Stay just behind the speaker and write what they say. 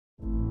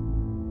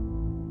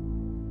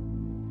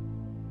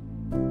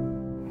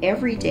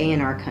Every day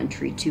in our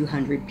country,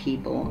 200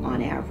 people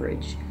on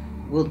average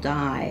will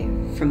die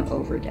from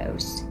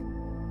overdose.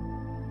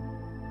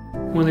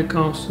 When it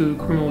comes to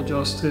criminal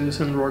justice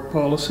and drug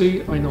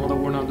policy, I know that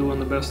we're not doing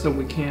the best that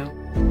we can.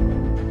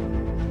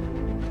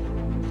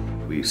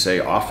 We say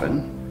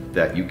often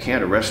that you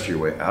can't arrest your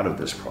way out of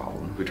this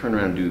problem. We turn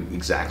around and do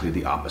exactly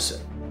the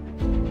opposite.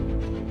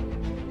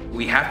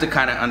 We have to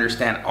kind of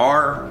understand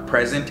our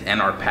present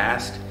and our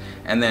past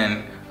and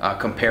then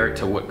compare it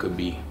to what could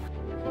be.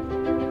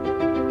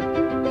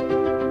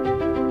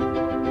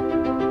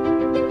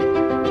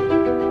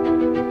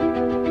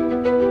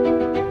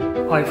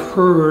 I've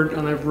heard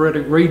and I've read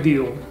a great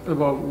deal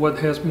about what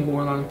has been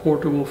going on in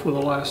Portugal for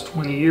the last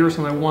 20 years,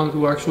 and I wanted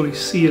to actually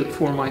see it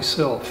for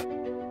myself.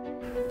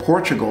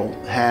 Portugal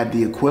had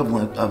the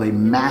equivalent of a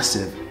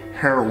massive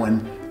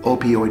heroin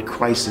opioid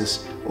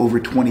crisis over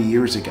 20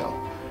 years ago,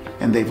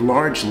 and they've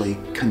largely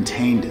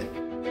contained it.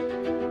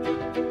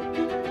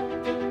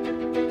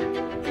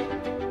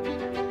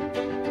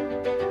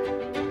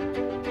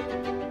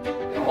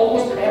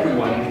 Almost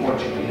everyone in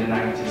Portugal in the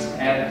 90s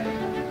had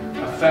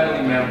a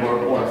family member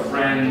or a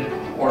friend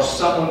or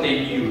someone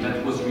they knew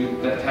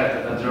that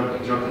had a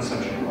drug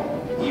consumption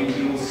problem.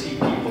 You will see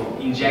people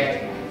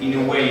inject in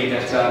a way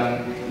that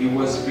it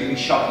was really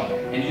shocking,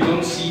 and you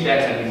don't see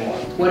that anymore.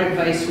 What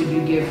advice would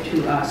you give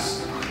to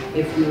us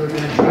if we were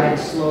going to try to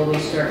slowly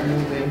start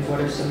moving? What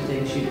are some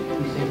things you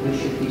think we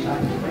should be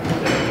talking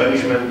about?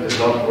 Punishment does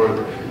not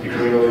work.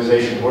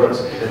 Decriminalization works.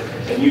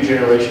 A new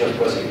generation of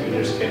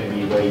prosecutors can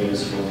be very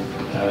useful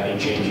in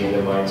changing the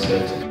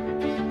mindset.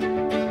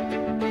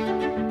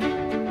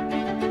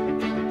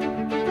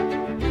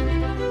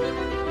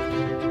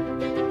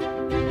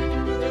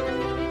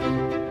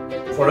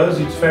 For us,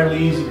 it's fairly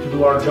easy to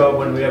do our job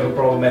when we have a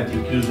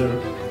problematic user,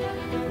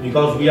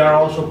 because we are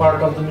also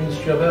part of the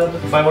Ministry of Health.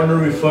 If I want to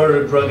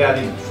refer a drug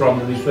addict from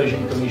the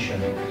Dissuasion Commission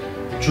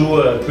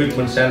to a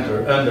treatment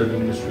center under the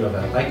Ministry of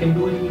Health, I can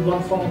do it with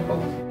one phone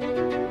call.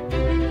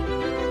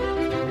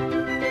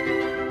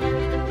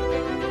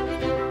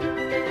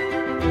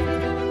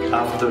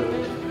 After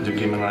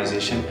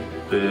decriminalization,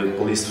 the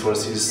police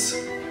forces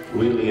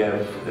really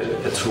have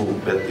a tool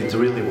that it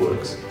really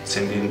works.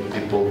 Sending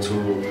people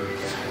to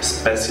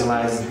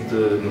specialized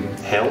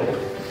help,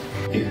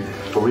 it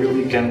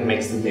really can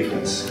make the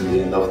difference in the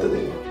end of the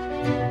day.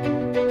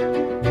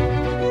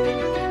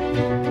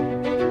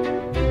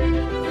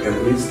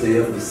 At least they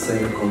have the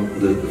same,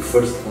 the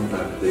first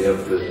contact, they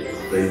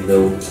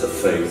know a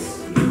face,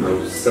 they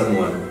know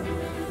someone,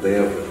 they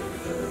have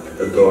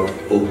a door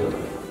open.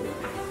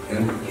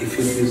 And if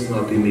it is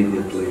not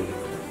immediately,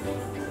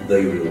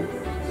 they will,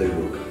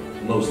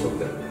 most of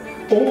them.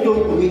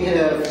 Although we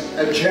have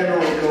a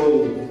general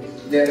goal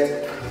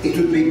that it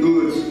would be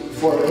good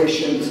for a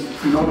patient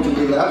not to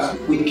relapse,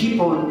 we keep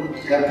on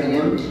helping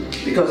him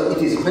because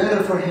it is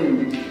better for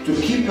him to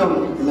keep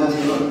on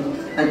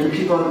methadone and to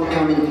keep on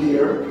coming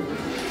here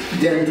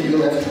than to be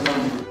left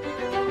behind.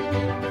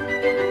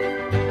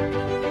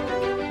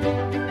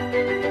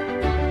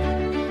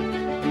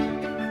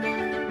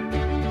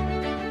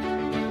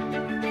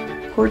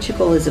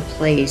 Portugal is a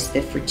place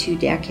that for 2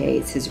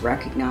 decades has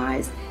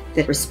recognized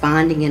that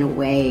responding in a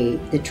way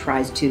that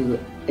tries to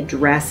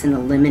address and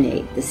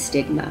eliminate the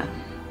stigma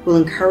will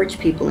encourage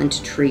people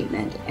into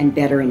treatment and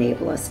better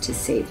enable us to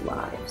save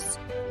lives.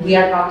 We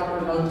are not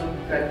promoting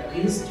drug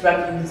use.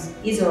 Drug use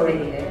is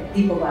already there.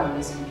 People are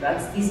using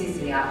drugs. This is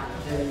the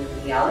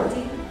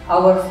reality.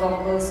 Our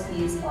focus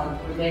is on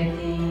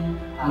preventing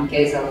in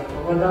case of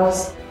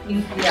overdose.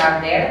 If we are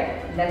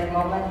there in that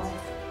moment,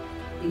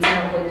 it's an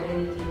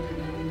opportunity to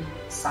do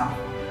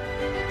something.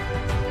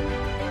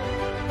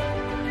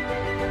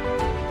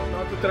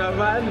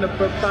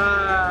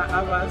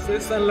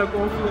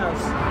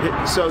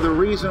 So the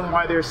reason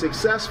why they're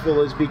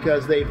successful is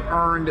because they've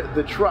earned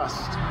the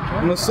trust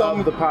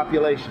of the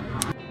population.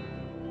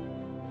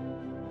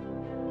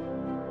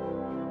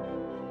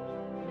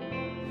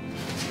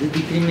 The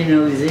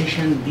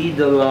decriminalization did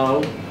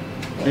allow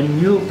a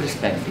new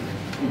perspective,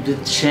 the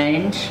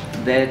change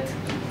that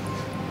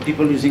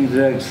people using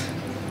drugs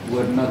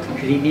were not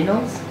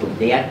criminals, but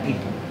they are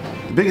people.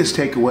 The biggest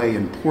takeaway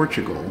in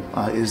Portugal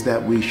is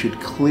that we should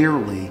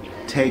clearly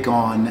take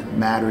on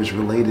matters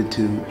related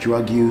to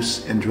drug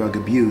use and drug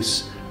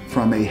abuse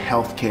from a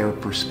healthcare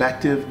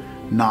perspective,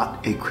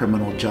 not a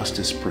criminal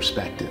justice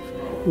perspective.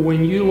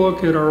 When you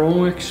look at our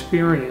own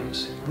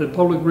experience, the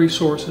public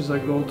resources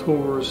that go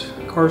towards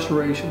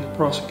incarceration,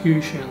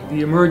 prosecution,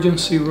 the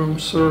emergency room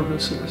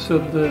services, so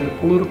the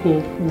political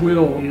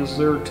will is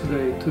there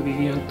today to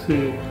begin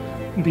to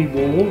be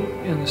bold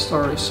and to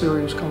start a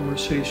serious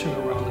conversation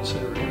around this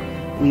area.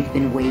 We've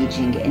been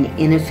waging an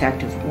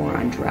ineffective war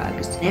on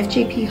drugs.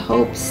 FJP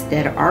hopes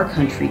that our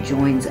country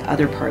joins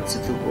other parts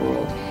of the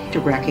world to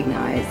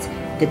recognize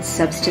that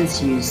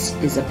substance use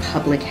is a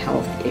public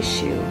health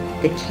issue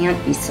that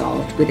can't be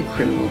solved with a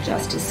criminal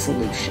justice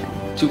solution.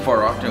 Too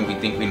far often we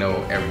think we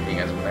know everything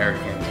as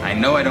Americans. I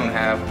know I don't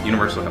have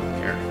universal health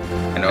care.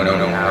 I know I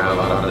don't have a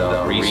lot of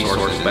the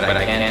resources, but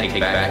I can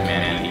take back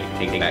humanity,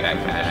 take back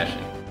compassion.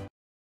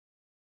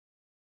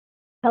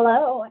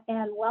 Hello,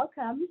 and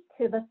welcome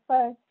to the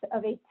first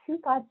of a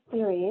two-part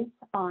series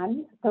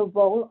on the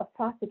role of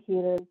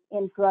prosecutors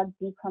in drug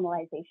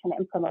decriminalization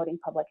and promoting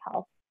public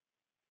health.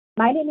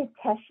 My name is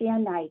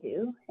Teshia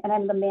Naidu, and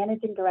I'm the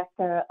Managing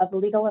Director of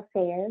Legal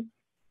Affairs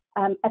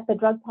at the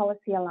Drug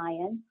Policy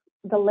Alliance,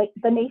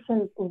 the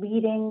nation's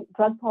leading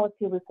drug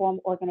policy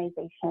reform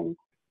organization,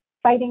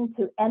 fighting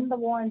to end the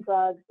war on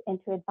drugs and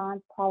to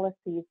advance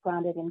policies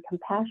grounded in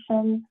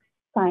compassion,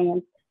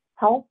 science,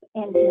 health,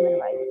 and human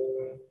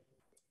rights.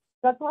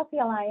 Drug Policy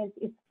Alliance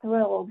is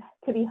thrilled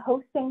to be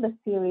hosting the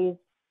series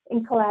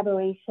in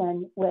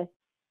collaboration with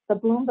the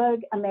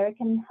Bloomberg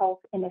American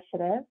Health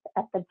Initiative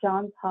at the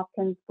Johns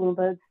Hopkins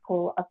Bloomberg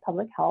School of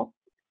Public Health,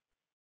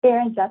 Fair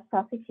and Just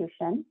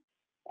Prosecution,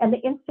 and the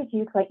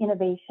Institute for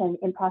Innovation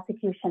in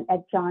Prosecution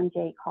at John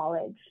Jay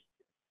College.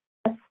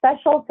 A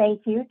special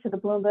thank you to the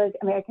Bloomberg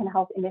American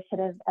Health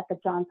Initiative at the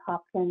Johns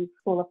Hopkins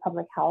School of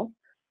Public Health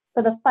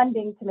for the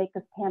funding to make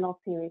this panel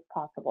series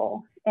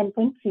possible. And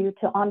thank you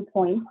to On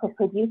Point for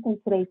producing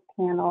today's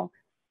panel,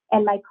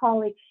 and my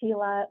colleague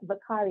Sheila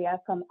Vicaria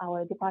from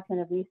our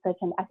Department of Research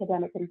and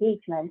Academic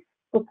Engagement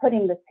for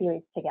putting this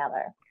series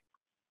together.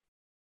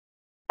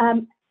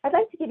 I'd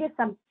like to give you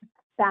some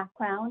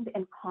background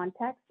and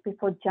context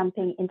before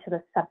jumping into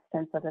the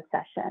substance of the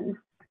session.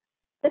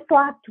 This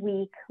last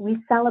week, we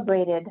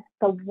celebrated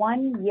the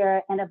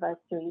 1-year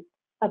anniversary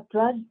of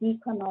drug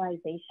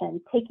decriminalization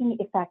taking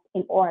effect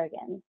in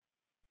Oregon.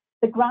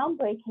 The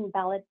groundbreaking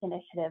ballot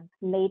initiative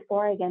made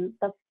Oregon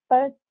the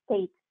first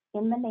state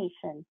in the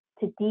nation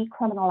to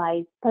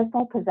decriminalize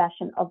personal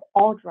possession of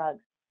all drugs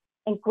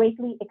and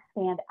greatly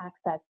expand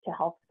access to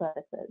health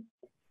services.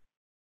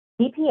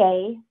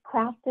 DPA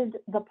crafted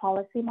the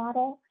policy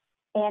model,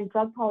 and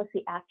Drug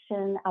Policy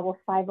Action, our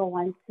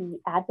 501c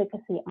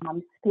advocacy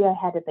arm,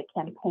 spearheaded the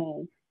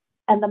campaign.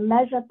 And the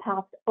measure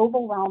passed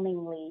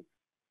overwhelmingly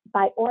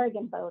by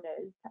Oregon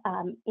voters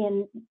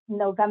in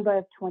November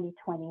of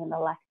 2020 in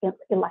the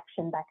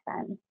election back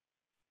then.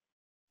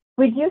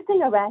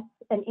 Reducing arrests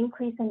and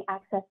increasing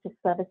access to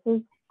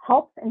services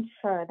helps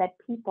ensure that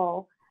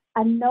people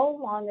are no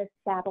longer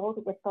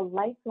saddled with the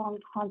lifelong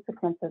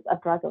consequences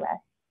of drug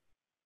arrest,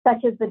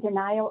 such as the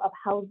denial of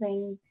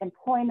housing,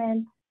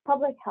 employment,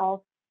 public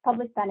health,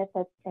 public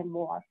benefits, and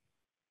more.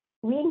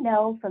 We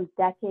know from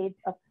decades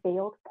of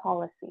failed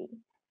policy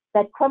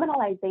that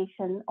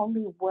criminalization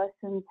only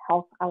worsens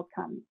health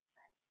outcomes.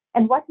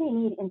 And what we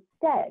need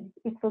instead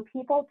is for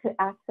people to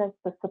access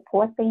the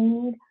support they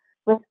need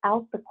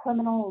without the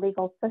criminal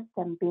legal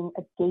system being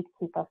a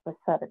gatekeeper for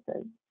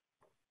services.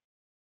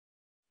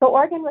 So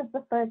Oregon was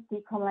the first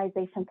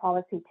decriminalization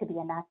policy to be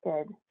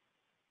enacted,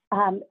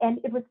 and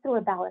it was through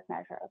a ballot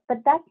measure.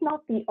 But that's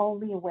not the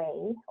only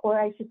way, or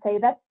I should say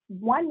that's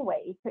one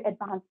way to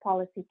advance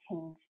policy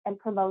change and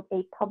promote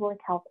a public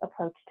health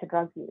approach to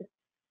drug use.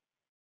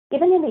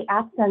 Even in the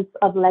absence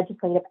of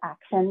legislative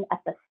action at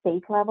the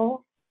state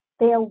level,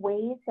 there are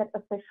ways that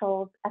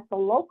officials at the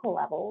local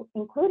level,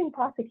 including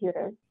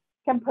prosecutors,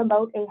 can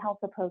promote a health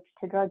approach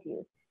to drug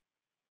use.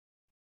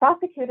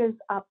 Prosecutors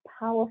are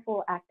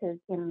powerful actors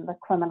in the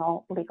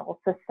criminal legal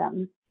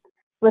system.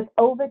 With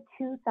over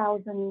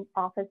 2,000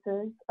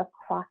 officers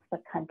across the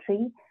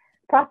country,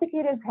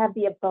 prosecutors have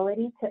the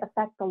ability to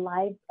affect the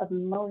lives of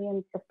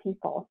millions of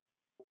people.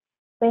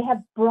 They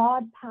have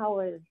broad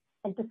powers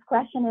and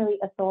discretionary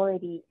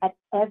authority at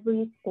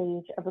every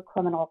stage of the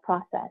criminal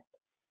process.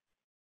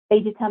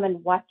 They determine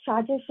what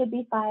charges should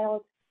be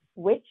filed,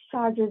 which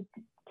charges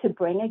to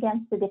bring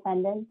against the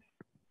defendant,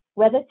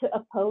 whether to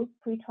oppose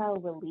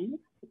pretrial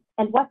release,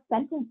 and what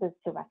sentences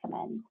to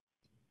recommend.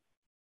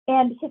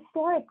 And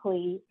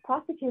historically,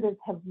 prosecutors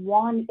have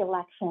won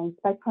elections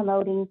by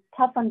promoting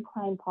tough on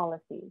crime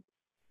policies.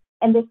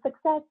 And this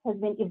success has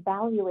been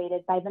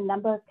evaluated by the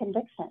number of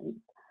convictions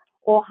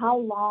or how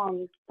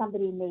long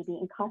somebody may be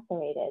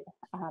incarcerated.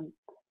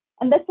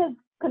 And this has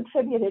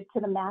contributed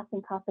to the mass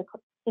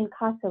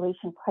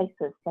incarceration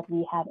crisis that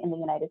we have in the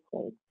United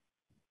States.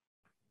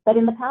 But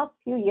in the past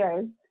few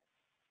years,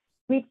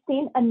 we've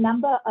seen a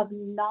number of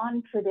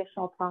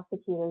non-traditional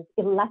prosecutors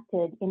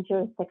elected in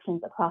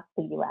jurisdictions across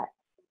the US.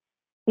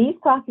 These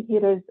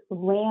prosecutors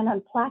ran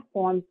on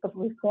platforms of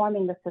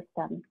reforming the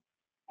system,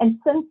 and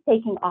since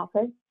taking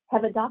office,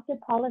 have adopted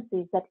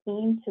policies that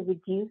aim to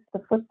reduce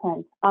the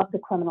footprint of the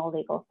criminal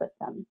legal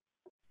system.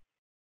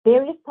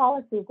 Various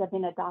policies have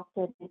been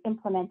adopted and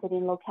implemented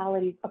in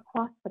localities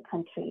across the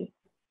country,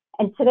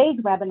 and today's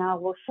webinar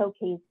will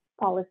showcase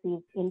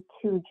policies in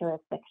 2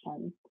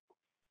 jurisdictions.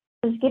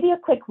 To give you a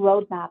quick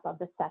roadmap of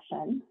the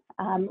session,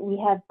 we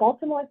have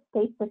Baltimore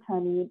State's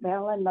Attorney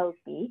Marilyn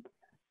Mosby,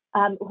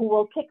 who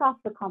will kick off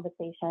the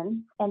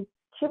conversation, and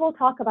she will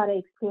talk about her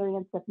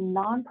experience of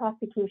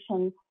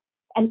non-prosecution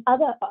and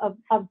other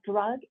of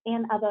drug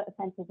and other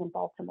offenses in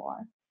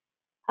Baltimore.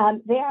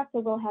 Thereafter,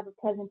 we'll have a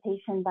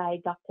presentation by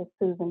Dr.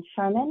 Susan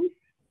Sherman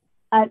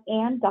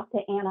and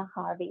Dr. Anna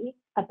Harvey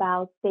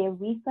about their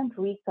recent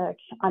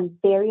research on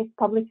various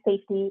public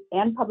safety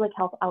and public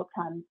health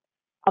outcomes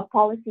of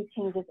policy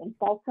changes in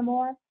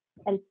Baltimore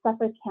and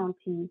Suffolk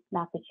County,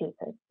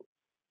 Massachusetts.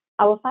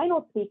 Our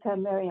final speaker,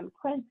 Miriam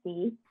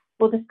Quincy,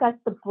 will discuss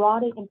the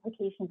broader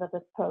implications of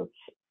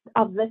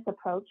this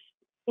approach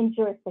in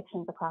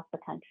jurisdictions across the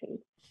country.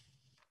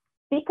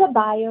 Speaker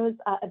bios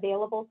are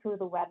available through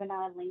the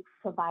webinar links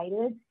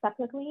provided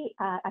separately.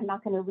 I'm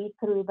not going to read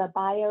through the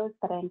bios,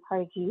 but I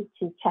encourage you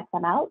to check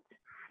them out.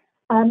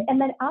 And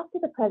then after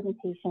the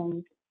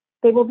presentations,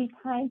 there will be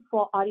time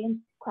for audience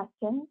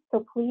questions.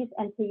 So please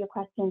enter your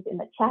questions in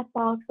the chat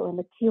box or in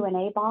the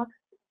Q&A box,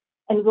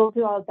 and we'll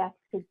do our best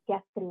to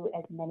get through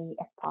as many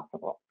as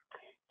possible.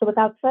 So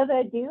without further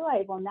ado,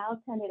 I will now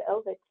turn it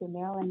over to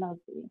Marilyn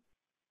Mosley.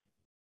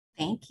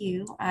 Thank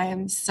you. I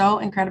am so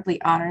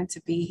incredibly honored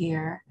to be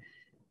here.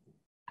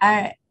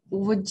 I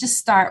would just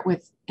start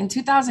with, in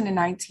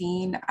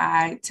 2019,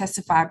 I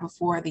testified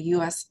before the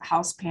U.S.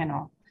 House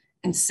panel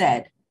and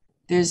said,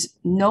 there's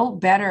no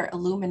better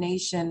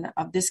illumination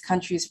of this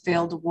country's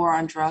failed war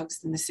on drugs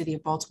than the city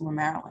of Baltimore,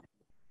 Maryland.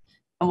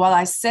 And while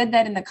I said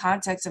that in the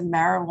context of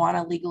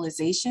marijuana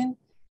legalization,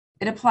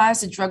 it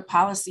applies to drug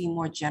policy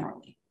more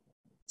generally.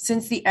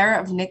 Since the era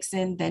of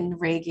Nixon, then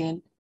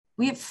Reagan,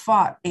 we have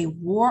fought a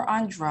war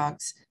on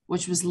drugs,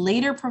 which was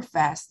later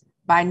professed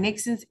by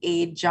Nixon's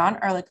aide, John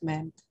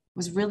Ehrlichman,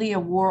 was really a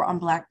war on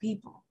Black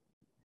people.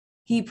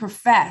 He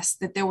professed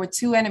that there were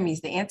two enemies,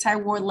 the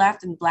anti-war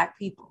left and Black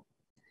people.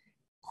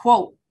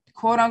 Quote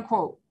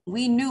unquote,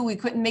 we knew we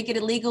couldn't make it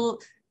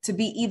illegal to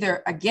be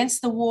either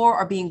against the war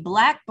or being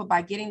Black, but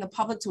by getting the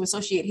public to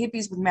associate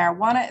hippies with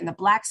marijuana and the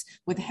Blacks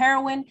with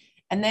heroin,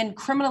 and then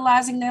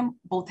criminalizing them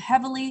both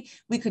heavily,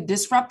 we could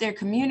disrupt their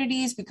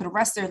communities, we could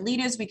arrest their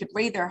leaders, we could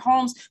raid their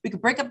homes, we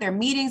could break up their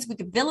meetings, we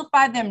could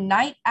vilify them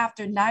night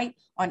after night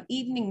on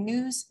evening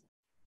news.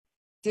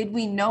 Did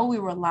we know we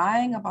were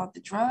lying about the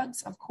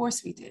drugs? Of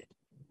course we did.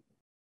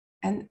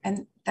 And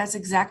that's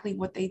exactly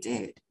what they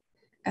did.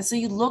 And so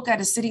you look at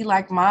a city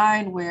like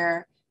mine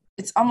where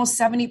it's almost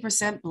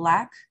 70%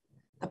 Black,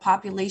 the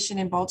population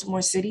in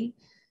Baltimore City,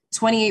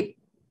 28%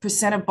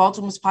 of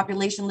Baltimore's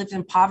population lives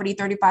in poverty,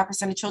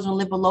 35% of children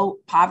live below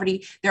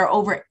poverty. There are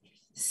over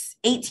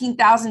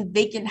 18,000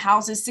 vacant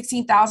houses,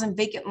 16,000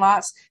 vacant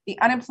lots. The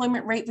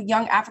unemployment rate for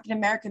young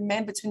African-American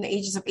men between the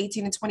ages of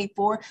 18 and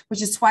 24,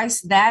 which is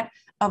twice that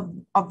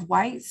of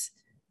whites.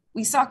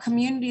 We saw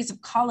communities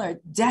of color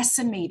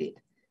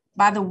decimated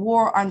by the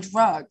war on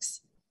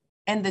drugs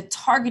and the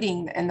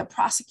targeting and the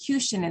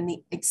prosecution and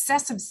the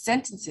excessive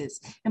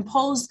sentences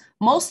imposed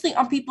mostly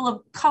on people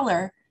of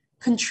color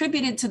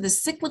contributed to the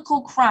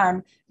cyclical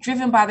crime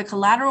driven by the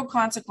collateral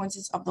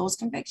consequences of those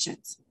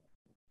convictions.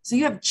 So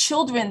you have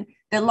children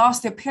that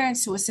lost their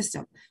parents to a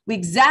system. We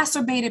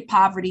exacerbated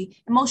poverty,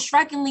 and most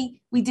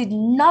strikingly, we did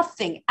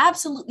nothing,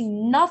 absolutely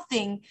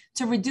nothing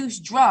to reduce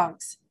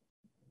drugs.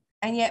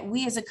 And yet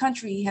we as a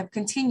country have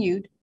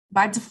continued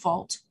by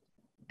default.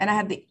 And I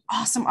had the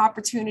awesome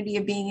opportunity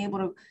of being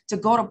able to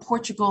go to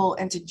Portugal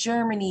and to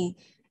Germany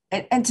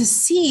and to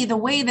see the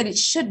way that it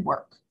should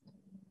work.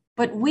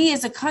 But we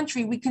as a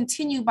country, we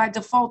continue by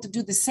default to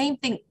do the same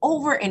thing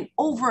over and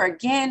over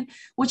again,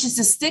 which is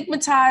to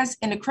stigmatize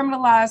and to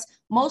criminalize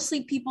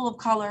mostly people of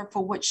color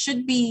for what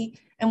should be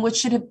and what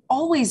should have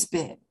always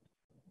been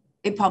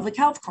a public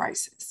health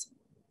crisis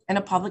and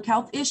a public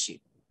health issue.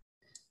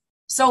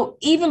 So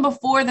even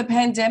before the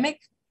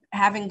pandemic,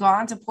 having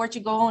gone to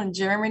Portugal and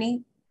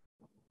Germany,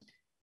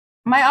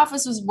 my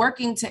office was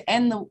working to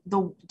end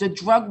the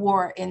drug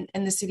war in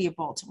the city of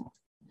Baltimore.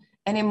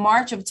 And in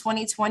March of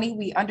 2020,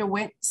 we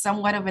underwent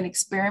somewhat of an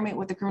experiment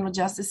with the criminal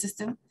justice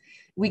system.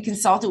 We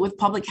consulted with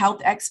public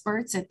health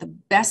experts at the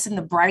best and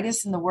the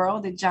brightest in the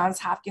world at Johns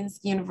Hopkins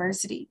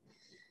University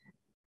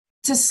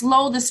to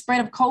slow the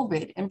spread of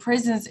COVID in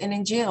prisons and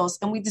in jails.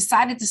 And we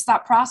decided to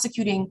stop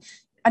prosecuting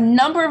a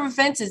number of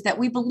offenses that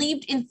we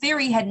believed in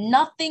theory had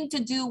nothing to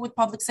do with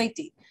public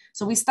safety.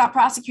 So we stopped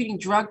prosecuting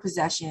drug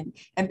possession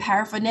and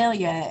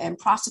paraphernalia and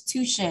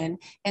prostitution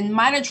and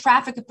minor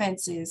traffic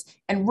offenses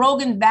and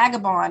rogue and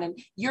vagabond and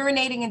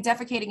urinating and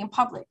defecating in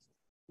public.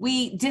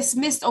 We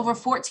dismissed over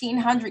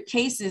 1,400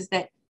 cases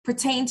that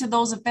pertain to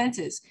those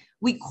offenses.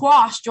 We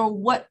quashed, or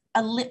what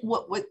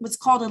was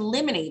called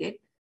eliminated,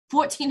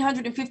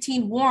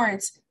 1,415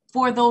 warrants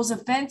for those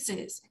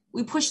offenses.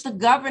 We pushed the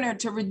governor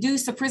to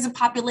reduce the prison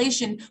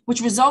population,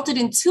 which resulted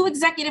in 2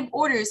 executive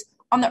orders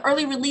on the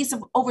early release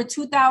of over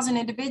 2,000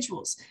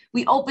 individuals.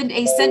 We opened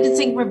a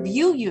sentencing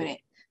review unit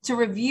to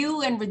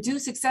review and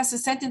reduce excessive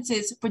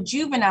sentences for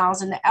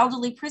juveniles in the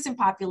elderly prison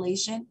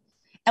population.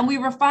 And we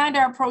refined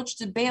our approach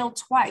to bail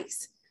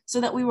twice so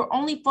that we were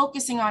only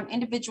focusing on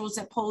individuals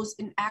that posed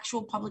an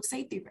actual public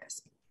safety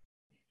risk.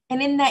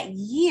 And in that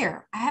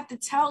year, I have to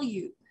tell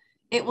you,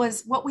 it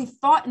was what we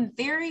thought in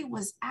theory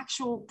was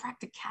actual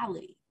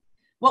practicality.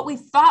 What we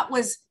thought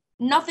was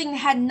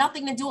had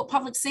nothing to do with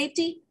public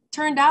safety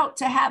turned out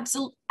to have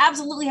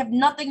absolutely have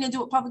nothing to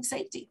do with public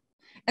safety.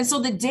 And so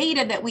the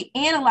data that we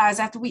analyzed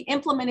after we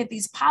implemented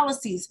these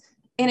policies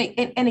in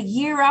a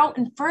year out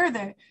and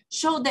further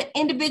showed that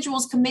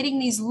individuals committing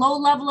these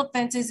low-level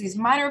offenses, these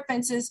minor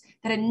offenses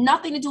that had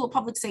nothing to do with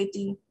public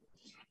safety,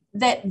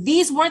 that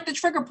these weren't the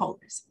trigger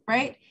pullers,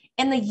 right?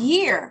 And the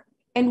year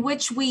in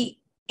which we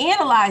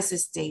analyzed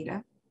this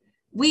data,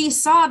 we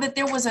saw that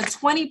there was a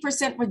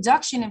 20%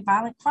 reduction in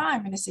violent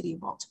crime in the city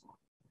of Baltimore.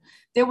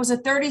 There was a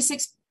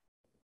 36%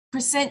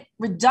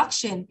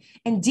 reduction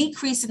and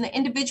decrease in the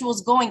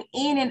individuals going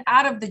in and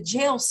out of the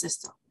jail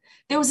system.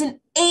 There was an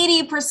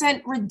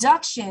 80%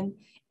 reduction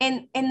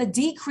in the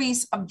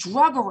decrease of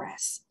drug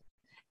arrests.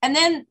 And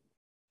then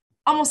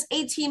almost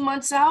 18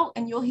 months out,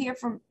 and you'll hear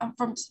from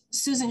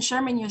Susan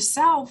Sherman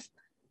yourself,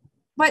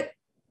 but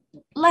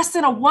less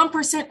than a 1%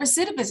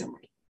 recidivism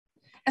rate.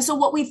 And so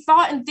what we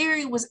thought in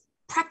theory was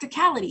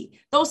practicality.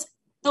 Those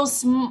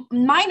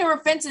minor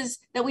offenses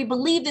that we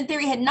believed in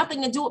theory had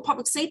nothing to do with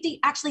public safety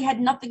actually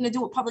had nothing to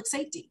do with public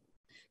safety.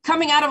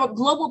 Coming out of a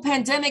global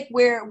pandemic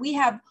where we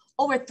have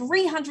over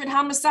 300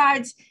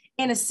 homicides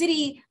in a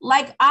city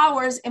like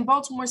ours in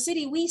Baltimore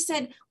City, we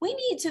said we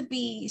need to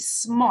be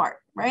smart,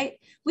 right?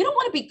 We don't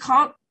want to be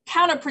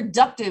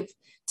counterproductive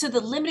to the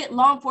limited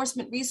law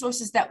enforcement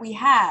resources that we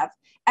have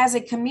as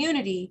a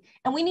community.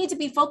 And we need to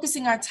be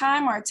focusing our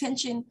time, our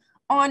attention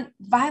on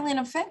violent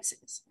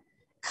offenses.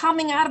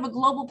 Coming out of a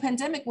global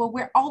pandemic where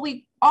we're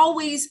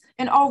always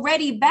and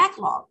already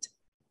backlogged.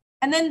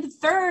 And then the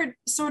third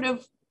sort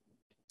of,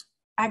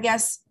 I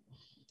guess,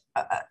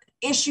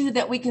 issue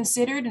that we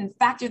considered and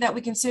factor that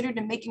we considered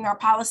in making our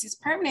policies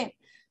permanent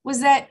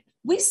was that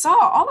we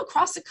saw all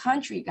across the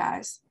country,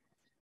 guys,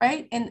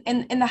 right?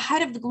 In the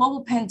height of the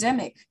global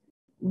pandemic,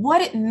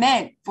 what it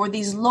meant for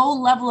these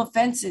low-level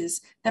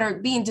offenses that are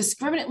being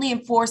discriminately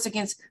enforced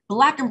against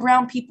Black and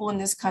brown people in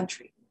this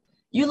country.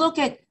 You look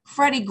at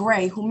Freddie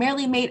Gray, who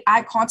merely made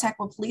eye contact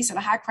with police in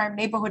a high-crime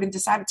neighborhood and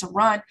decided to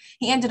run.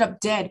 He ended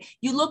up dead.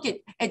 You look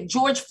at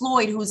George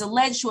Floyd, who was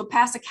alleged to have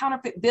passed a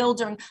counterfeit bill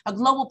during a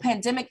global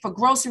pandemic for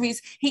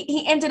groceries.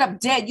 He ended up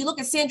dead. You look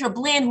at Sandra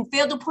Bland, who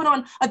failed to put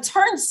on a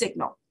turn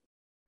signal,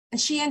 and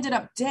she ended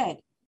up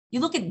dead. You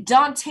look at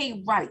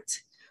Dante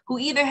Wright, who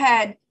either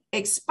had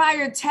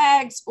expired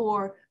tags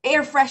or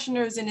air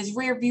fresheners in his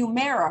rearview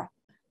mirror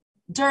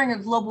during a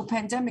global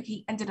pandemic.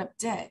 He ended up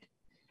dead.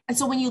 And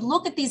so when you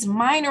look at these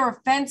minor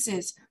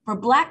offenses for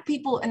Black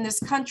people in this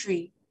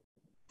country,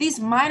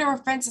 these minor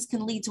offenses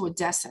can lead to a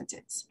death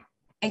sentence.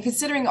 And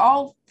considering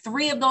all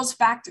three of those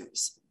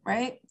factors,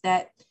 right,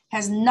 that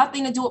has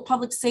nothing to do with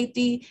public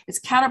safety, it's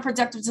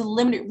counterproductive to the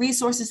limited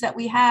resources that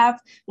we have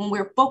when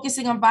we're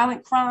focusing on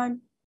violent crime,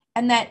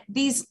 and that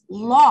these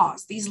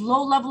laws, these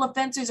low-level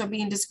offenses are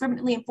being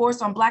discriminately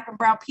enforced on Black and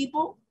brown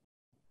people,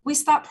 we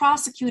stop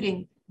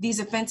prosecuting these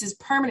offenses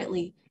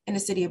permanently in the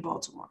city of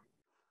Baltimore.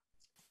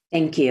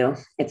 Thank you.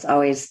 It's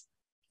always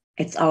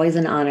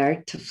an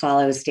honor to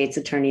follow State's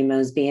Attorney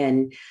Mosby,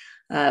 and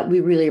we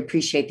really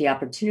appreciate the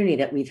opportunity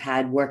that we've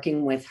had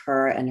working with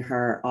her and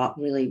her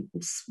really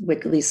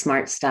wickedly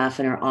smart staff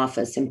in her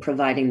office in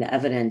providing the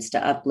evidence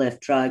to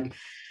uplift drug,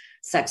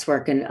 sex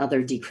work, and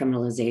other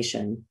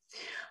decriminalization.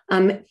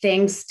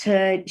 Thanks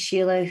to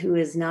Sheila, who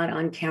is not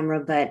on camera,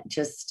 but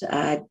just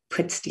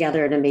puts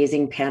together an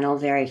amazing panel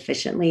very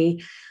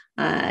efficiently.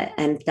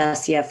 And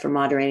Thasia for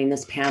moderating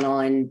this panel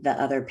and the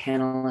other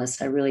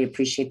panelists. I really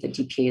appreciate that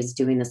DPA is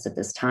doing this at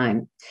this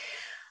time.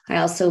 I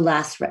also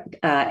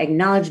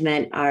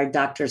acknowledgement are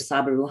Dr.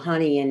 Saba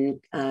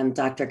Rouhani and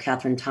Dr.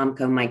 Catherine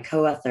Tomko, my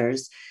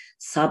co-authors.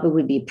 Saba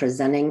would be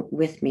presenting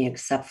with me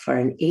except for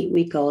an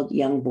 8-week-old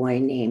young boy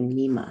named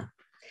Nima,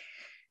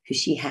 who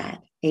she had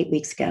 8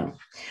 weeks ago.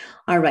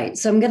 All right,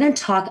 so I'm going to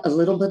talk a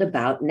little bit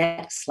about,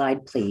 next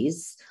slide,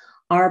 please,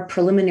 our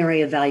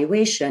preliminary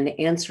evaluation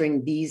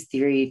answering these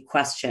theory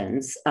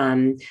questions,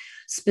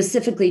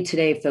 specifically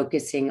today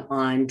focusing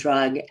on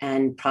drug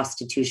and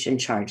prostitution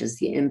charges,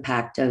 the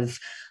impact of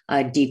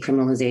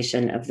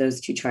decriminalization of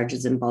those two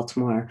charges in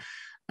Baltimore.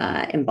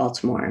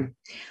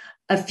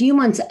 A few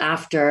months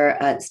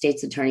after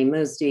State's Attorney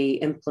Mosby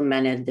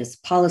implemented this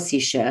policy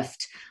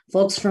shift,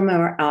 folks from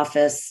our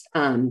office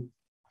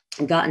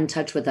got in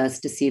touch with us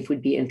to see if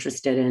we'd be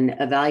interested in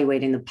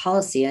evaluating the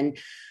policy. And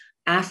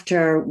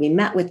after we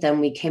met with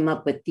them, we came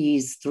up with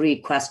these 3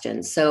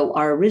 questions. So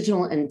our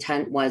original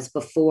intent was,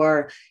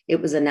 before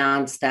it was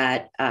announced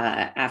that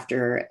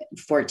after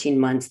 14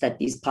 months that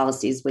these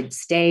policies would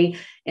stay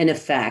in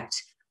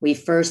effect, we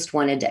first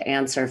wanted to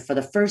answer, for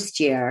the first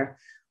year,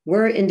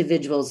 were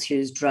individuals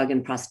whose drug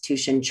and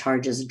prostitution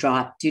charges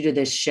dropped due to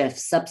this shift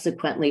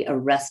subsequently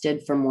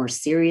arrested for more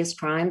serious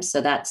crimes?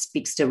 So that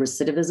speaks to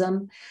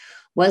recidivism.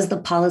 Was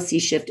the policy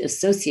shift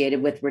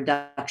associated with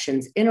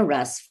reductions in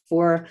arrests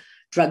for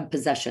drug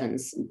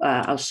possessions?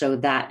 I'll show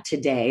that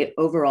today,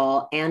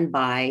 overall and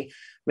by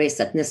race,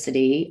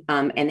 ethnicity,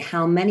 and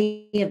how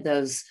many of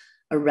those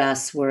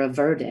arrests were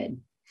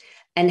averted.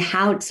 And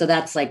how, so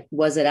that's like,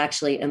 was it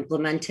actually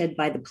implemented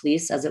by the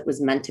police as it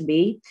was meant to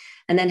be?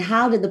 And then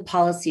how did the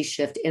policy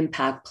shift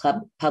impact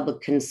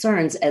public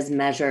concerns as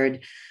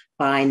measured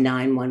by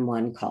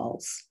 911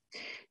 calls?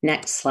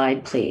 Next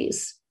slide,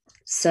 please.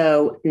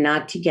 So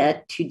not to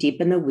get too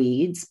deep in the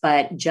weeds,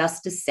 but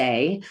just to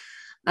say,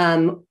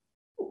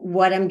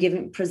 what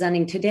I'm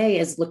presenting today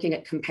is looking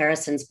at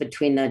comparisons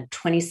between the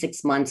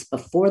 26 months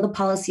before the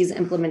policy's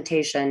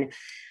implementation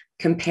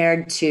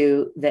compared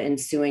to the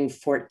ensuing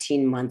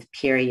 14-month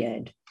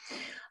period.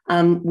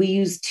 We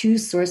used two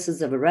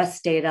sources of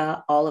arrest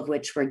data, all of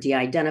which were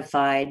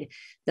de-identified.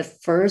 The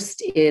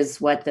first is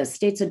what the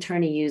state's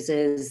attorney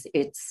uses.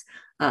 It's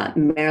the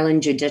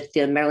Maryland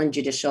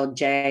Judicial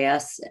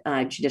JIS,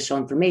 Judicial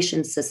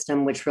Information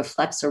System, which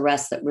reflects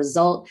arrests that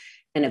result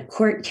in a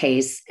court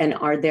case and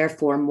are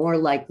therefore more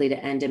likely to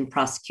end in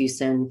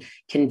prosecution,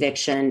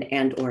 conviction,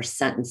 and or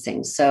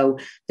sentencing. So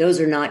those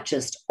are not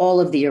just all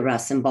of the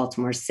arrests in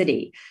Baltimore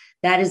City.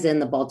 That is in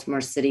the Baltimore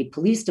City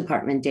Police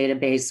Department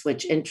database,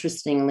 which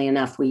interestingly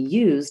enough, we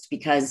used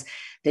because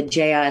the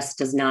JIS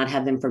does not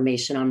have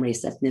information on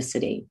race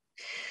ethnicity.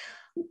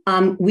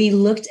 We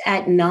looked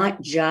at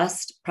not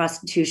just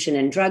prostitution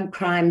and drug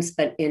crimes,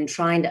 but in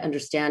trying to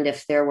understand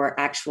if there were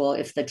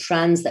if the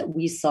trends that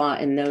we saw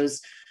in those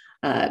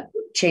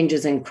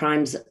changes in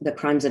crimes, the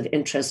crimes of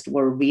interest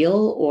were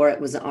real, or it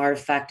was an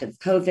artifact of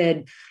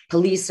COVID,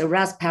 police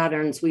arrest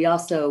patterns. We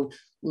also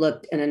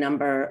looked at a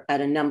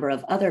number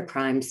of other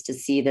crimes to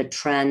see the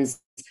trends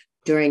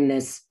during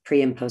this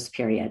pre and post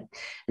period.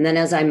 And then,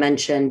 as I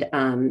mentioned,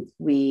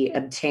 we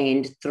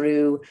obtained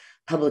through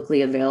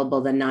publicly available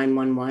the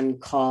 911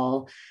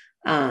 call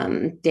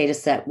data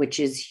set, which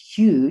is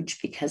huge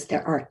because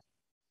there are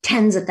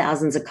tens of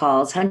thousands of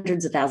calls,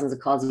 hundreds of thousands of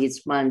calls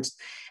each month.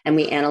 And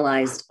we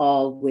analyzed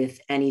all with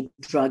any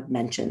drug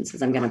mentions,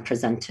 as I'm going to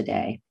present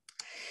today.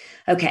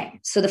 Okay,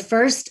 so the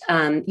first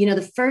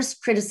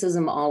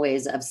criticism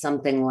always of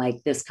something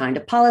like this kind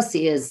of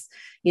policy is,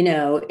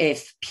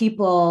 if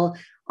people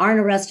aren't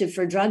arrested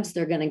for drugs,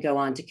 they're going to go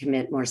on to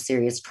commit more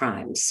serious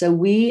crimes. So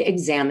we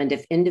examined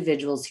if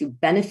individuals who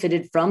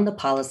benefited from the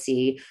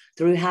policy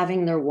through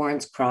having their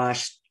warrants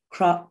quashed,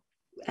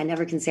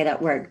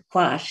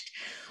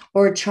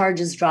 or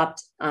charges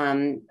dropped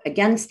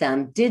against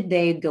them, did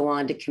they go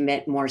on to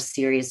commit more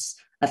serious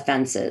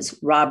offenses,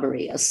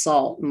 robbery,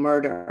 assault,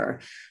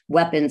 murder,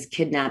 weapons,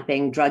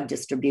 kidnapping, drug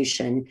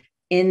distribution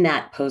in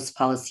that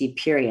post-policy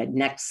period.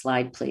 Next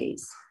slide,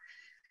 please.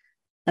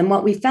 And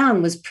what we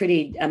found was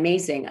pretty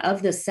amazing.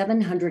 Of the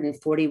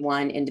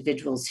 741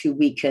 individuals who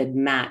we could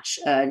match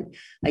a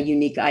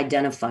unique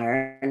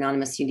identifier,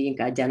 anonymous unique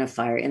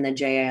identifier in the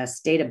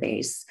JIS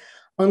database,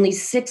 only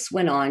 6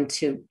 went on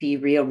to be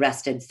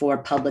rearrested for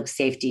public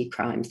safety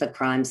crimes, the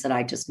crimes that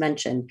I just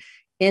mentioned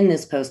in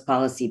this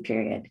post-policy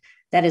period.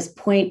 That is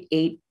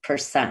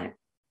 0.8%,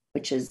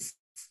 which is,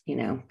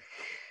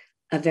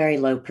 a very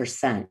low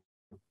percent.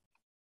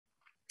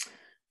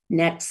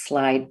 Next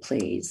slide,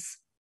 please.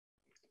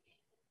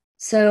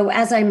 So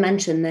as I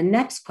mentioned, the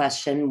next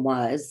question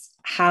was,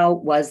 how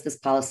was this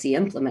policy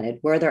implemented?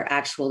 Were there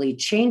actually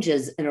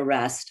changes in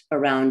arrest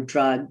around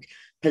drug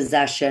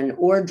possession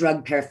or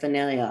drug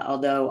paraphernalia?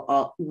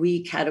 Although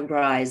we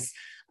categorize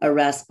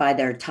arrests by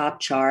their top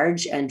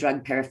charge, and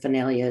drug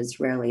paraphernalia is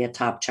rarely a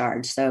top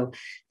charge. So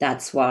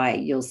that's why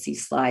you'll see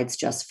slides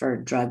just for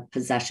drug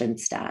possession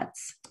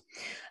stats.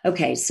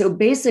 Okay, so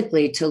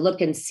basically to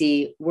look and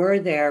see,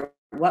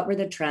 what were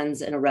the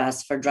trends in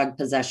arrests for drug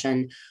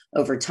possession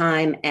over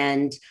time,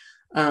 and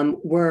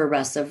were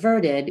arrests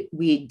averted?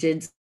 We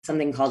did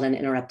something called an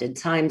interrupted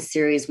time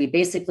series. We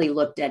basically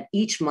looked at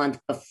each month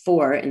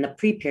before in the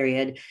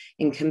pre-period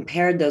and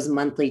compared those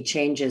monthly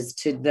changes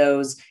to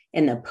those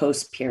in the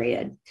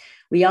post-period.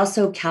 We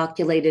also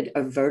calculated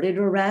averted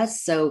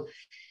arrests. So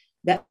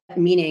that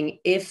meaning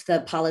if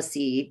the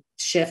policy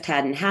shift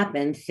hadn't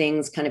happened,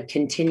 things kind of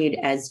continued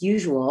as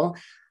usual,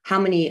 how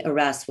many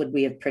arrests would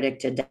we have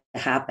predicted to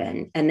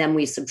happen? And then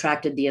we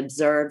subtracted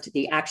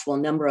the actual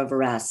number of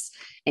arrests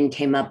and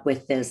came up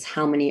with this,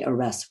 how many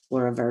arrests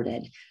were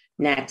averted.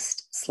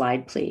 Next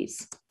slide,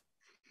 please.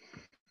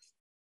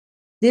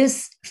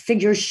 This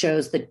figure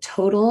shows the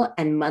total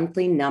and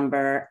monthly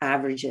number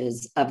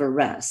averages of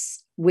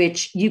arrests,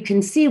 which you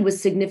can see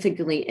was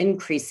significantly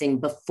increasing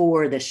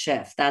before the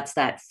shift. That's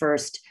that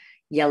first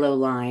yellow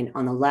line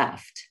on the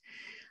left.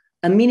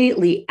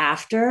 Immediately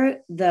after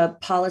the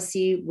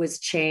policy was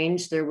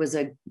changed, there was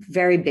a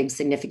very big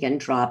significant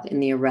drop in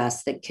the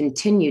arrests that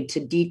continued to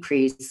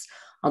decrease,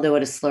 although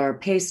at a slower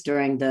pace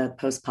during the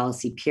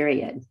post-policy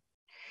period.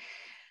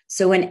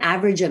 So an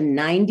average of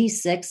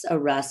 96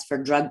 arrests for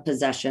drug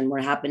possession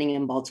were happening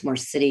in Baltimore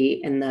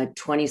City in the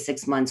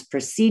 26 months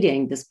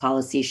preceding this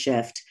policy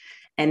shift.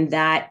 And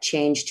that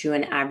changed to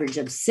an average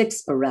of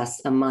 6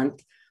 arrests a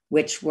month,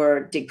 which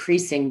were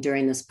decreasing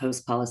during this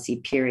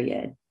post-policy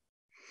period.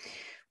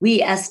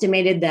 We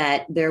estimated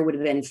that there would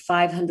have been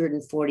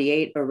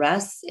 548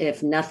 arrests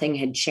if nothing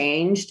had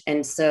changed.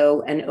 And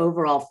so an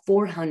overall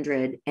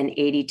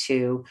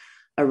 482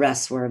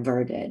 arrests were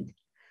averted.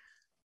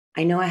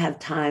 I know I have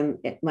time,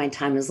 my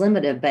time is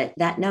limited, but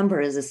that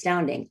number is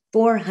astounding.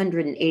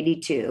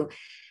 482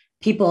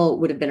 people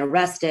would have been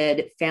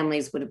arrested,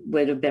 families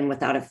would have been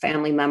without a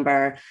family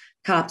member,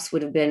 cops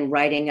would have been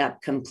writing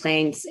up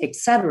complaints, et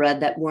cetera,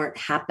 that weren't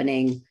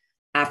happening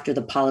after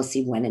the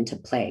policy went into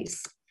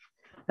place.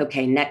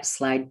 Okay, next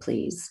slide,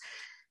 please.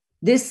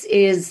 This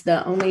is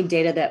the only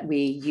data that we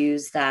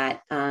use,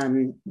 that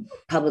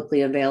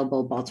publicly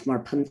available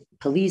Baltimore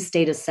police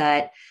data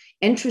set.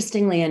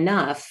 Interestingly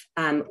enough,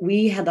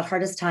 we had the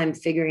hardest time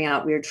figuring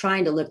out, we were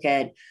trying to look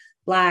at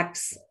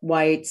Blacks,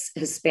 whites,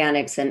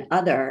 Hispanics, and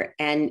other.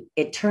 And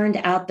it turned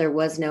out there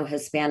was no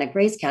Hispanic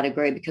race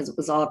category because it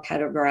was all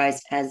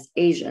categorized as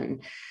Asian.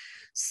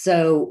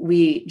 So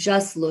we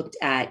just looked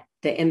at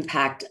the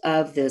impact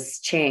of this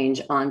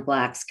change on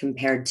Blacks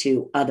compared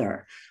to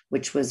other,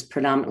 which was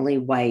predominantly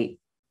white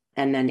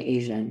and then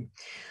Asian.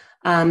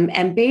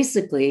 And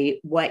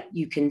basically what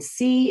you can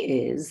see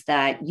is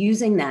that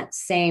using that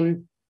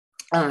same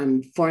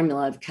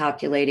formula of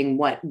calculating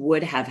what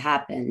would have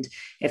happened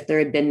if there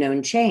had been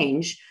no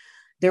change,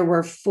 there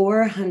were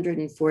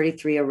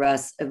 443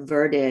 arrests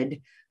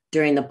averted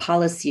during the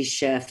policy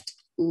shift.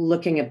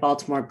 Looking at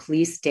Baltimore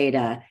police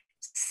data,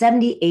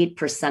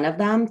 78% of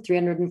them,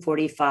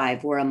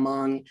 345, were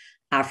among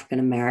African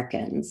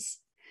Americans.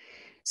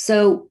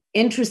 So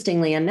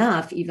interestingly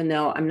enough, even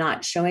though I'm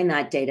not showing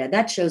that data,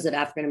 that shows that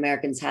African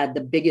Americans had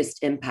the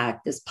biggest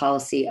impact, this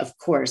policy, of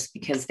course,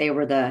 because they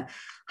were the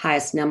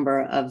highest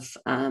number of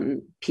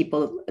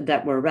people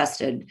that were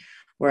arrested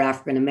were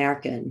African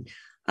American.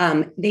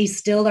 They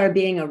still are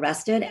being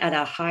arrested at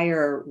a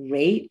higher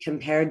rate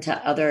compared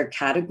to other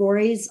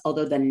categories,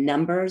 although the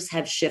numbers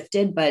have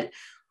shifted, but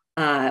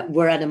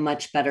we're at a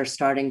much better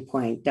starting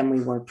point than we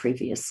were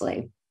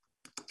previously.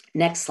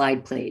 Next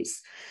slide,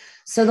 please.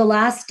 So the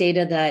last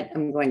data that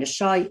I'm going to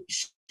show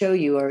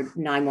you are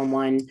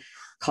 911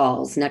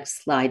 calls.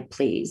 Next slide,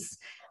 please.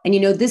 And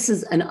this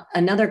is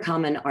another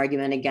common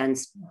argument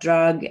against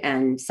drug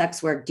and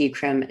sex work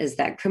decrim is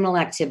that criminal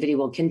activity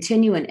will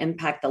continue and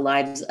impact the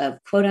lives of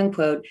quote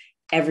unquote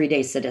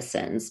everyday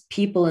citizens,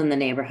 people in the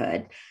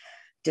neighborhood,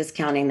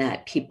 discounting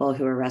that people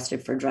who are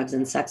arrested for drugs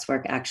and sex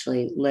work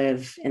actually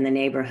live in the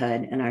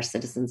neighborhood and are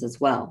citizens as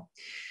well.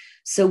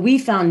 So we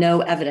found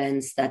no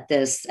evidence that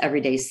this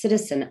everyday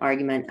citizen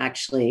argument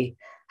actually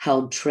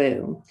held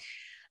true.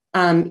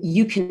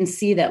 You can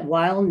see that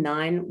while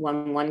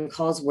 911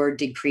 calls were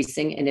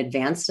decreasing in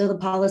advance of the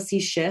policy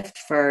shift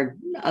for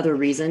other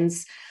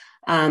reasons,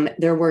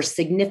 there were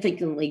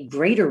significantly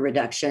greater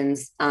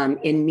reductions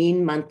in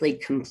mean monthly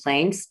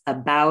complaints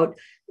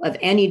of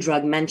any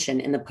drug mention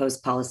in the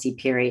post-policy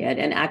period.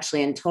 And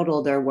actually in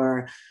total, there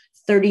was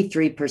a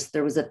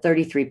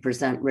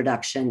 33%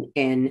 reduction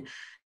in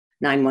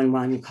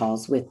 911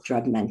 calls with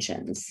drug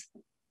mentions.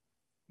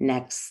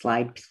 Next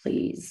slide,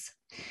 please.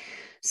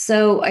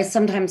 So I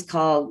sometimes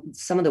call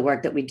some of the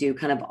work that we do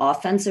kind of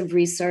offensive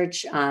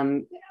research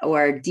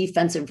or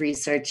defensive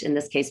research in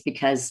this case,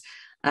 because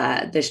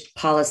this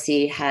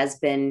policy has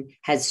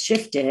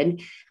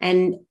shifted.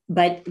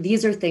 But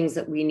these are things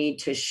that we need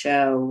to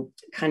show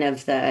kind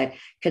of the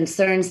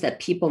concerns that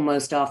people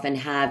most often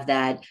have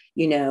that,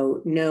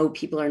 no,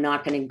 people are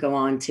not going to go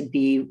on to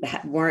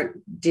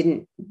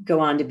didn't go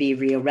on to be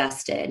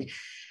rearrested.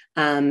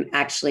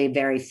 Actually,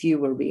 very few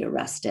were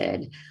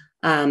rearrested.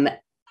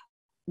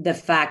 The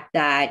fact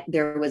that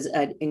there was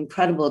an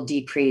incredible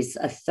decrease,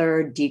 a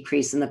third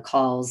decrease in the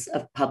calls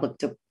of public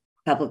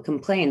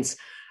complaints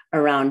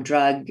around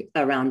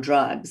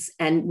drugs.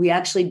 And we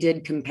actually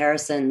did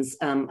comparisons.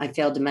 I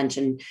failed to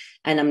mention,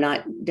 and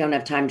don't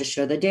have time to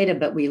show the data,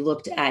 but we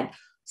looked at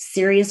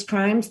serious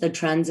crimes, the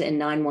trends in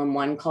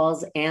 911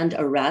 calls and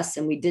arrests,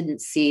 and we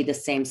didn't see the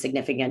same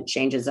significant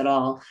changes at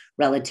all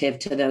relative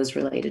to those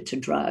related to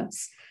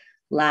drugs.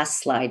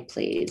 Last slide,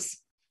 please.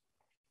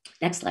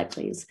 Next slide,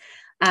 please.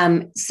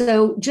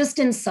 So just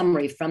in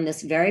summary, from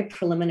this very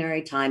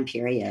preliminary time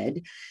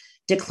period,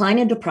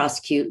 declining to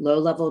prosecute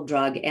low-level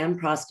drug and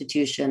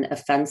prostitution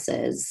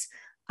offenses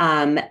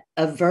may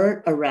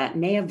avert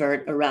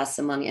arrests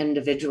among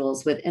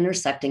individuals with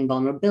intersecting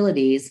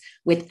vulnerabilities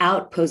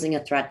without posing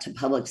a threat to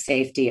public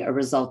safety or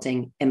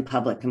resulting in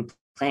public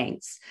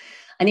complaints.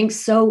 I think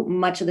so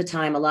much of the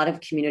time, a lot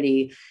of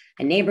community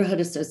and neighborhood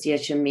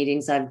association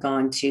meetings I've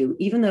gone to,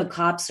 even though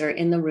cops are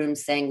in the room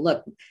saying,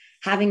 look,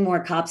 having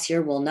more cops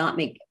here will not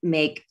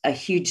make a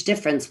huge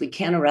difference. We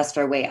can't arrest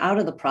our way out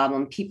of the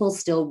problem. People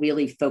still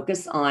really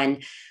focus on,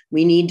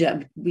 we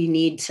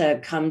need to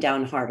come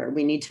down harder.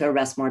 We need to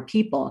arrest more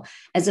people,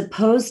 as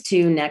opposed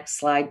to, next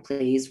slide,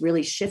 please,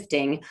 really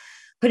shifting,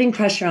 putting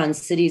pressure on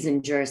cities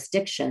and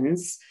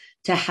jurisdictions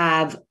to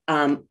have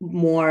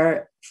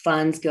more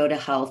funds go to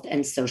health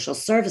and social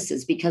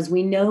services, because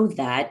we know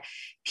that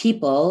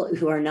people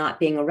who are not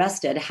being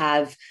arrested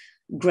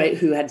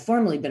who had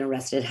formerly been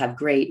arrested have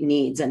great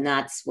needs. And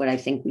that's what I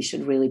think we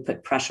should really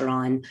put pressure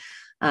on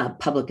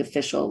public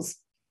officials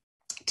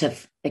to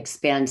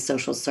expand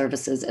social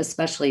services,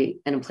 especially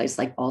in a place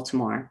like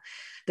Baltimore.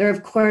 There,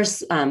 of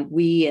course,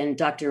 we and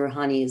Dr.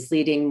 Rouhani is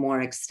leading more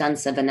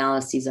extensive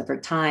analyses over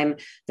time.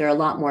 There are a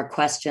lot more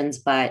questions,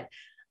 but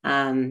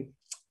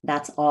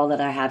that's all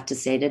that I have to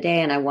say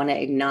today. And I want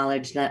to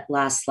acknowledge that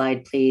last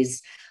slide,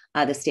 please,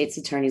 the state's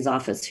attorney's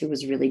office, who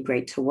was really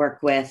great to work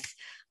with,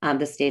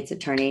 the state's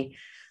attorney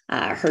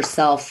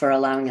herself for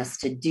allowing us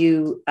to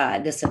do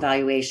this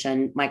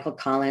evaluation. Michael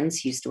Collins,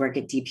 who used to work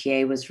at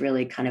DPA, was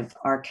really kind of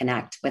our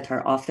connect with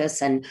her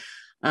office. And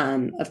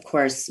of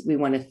course, we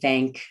want to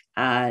thank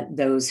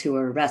those who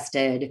were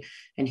arrested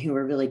and who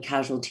were really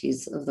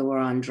casualties of the war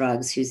on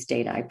drugs, whose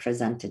data I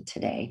presented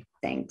today.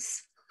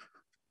 Thanks.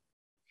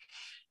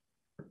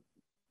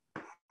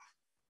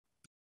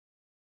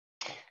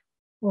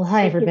 Well,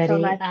 hi, Thank everybody.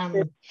 you so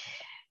much.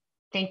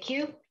 Thank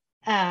you.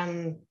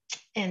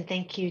 And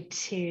thank you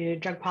to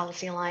Drug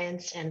Policy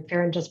Alliance and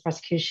Fair and Just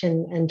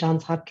Prosecution and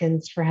Johns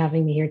Hopkins for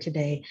having me here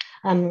today.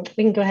 We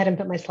can go ahead and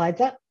put my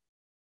slides up.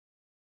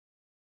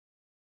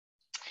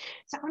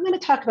 So I'm going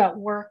to talk about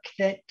work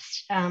that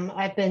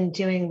I've been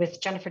doing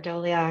with Jennifer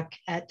Doliak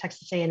at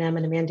Texas A&M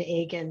and Amanda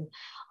Agan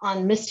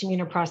on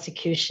misdemeanor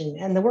prosecution.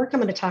 And the work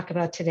I'm going to talk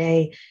about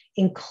today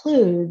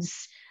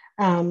includes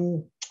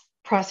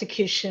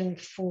prosecution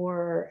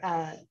for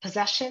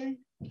possession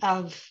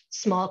of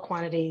small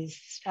quantities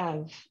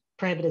of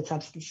prohibited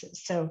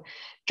substances. So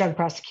drug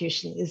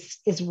prosecution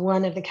is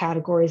one of the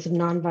categories of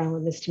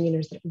nonviolent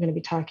misdemeanors that we're going to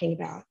be talking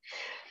about.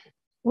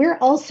 We're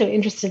also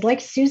interested, like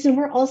Susan,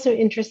 we're also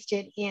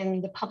interested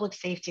in the public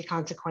safety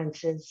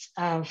consequences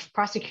of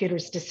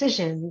prosecutors'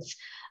 decisions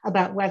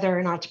about whether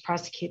or not to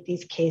prosecute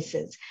these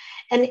cases.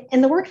 And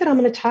in the work that I'm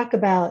going to talk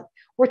about,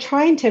 we're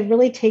trying to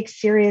really take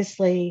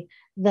seriously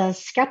the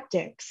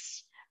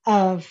skeptics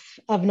of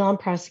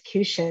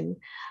non-prosecution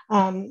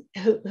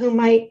who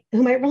might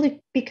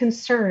really be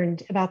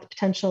concerned about the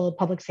potential of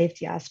public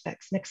safety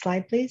aspects. Next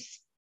slide, please.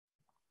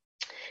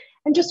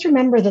 And just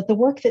remember that the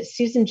work that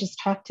Susan just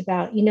talked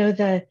about, you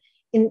know,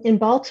 in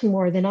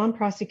Baltimore, the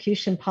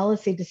non-prosecution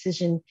policy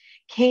decision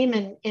came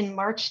in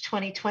March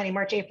 2020,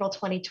 April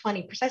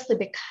 2020, precisely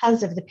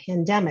because of the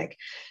pandemic.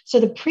 So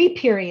the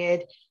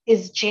pre-period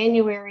is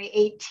January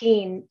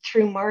 18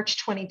 through March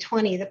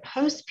 2020. The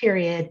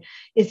post-period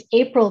is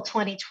April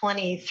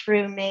 2020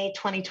 through May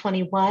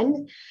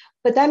 2021.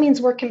 But that means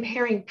we're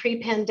comparing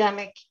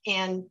pre-pandemic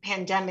and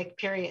pandemic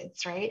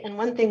periods, right? And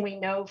one thing we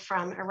know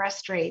from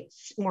arrest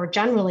rates more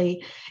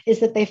generally is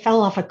that they fell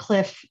off a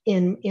cliff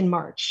in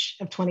March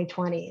of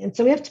 2020. And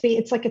so we have to be,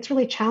 it's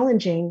really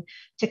challenging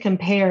to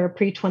compare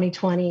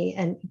pre-2020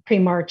 and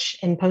pre-March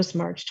and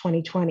post-March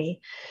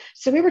 2020.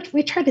 So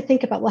we tried to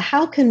think about, well,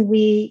 how can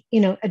we,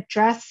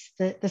 address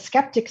the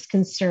skeptics'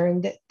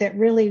 concern that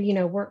really,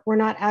 we're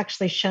not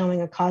actually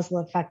showing a causal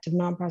effect of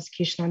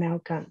non-prosecution on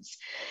outcomes.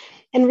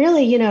 And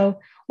really,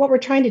 what we're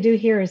trying to do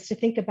here is to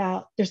think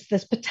about there's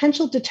this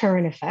potential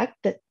deterrent effect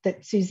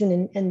that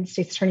Susan and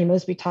State's Attorney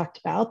Mosby talked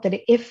about, that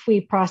if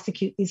we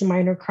prosecute these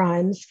minor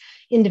crimes,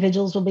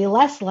 individuals will be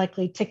less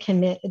likely to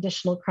commit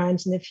additional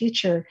crimes in the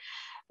future.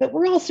 But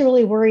we're also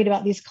really worried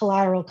about these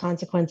collateral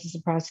consequences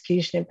of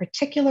prosecution. In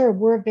particular,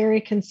 we're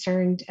very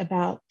concerned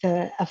about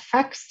the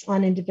effects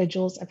on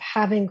individuals of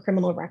having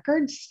criminal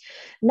records,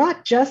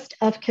 not just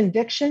of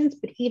convictions,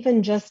 but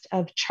even just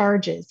of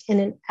charges. And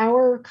in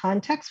our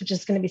context, which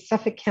is going to be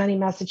Suffolk County,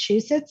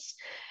 Massachusetts,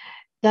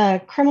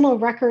 the criminal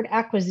record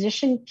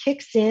acquisition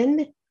kicks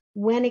in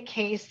when a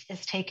case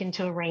is taken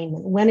to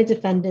arraignment, when a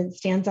defendant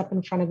stands up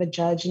in front of a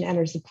judge and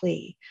enters a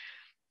plea.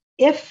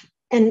 If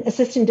an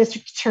assistant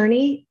district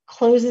attorney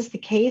closes the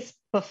case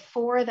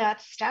before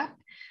that step,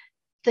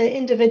 the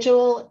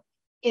individual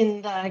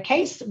in the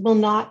case will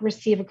not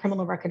receive a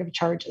criminal record of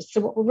charges.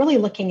 So what we're really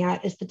looking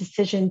at is the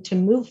decision to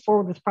move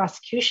forward with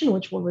prosecution,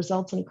 which will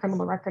result in a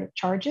criminal record of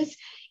charges,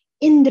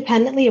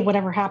 independently of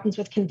whatever happens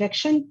with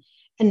conviction,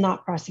 and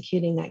not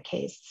prosecuting that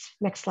case.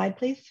 Next slide,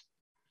 please.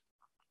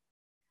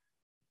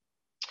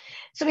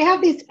 So we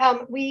have these,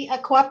 we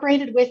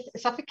cooperated with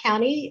Suffolk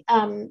County,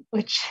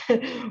 which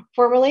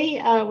formerly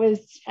was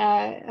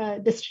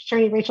District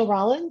Attorney Rachel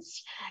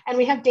Rollins. And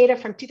we have data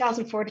from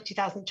 2004 to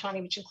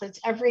 2020, which includes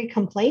every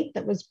complaint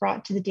that was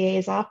brought to the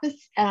DA's office,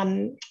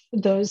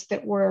 those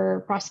that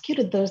were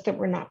prosecuted, those that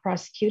were not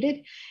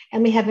prosecuted.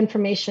 And we have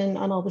information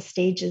on all the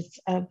stages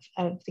of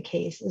the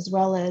case, as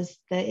well as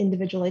the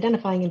individual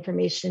identifying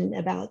information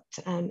about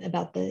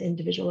the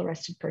individual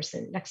arrested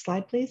person. Next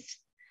slide, please.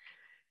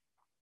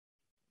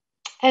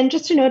 And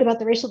just to note about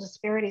the racial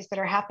disparities that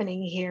are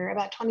happening here,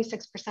 about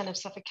 26% of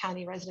Suffolk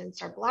County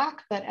residents are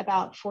Black, but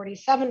about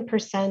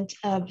 47%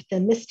 of the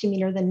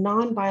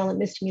non-violent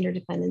misdemeanor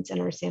defendants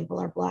in our sample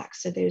are Black.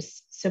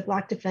 So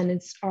Black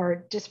defendants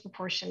are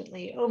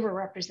disproportionately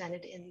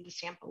overrepresented in the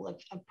sample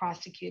of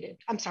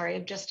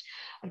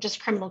just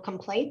criminal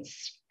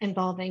complaints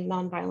involving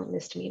non-violent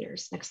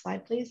misdemeanors. Next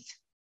slide, please.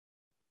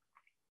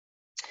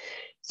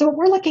 So what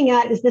we're looking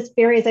at is this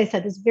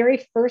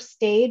very first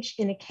stage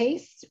in a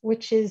case,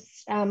 which is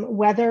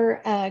whether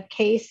a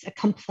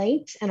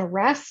complaint, an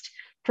arrest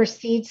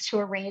proceeds to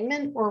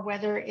arraignment, or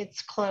whether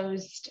it's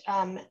closed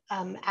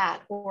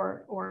at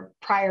or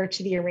prior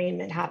to the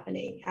arraignment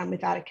happening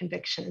without a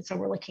conviction. And so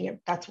we're looking at,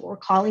 that's what we're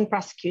calling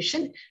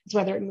prosecution, is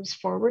whether it moves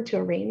forward to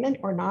arraignment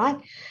or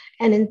not.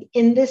 And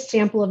in this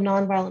sample of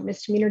nonviolent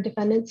misdemeanor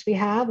defendants, we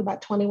have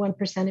about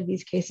 21% of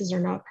these cases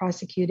are not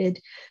prosecuted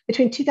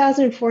between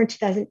 2004 and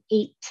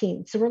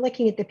 2018. So we're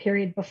looking at the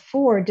period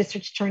before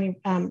District Attorney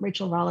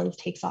Rachel Rollins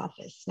takes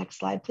office. Next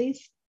slide,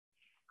 please.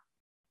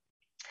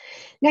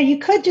 Now, you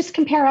could just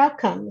compare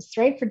outcomes,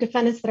 right, for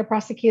defendants that are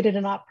prosecuted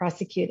and not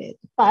prosecuted.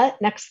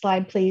 But next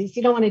slide, please.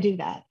 You don't want to do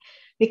that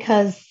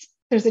because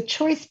there's a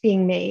choice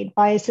being made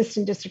by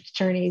assistant district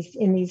attorneys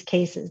in these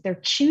cases. They're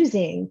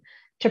choosing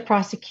to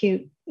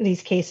prosecute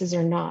these cases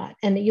or not.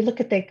 And you look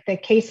at the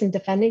case and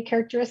defendant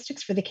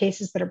characteristics for the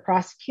cases that are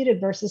prosecuted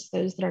versus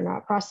those that are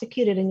not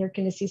prosecuted, and you're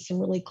going to see some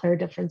really clear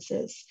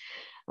differences.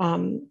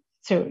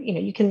 So,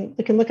 you can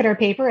look at our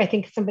paper. I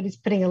think somebody's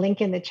putting a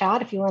link in the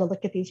chat if you want to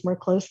look at these more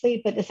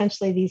closely, but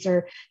essentially these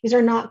are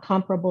not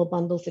comparable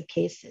bundles of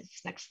cases.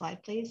 Next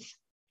slide, please.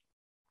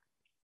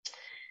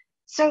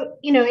 So,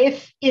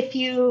 if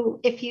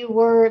you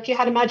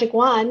had a magic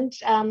wand,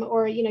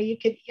 or you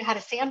had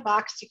a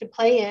sandbox you could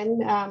play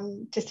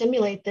in to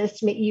simulate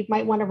this, you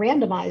might want to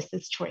randomize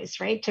this choice,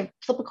 right? To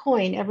flip a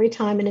coin every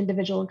time an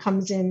individual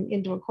comes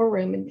into a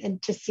courtroom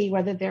and to see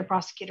whether they're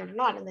prosecuted or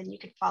not, and then you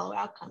could follow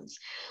outcomes.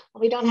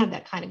 Well, we don't have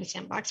that kind of a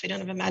sandbox. We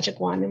don't have a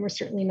magic wand, and we're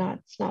certainly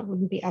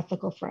wouldn't be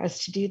ethical for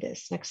us to do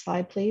this. Next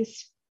slide,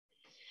 please.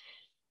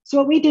 So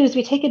what we do is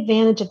we take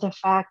advantage of the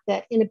fact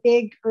that in a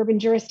big urban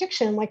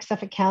jurisdiction like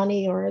Suffolk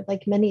County, or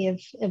like many of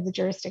the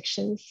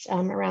jurisdictions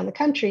around the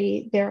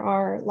country, there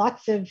are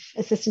lots of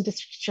assistant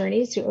district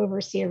attorneys who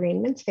oversee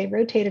arraignments. They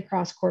rotate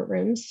across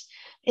courtrooms.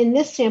 In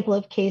this sample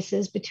of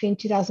cases between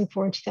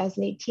 2004 and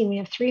 2018, we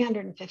have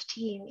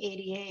 315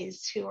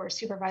 ADAs who are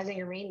supervising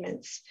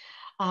arraignments.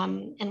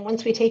 And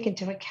once we take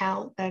into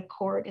account the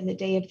court and the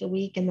day of the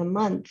week and the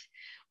month,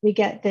 we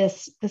get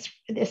this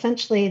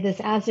essentially this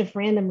as if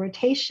random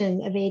rotation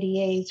of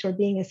ADAs who are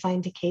being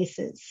assigned to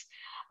cases.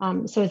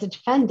 So as a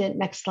defendant,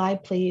 next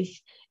slide,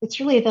 please, it's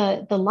really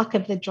the luck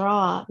of the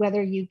draw,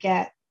 whether you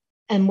get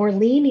a more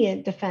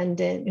lenient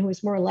defendant who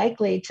is more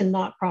likely to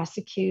not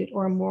prosecute,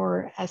 or a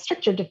more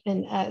stricter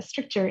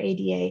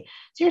ADA.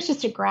 So here's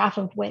just a graph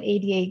of what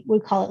ADA, we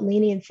call it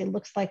leniency,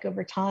 looks like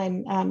over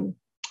time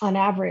on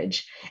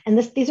average. And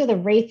these are the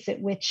rates at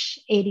which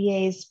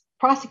ADAs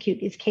prosecute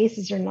these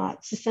cases or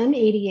not. So some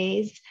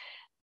ADAs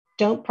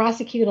don't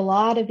prosecute a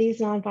lot of these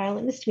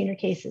nonviolent misdemeanor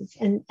cases,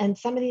 and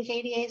some of these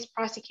ADAs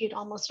prosecute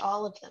almost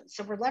all of them.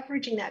 So we're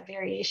leveraging that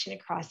variation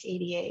across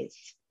ADAs.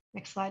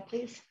 Next slide,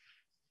 please.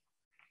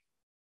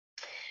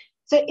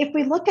 So if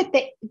we look at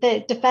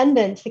the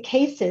defendants, the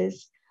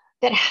cases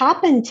that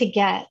happen to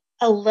get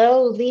a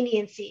low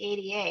leniency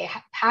ADA,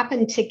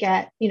 happen to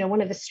get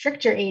one of the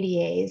stricter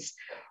ADAs,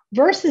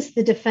 versus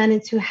the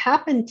defendants who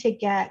happen to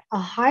get a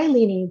high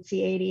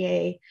leniency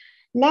ADA.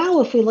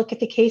 Now, if we look at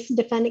the case and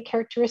defendant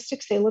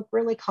characteristics, they look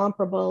really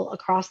comparable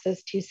across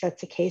those two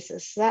sets of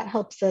cases. So that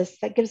helps us,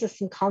 that gives us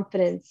some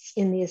confidence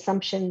in the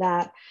assumption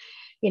that,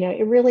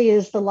 it really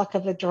is the luck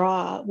of the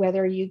draw,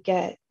 whether you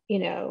get,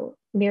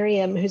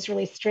 Miriam, who's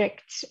really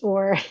strict,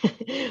 or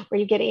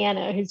you get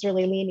Anna, who's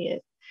really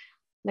lenient.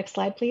 Next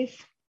slide, please.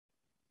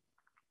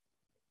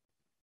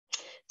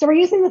 So we're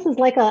using this as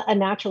like a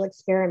natural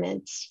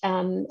experiment.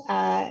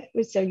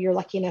 So you're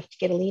lucky enough to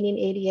get a lenient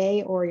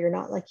ADA, or you're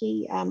not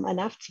lucky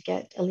enough to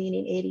get a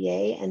lenient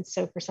ADA. And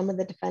so for some of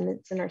the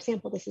defendants in our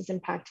sample, this is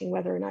impacting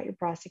whether or not you're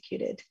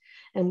prosecuted.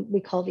 And we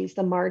call these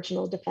the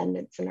marginal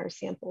defendants in our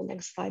sample.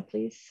 Next slide,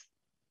 please.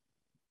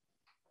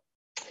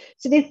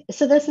 So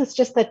this is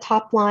just the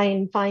top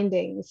line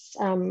findings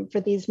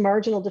for these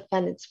marginal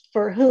defendants,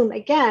 for whom,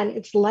 again,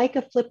 it's like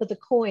a flip of the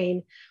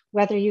coin,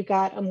 whether you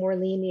got a more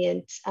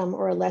lenient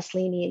or a less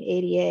lenient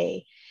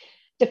ADA.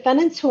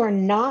 Defendants who are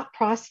not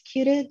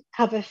prosecuted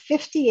have a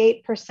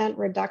 58%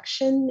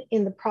 reduction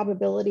in the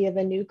probability of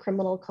a new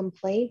criminal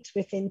complaint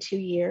within 2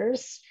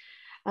 years.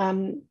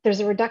 There's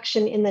a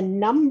reduction in the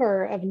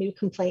number of new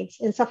complaints.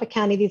 In Suffolk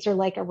County, these are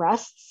like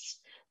arrests.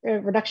 A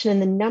reduction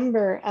in the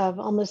number of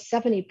almost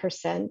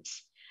 70%.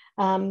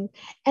 And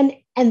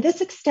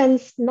this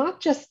extends not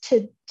just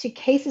to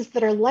cases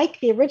that are like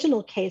the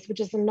original case, which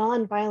is a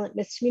non-violent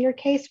misdemeanor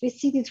case. We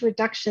see these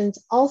reductions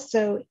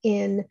also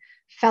in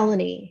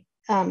felony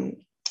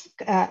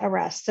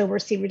arrests. So we're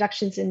seeing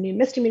reductions in new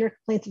misdemeanor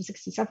complaints of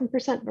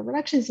 67%, but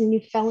reductions in new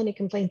felony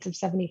complaints of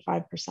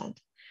 75%.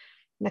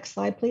 Next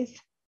slide, please.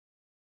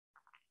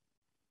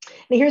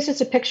 And here's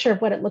just a picture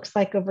of what it looks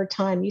like over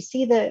time. You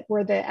see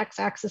where the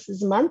x-axis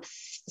is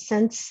months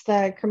since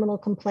the criminal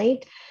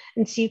complaint.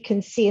 And so you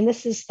can see, and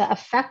this is the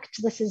effect,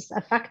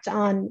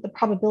 on the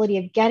probability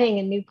of getting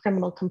a new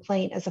criminal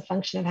complaint as a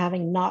function of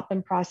having not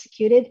been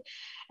prosecuted.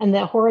 And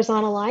the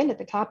horizontal line at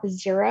the top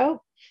is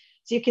 0.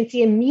 So you can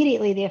see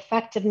immediately the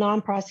effect of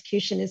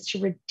non-prosecution is to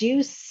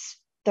reduce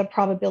the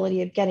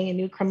probability of getting a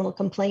new criminal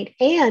complaint.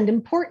 And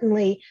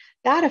importantly,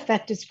 that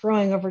effect is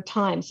growing over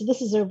time. So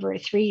this is over a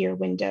 3-year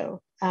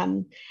window.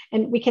 And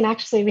we've been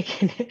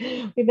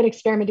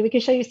experimenting. We can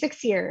show you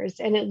 6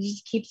 years, and it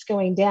just keeps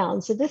going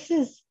down. So this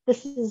is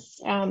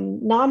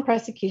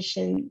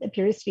non-prosecution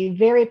appears to be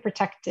very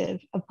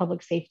protective of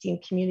public safety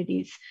and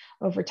communities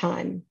over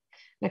time.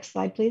 Next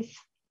slide, please.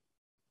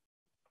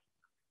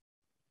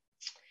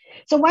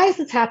 So why is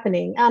this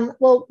happening?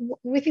 Well,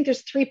 we think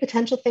there's 3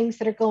 potential things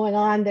that are going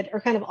on that are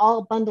kind of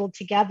all bundled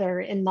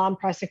together in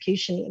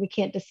non-prosecution that we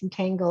can't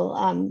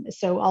disentangle.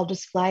 So I'll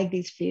just flag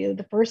these for you.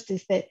 The first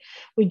is that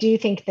we do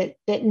think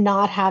that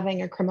not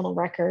having a criminal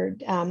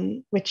record,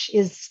 which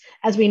is,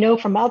 as we know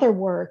from other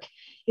work,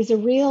 is a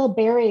real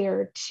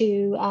barrier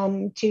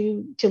to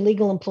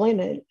legal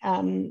employment.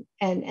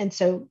 And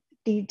so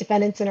the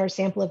defendants in our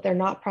sample, if they're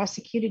not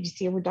prosecuted, you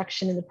see a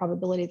reduction in the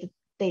probability that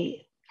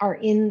they are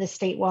in the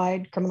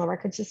statewide criminal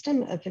record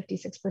system of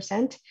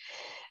 56%. It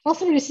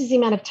also reduces the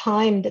amount of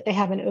time that they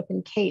have an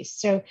open case.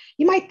 So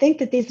you might think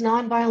that these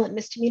nonviolent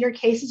misdemeanor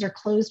cases are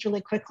closed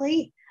really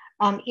quickly,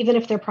 even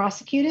if they're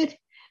prosecuted.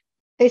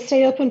 They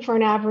stay open for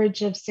an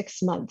average of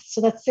 6 months. So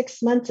that's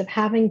 6 months of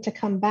having to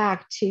come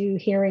back to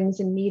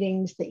hearings and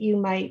meetings that you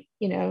might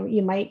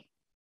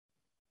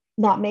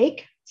not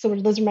make. So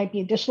those might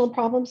be additional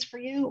problems for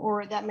you,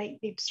 or that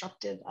might be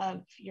obstructive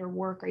of your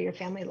work or your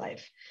family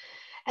life.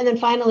 And then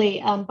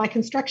finally, by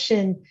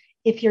construction,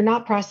 if you're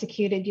not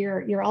prosecuted,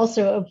 you're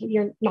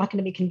not going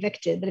to be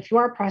convicted. But if you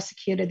are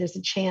prosecuted, there's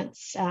a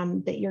chance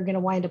that you're going to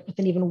wind up with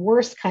an even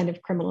worse kind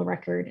of criminal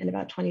record. And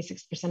about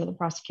 26% of the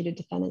prosecuted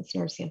defendants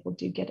in our sample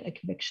do get a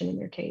conviction in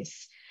their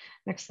case.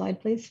 Next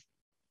slide, please.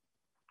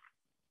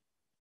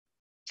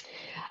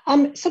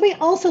 So we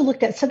also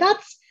looked at,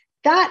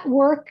 that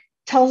work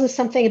tells us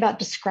something about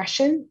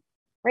discretion,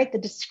 right? The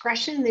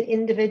discretion that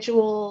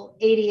individual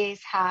ADAs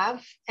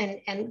have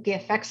and the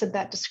effects of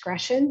that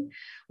discretion.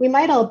 We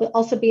might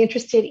also be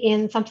interested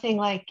in something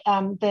like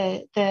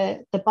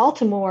the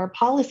Baltimore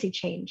policy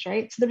change,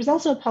 right? So there was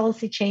also a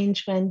policy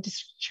change when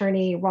District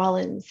Attorney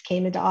Rollins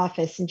came into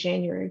office in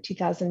January of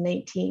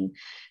 2019.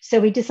 So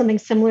we did something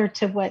similar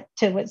to what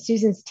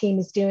Susan's team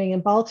is doing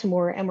in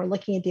Baltimore, and we're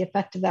looking at the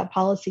effect of that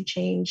policy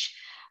change,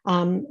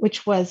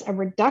 which was a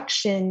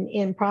reduction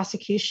in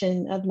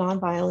prosecution of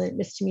nonviolent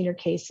misdemeanor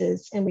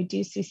cases. And we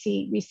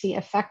see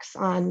effects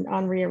on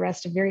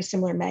rearrest of very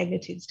similar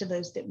magnitudes to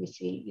those that we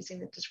see using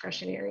the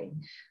discretionary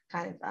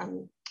kind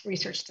of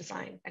research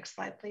design. Next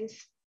slide,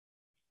 please.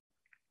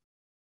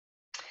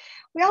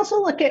 We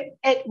also look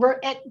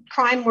at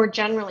crime more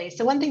generally.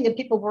 So one thing that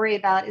people worry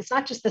about is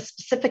not just the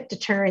specific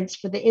deterrence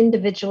for the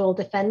individual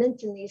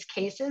defendants in these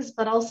cases,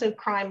 but also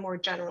crime more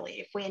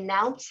generally. If we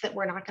announce that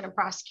we're not going to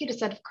prosecute a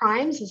set of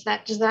crimes, does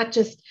that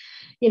just,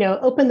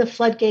 open the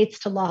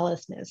floodgates to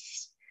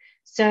lawlessness?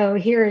 So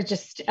here are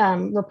just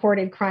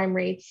reported crime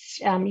rates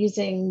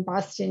using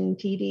Boston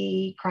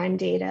PD crime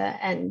data,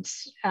 and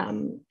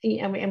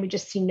we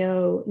just see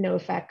no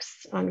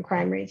effects on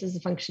crime rates as a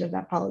function of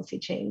that policy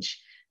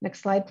change.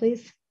 Next slide,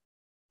 please.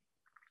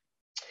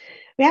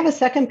 We have a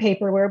second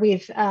paper where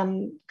we've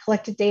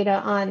collected data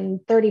on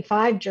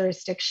 35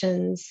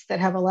 jurisdictions that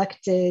have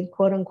elected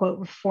quote unquote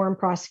reform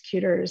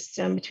prosecutors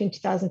between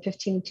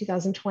 2015 and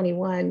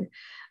 2021.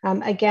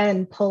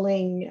 Again,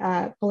 pulling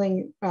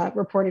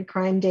reported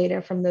crime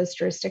data from those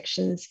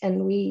jurisdictions.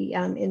 And we,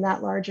 in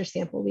that larger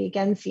sample, we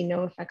again see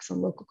no effects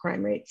on local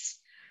crime rates.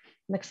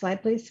 Next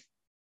slide, please.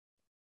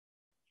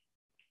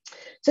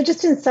 So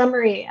just in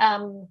summary,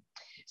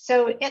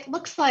 so it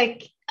looks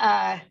like,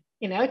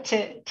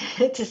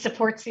 to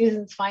support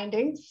Susan's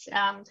findings,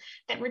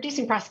 that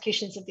reducing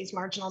prosecutions of these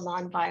marginal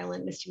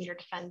nonviolent misdemeanor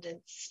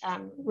defendants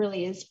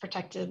really is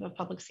protective of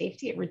public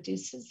safety. It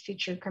reduces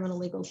future criminal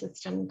legal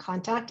system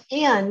contact,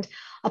 and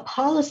a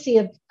policy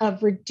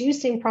of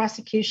reducing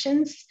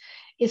prosecutions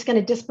is going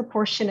to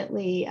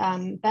disproportionately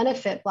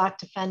benefit Black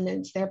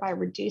defendants, thereby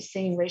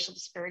reducing racial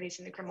disparities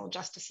in the criminal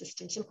justice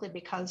system, simply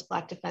because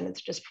Black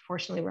defendants are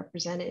disproportionately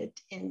represented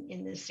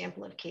in this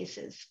sample of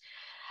cases.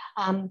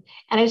 And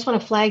I just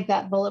want to flag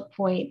that bullet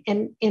point.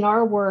 And in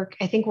our work,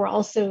 I think we're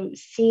also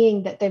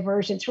seeing that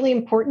diversion. It's really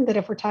important that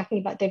if we're talking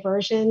about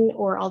diversion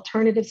or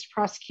alternatives to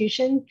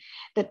prosecution,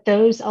 that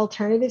those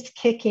alternatives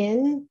kick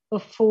in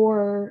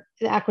before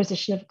the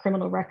acquisition of a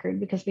criminal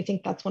record, because we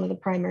think that's one of the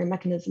primary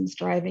mechanisms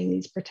driving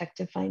these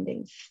protective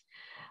findings.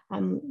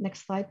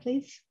 Next slide,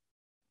 please.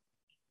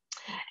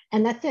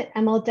 And that's it.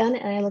 I'm all done,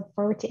 and I look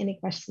forward to any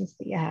questions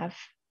that you have.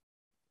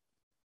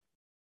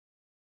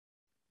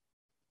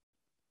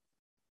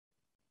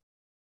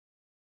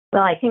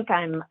 Well, I think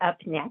I'm up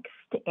next,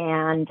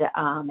 and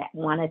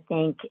want to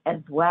thank as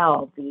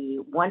well the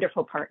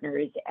wonderful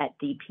partners at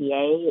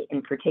DPA,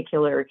 in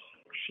particular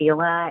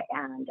Sheila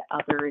and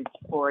others,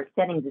 for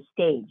setting the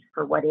stage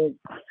for what is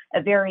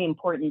a very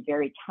important,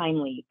 very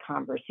timely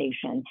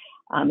conversation.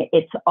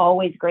 It's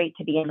always great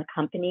to be in the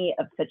company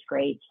of such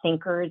great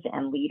thinkers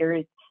and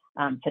leaders,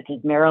 such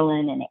as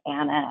Marilyn and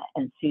Anna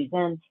and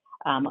Susan.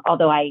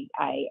 Although I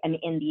am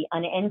in the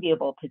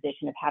unenviable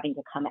position of having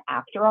to come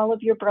after all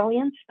of your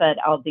brilliance, but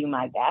I'll do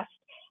my best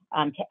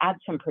to add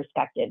some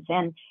perspectives.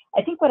 And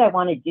I think what I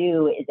want to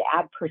do is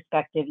add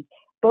perspectives,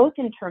 both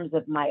in terms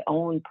of my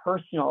own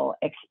personal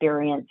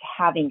experience,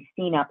 having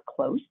seen up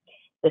close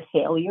the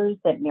failures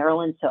that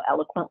Marilyn so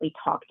eloquently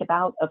talked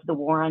about of the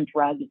war on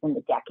drugs in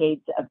the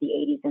decades of the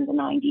 80s and the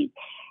 90s,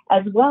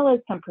 as well as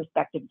some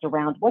perspectives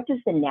around what does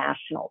the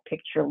national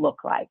picture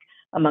look like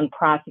among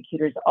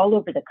prosecutors all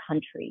over the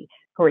country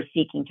who are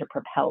seeking to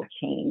propel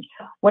change.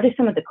 What are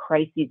some of the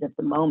crises of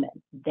the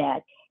moment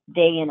that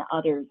they and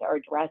others are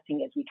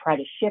addressing as we try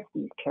to shift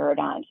these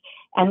paradigms?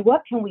 And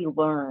what can we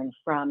learn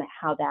from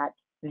how that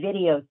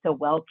video so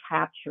well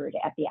captured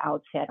at the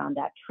outset on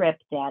that trip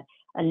that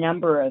a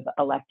number of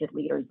elected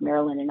leaders,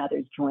 Marilyn and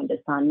others, joined us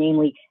on,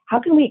 namely, how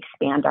can we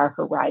expand our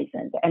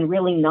horizons and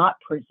really not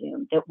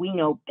presume that we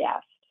know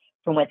best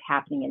from what's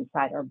happening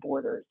inside our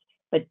borders,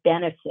 but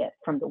benefit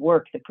from the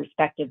work, the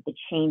perspective, the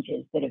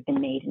changes that have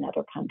been made in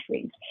other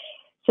countries.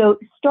 So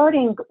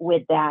starting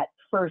with that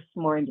first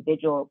more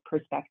individual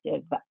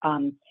perspective,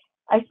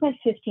 I spent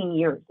 15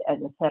 years as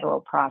a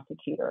federal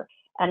prosecutor,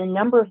 and a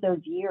number of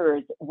those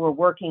years were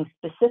working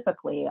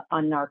specifically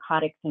on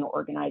narcotics and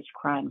organized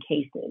crime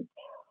cases.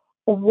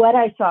 What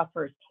I saw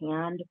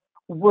firsthand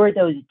were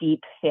those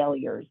deep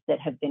failures that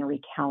have been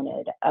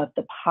recounted of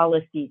the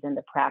policies and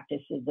the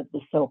practices of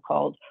the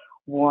so-called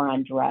war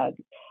on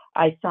drugs.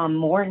 I saw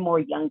more and more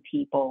young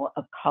people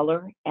of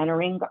color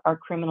entering our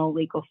criminal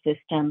legal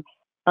system,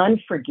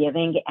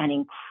 unforgiving and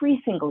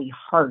increasingly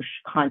harsh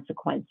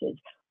consequences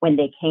when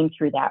they came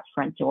through that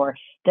front door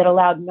that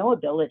allowed no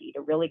ability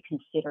to really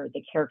consider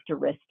the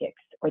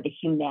characteristics or the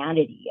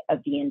humanity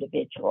of the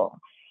individual.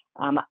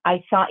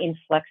 I saw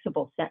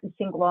inflexible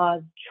sentencing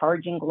laws,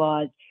 charging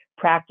laws,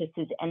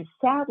 practices, and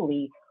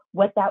sadly,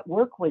 what that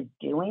work was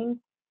doing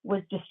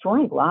was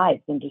destroying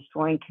lives and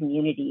destroying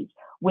communities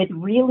with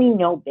really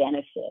no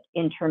benefit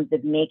in terms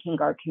of making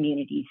our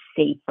communities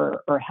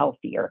safer or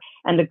healthier.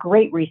 And the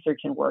great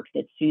research and work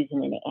that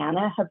Susan and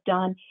Anna have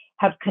done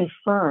have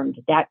confirmed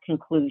that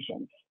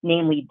conclusion.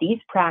 Namely, these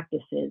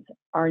practices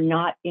are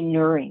not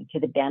inuring to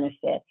the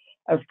benefit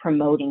of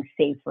promoting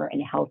safer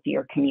and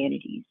healthier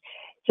communities.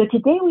 So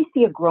today we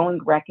see a growing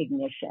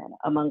recognition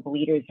among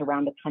leaders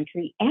around the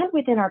country and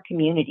within our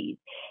communities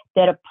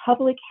that a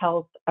public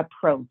health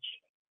approach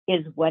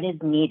is what is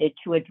needed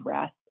to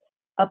address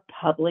a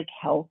public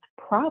health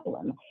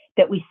problem,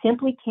 that we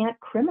simply can't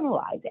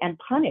criminalize and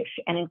punish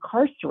and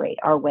incarcerate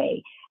our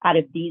way out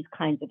of these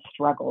kinds of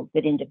struggles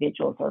that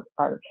individuals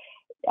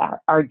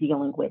are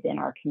dealing with in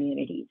our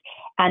communities.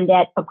 And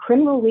that a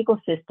criminal legal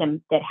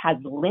system that has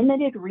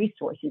limited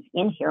resources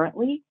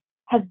inherently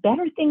has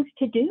better things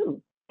to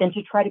do than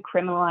to try to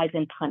criminalize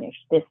and punish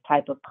this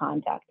type of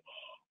conduct.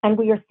 And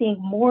we are seeing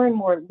more and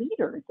more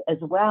leaders as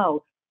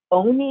well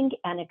owning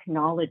and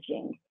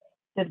acknowledging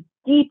the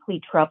deeply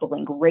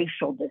troubling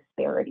racial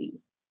disparities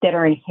that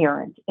are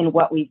inherent in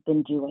what we've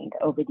been doing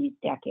over these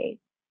decades.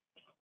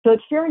 So at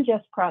Fair and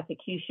Just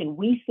Prosecution,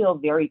 we feel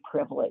very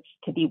privileged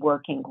to be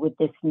working with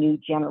this new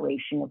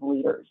generation of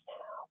leaders.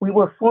 We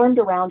were formed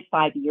around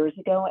 5 years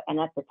ago, and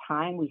at the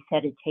time we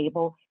set a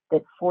table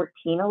that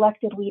 14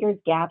 elected leaders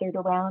gathered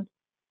around.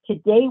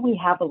 Today we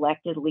have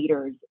elected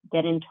leaders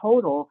that in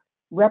total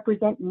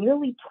represent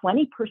nearly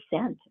 20%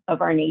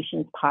 of our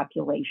nation's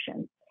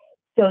population.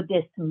 So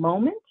this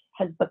moment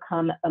has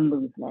become a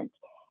movement.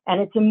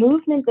 And it's a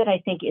movement that I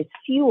think is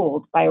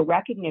fueled by a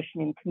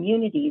recognition in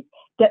communities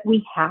that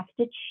we have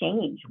to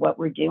change what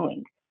we're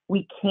doing.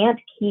 We can't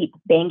keep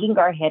banging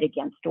our head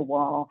against a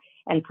wall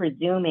and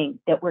presuming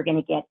that we're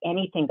going to get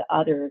anything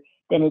other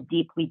than a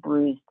deeply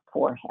bruised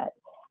forehead.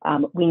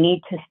 We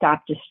need to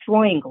stop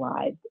destroying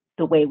lives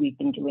the way we've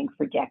been doing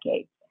for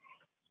decades.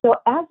 So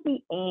as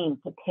we aim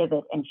to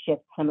pivot and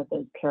shift some of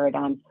those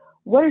paradigms,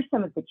 what are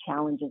some of the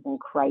challenges and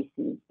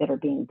crises that are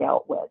being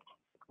dealt with?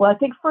 Well, I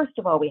think first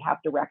of all, we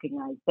have to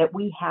recognize that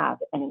we have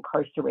an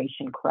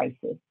incarceration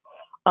crisis.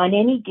 On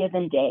any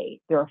given day,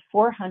 there are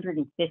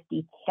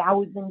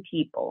 450,000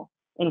 people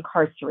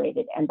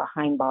incarcerated and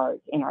behind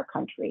bars in our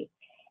country.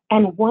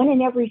 And 1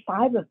 in every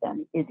 5 of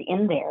them is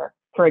in there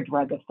for a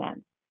drug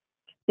offense.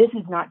 This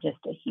is not just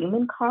a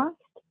human cost,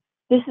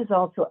 this is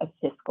also a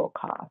fiscal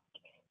cost.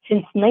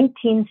 Since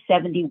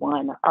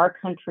 1971, our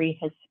country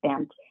has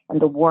spent,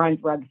 and the war on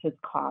drugs has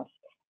cost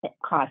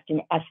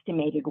an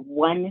estimated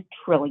 $1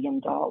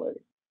 trillion.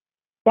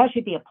 That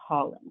should be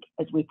appalling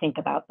as we think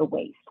about the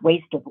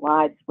waste of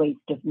lives, waste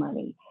of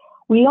money.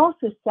 We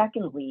also,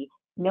 secondly,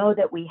 know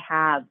that we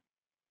have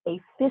a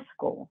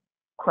fiscal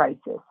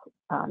crisis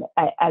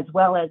as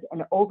well as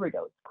an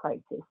overdose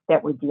crisis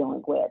that we're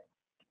dealing with.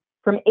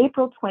 From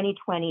April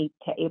 2020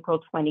 to April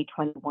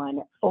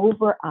 2021,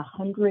 over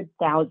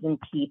 100,000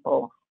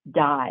 people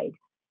died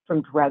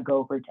from drug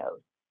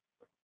overdose.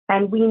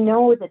 And we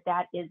know that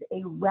that is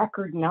a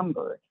record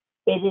number.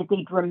 It is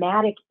a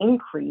dramatic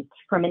increase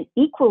from an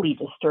equally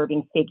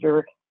disturbing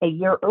figure a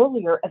year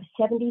earlier of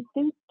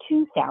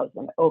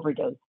 72,000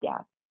 overdose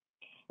deaths.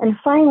 And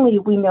finally,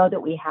 we know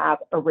that we have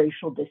a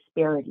racial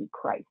disparity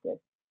crisis.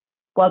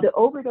 While the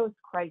overdose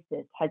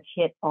crisis has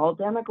hit all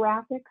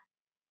demographics,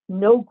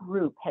 no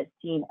group has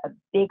seen a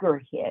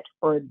bigger hit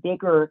or a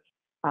bigger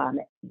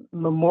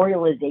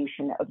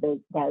memorialization of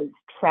those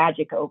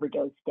tragic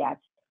overdose deaths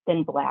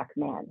than Black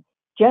men.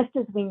 Just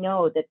as we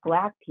know that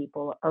Black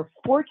people are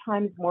 4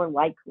 times more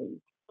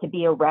likely to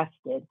be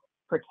arrested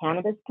for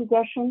cannabis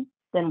possession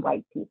than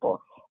white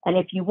people. And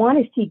if you want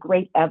to see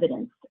great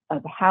evidence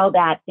of how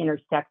that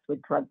intersects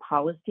with drug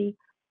policy,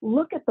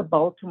 look at the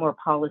Baltimore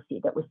policy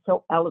that was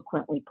so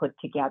eloquently put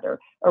together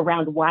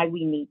around why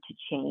we need to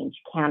change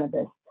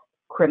cannabis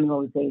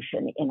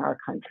criminalization in our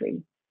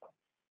country.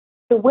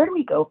 So where do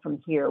we go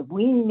from here?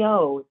 We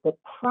know that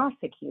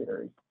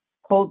prosecutors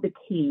hold the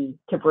key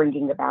to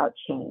bringing about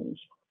change.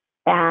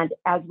 And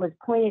as was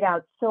pointed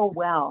out so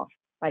well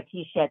by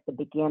Tisha at the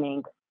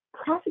beginning,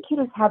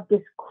 prosecutors have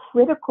this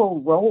critical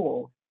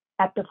role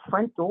at the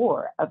front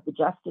door of the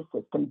justice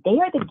system. They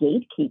are the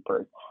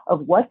gatekeepers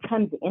of what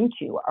comes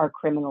into our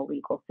criminal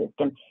legal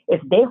system.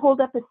 If they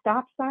hold up a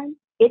stop sign,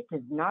 it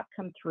does not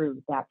come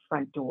through that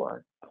front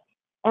door.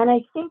 And I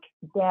think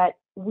that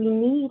we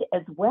need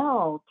as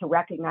well to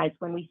recognize,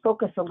 when we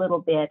focus a little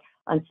bit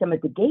on some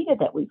of the data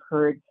that we've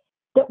heard,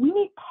 that we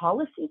need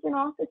policies in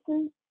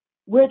offices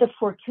where the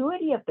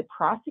fortuity of the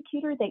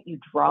prosecutor that you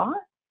draw,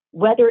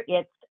 whether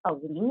it's a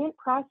lenient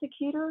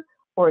prosecutor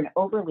or an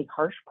overly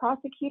harsh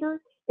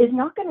prosecutor, is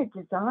not going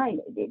to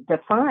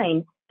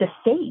define the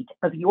fate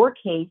of your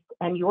case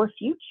and your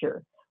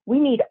future. We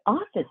need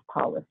office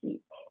policies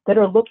that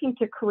are looking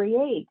to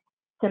create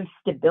some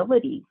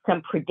stability,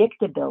 some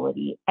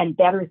predictability, and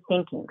better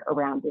thinking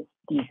around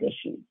these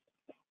issues.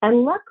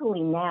 And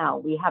luckily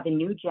now we have a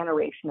new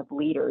generation of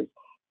leaders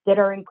that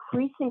are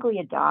increasingly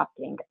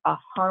adopting a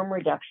harm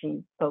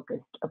reduction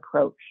focused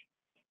approach.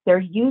 They're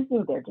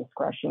using their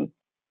discretion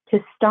to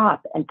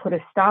stop and put a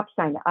stop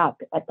sign up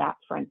at that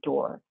front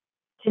door,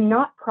 to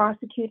not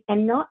prosecute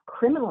and not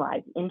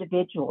criminalize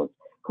individuals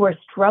who are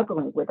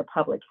struggling with a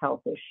public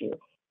health issue.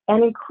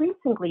 And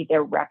increasingly,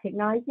 they're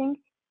recognizing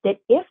that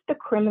if the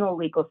criminal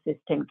legal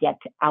system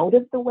gets out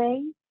of the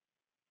way,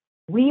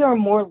 we are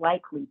more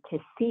likely to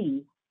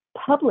see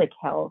public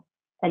health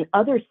and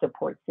other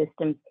support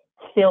systems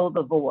fill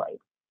the void.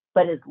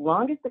 But as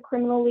long as the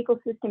criminal legal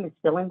system is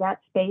filling that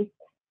space,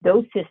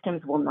 those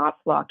systems will not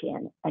flock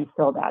in and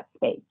fill that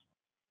space.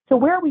 So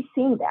where are we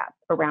seeing that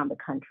around the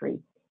country?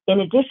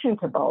 In addition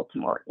to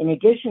Baltimore, in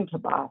addition to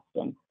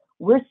Boston,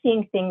 we're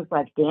seeing things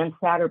like Dan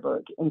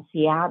Satterberg in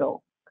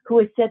Seattle, who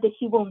has said that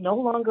he will no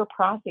longer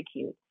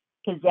prosecute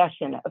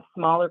possession of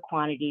smaller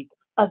quantities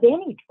of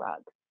any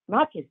drug,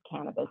 not just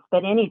cannabis,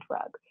 but any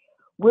drug.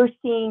 We're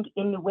seeing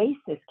in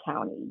Nueces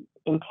County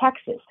in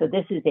Texas, so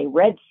this is a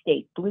red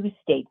state, blue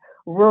state,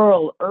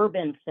 rural,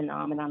 urban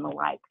phenomenon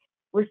alike.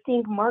 We're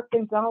seeing Mark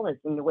Gonzalez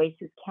in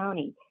Nueces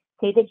County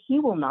say that he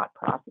will not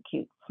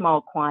prosecute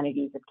small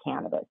quantities of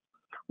cannabis.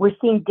 We're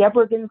seeing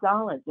Deborah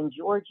Gonzalez in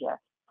Georgia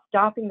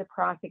stopping the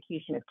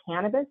prosecution of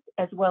cannabis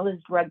as well as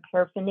drug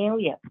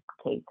paraphernalia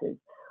cases.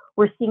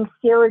 We're seeing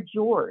Sarah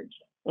George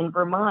in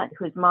Vermont,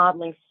 who is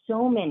modeling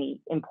so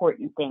many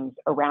important things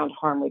around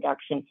harm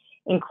reduction,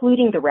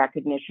 including the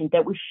recognition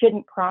that we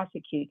shouldn't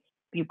prosecute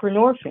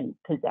buprenorphine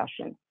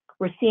possession.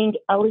 We're seeing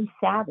Ellie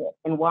Savitt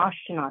in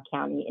Washtenaw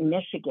County in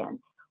Michigan,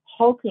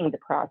 halting the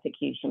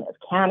prosecution of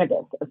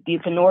cannabis, of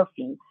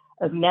buprenorphine,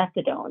 of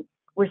methadone.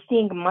 We're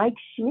seeing Mike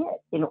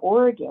Schmidt in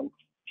Oregon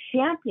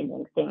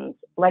championing things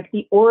like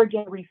the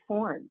Oregon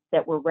reforms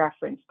that were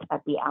referenced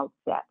at the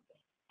outset,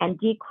 and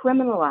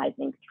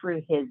decriminalizing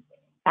through his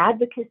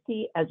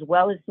advocacy as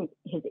well as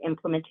his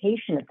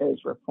implementation of those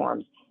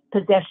reforms,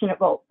 possession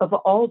of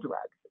all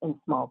drugs in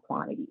small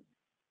quantities.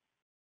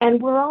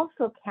 And we're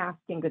also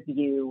casting a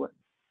view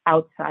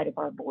outside of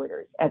our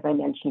borders, as I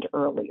mentioned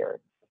earlier.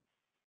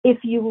 If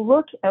you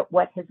look at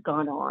what has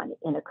gone on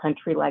in a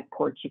country like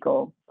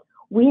Portugal,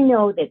 we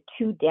know that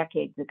 2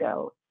 decades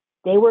ago,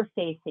 they were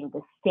facing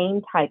the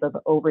same type of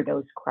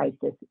overdose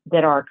crisis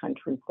that our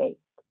country faced.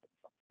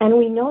 And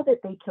we know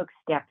that they took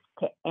steps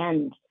to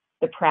end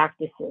the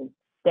practices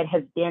that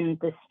have been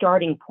the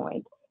starting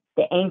point,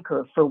 the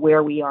anchor for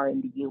where we are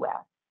in the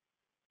US.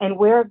 And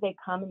where have they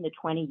come in the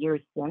 20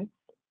 years since?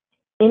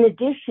 In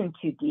addition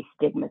to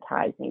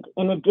destigmatizing,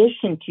 in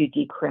addition to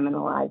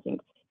decriminalizing,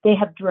 they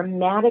have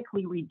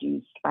dramatically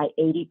reduced by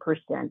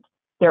 80%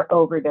 their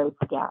overdose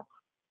deaths.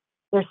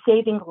 They're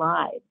saving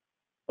lives.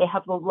 They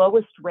have the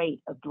lowest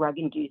rate of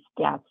drug-induced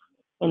deaths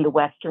in the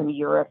Western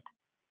Europe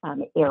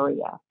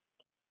area.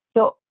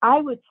 So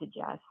I would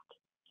suggest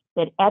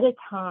that at a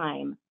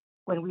time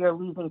when we are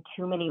losing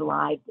too many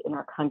lives in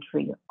our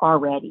country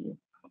already,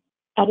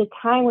 at a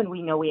time when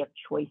we know we have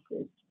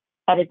choices,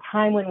 at a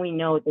time when we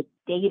know that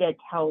data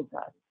tells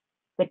us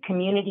that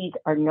communities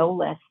are no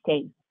less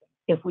safe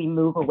if we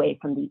move away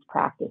from these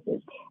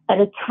practices, at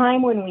a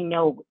time when we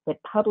know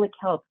that public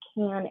health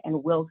can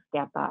and will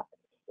step up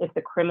if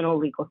the criminal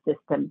legal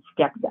system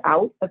steps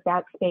out of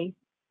that space,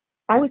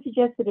 I would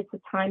suggest that it's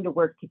a time to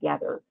work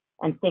together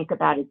and think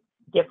about a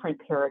different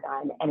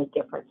paradigm and a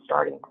different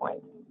starting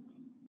point.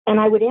 And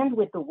I would end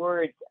with the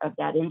words of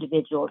that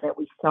individual that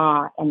we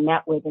saw and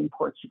met with in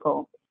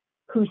Portugal,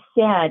 who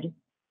said,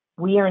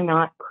 "We are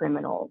not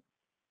criminals.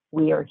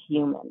 We are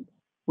humans.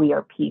 We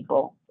are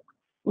people.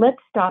 Let's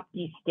stop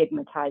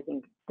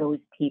destigmatizing those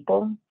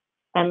people,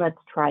 and let's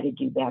try to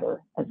do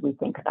better as we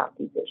think about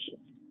these issues."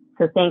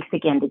 So thanks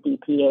again to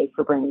DPA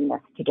for bringing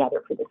us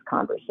together for this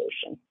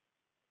conversation.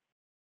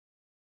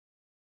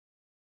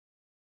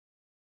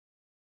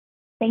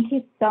 Thank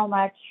you so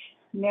much,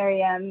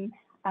 Miriam.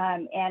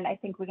 And I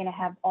think we're going to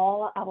have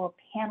all our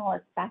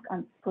panelists back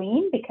on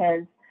screen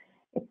because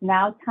it's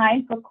now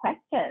time for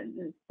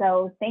questions.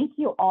 So thank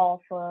you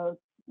all for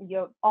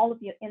all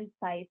of your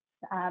insights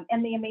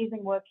and the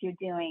amazing work you're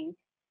doing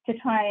to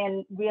try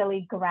and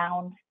really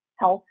ground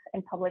health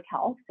and public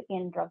health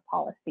in drug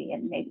policy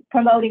and maybe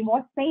promoting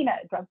more saner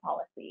drug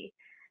policy.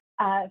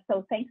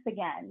 So thanks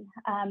again.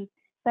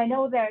 So I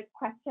know there's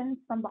questions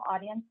from the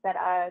audience that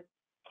are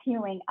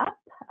queuing up,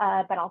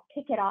 but I'll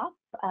kick it off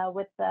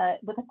with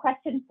a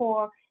question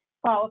for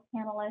our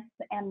panelists,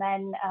 and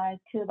then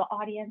to the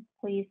audience,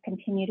 please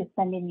continue to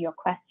send in your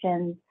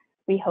questions.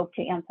 We hope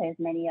to answer as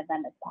many of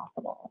them as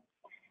possible.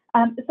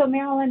 So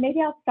Marilyn,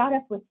 maybe I'll start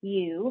off with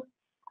you.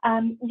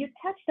 You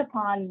touched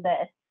upon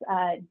this,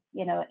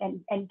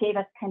 and gave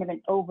us kind of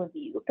an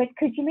overview, but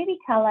could you maybe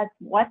tell us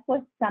what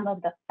were some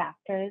of the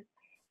factors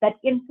that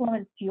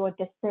influenced your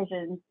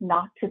decisions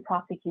not to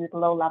prosecute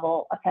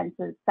low-level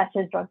offenses such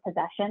as drug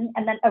possession?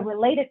 And then a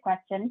related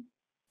question,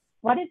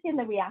 what has been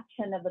the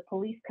reaction of the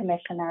police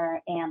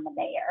commissioner and the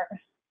mayor?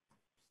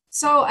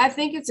 So I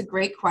think it's a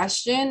great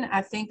question.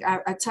 I think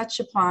I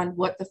touched upon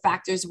what the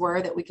factors were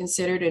that we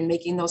considered in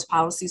making those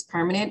policies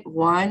permanent.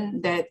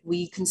 One, that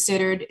we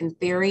considered in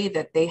theory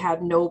that they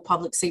had no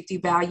public safety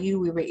value.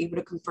 We were able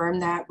to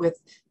confirm that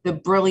with the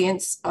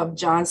brilliance of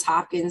Johns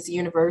Hopkins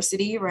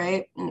University,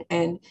 right?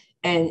 And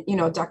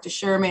Dr.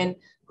 Sherman,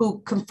 who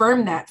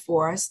confirmed that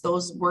for us.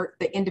 Those weren't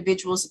the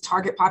individuals, the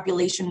target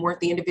population weren't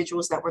the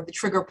individuals that were the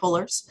trigger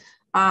pullers.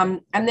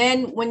 And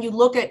then when you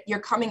look at, you're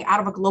coming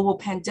out of a global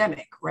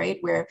pandemic, right,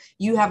 where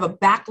you have a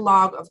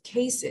backlog of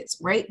cases.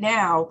 Right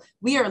now,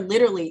 we are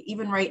literally,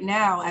 even right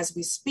now as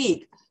we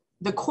speak,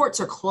 the courts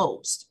are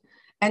closed.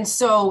 And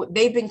so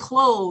they've been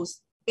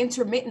closed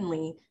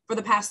intermittently for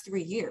the past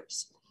 3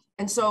 years.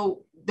 And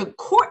so the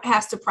court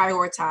has to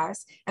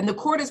prioritize, and the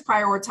court has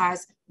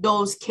prioritized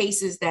those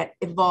cases that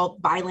involve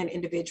violent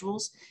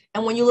individuals.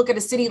 And when you look at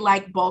a city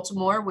like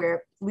Baltimore,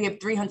 where we have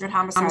 300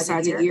 homicides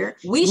a year,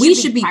 we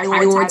should be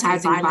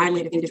prioritizing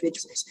violent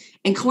individuals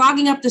and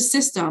clogging up the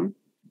system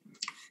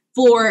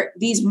for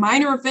these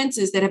minor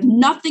offenses that have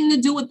nothing to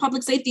do with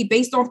public safety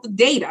based off the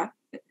data,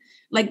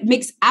 like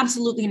makes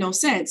absolutely no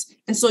sense.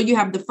 And so you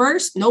have the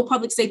first, no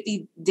public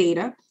safety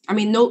data. I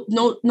mean,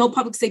 no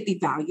public safety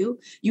value.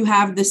 You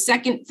have the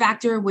second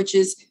factor, which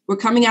is we're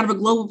coming out of a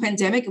global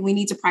pandemic and we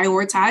need to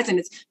prioritize. And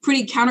it's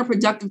pretty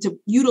counterproductive to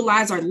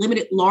utilize our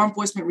limited law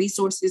enforcement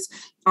resources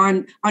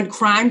on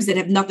crimes that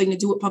have nothing to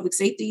do with public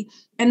safety.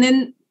 And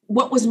then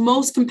what was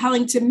most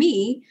compelling to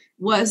me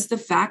was the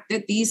fact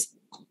that these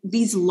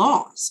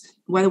laws,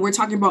 whether we're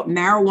talking about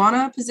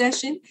marijuana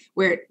possession,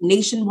 where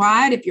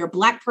nationwide, if you're a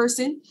Black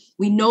person,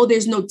 we know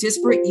there's no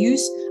disparate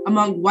use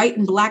among white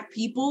and Black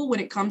people when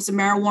it comes to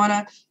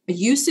marijuana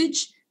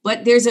usage,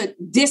 but there's a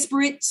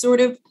disparate sort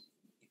of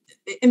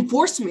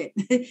enforcement,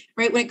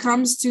 right, when it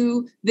comes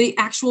to the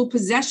actual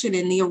possession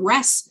and the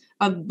arrests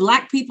of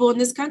Black people in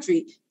this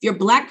country. If you're a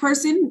Black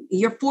person,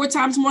 you're 4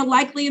 times more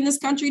likely in this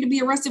country to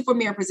be arrested for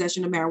mere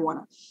possession of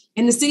marijuana.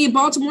 In the city of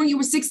Baltimore, you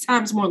were 6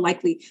 times more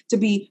likely to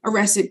be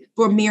arrested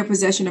for mere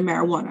possession of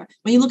marijuana.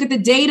 When you look at the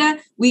data,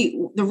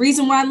 the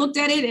reason why I looked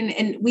at it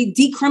and we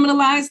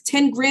decriminalized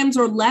 10 grams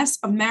or less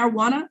of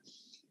marijuana,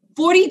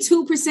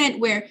 42%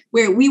 where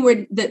we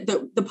were,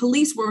 the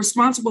police were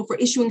responsible for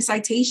issuing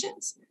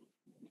citations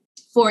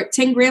for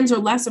 10 grams or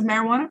less of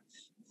marijuana.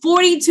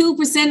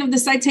 42% of the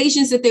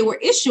citations that they were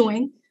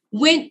issuing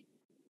went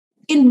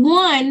in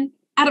 1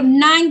 out of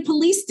 9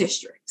 police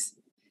districts.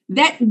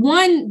 That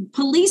 1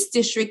 police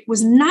district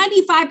was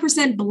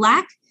 95%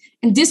 Black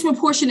and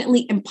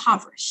disproportionately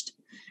impoverished.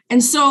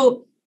 And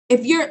so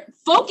if you're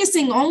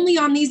focusing only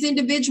on these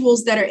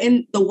individuals that are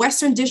in the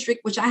Western District,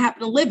 which I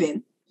happen to live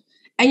in,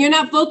 and you're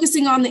not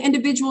focusing on the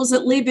individuals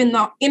that live in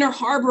the Inner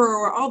Harbor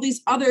or all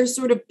these other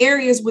sort of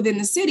areas within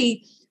the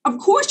city, of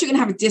course you're going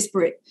to have a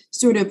disparate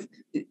sort of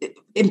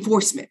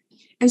enforcement.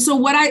 And so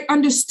what I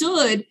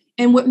understood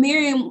and what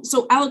Miriam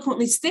so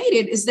eloquently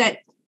stated is that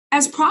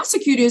as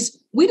prosecutors,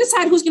 we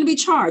decide who's going to be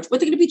charged, what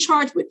they're going to be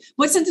charged with,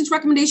 what sentence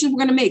recommendations we're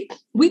going to make.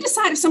 We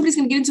decide if somebody's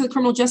going to get into the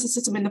criminal justice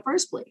system in the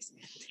first place.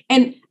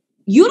 And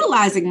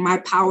utilizing my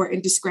power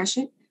and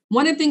discretion,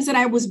 one of the things that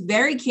I was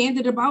very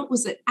candid about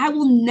was that I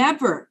will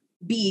never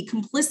be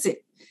complicit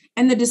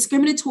in the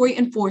discriminatory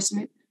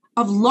enforcement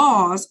of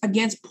laws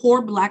against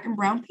poor Black and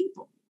brown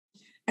people.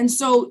 And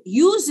so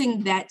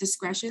using that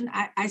discretion,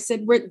 I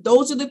said,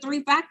 those are the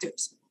 3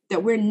 factors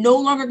that we're no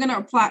longer going to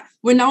apply.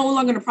 We're no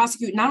longer going to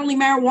prosecute not only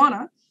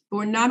marijuana, but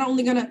we're not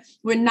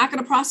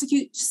going to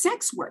prosecute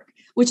sex work,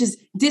 which is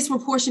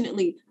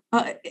disproportionately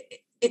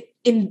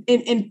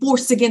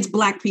enforced against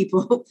Black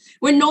people.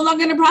 We're no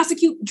longer going to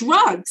prosecute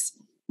drugs,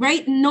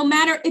 right? No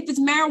matter if it's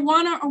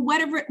marijuana or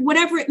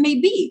whatever it may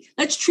be.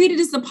 Let's treat it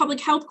as the public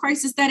health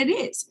crisis that it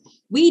is.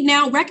 We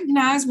now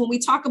recognize when we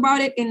talk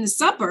about it in the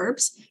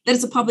suburbs that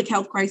it's a public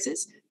health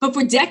crisis. But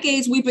for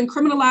decades, we've been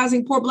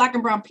criminalizing poor Black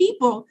and brown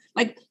people.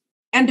 Like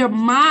under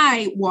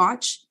my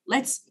watch,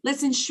 let's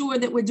ensure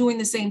that we're doing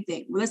the same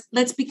thing.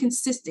 Let's be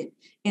consistent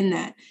in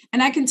that.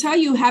 And I can tell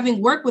you,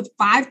 having worked with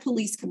 5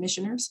 police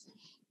commissioners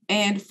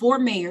and 4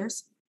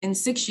 mayors in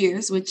 6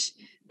 years, which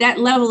that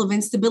level of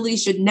instability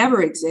should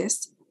never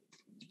exist.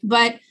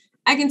 But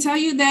I can tell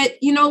you that,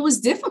 it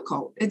was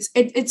difficult.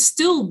 It's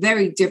still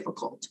very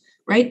difficult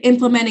right?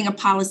 Implementing a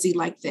policy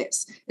like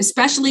this,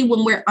 especially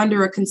when we're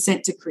under a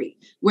consent decree,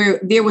 where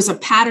there was a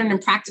pattern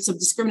and practice of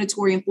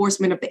discriminatory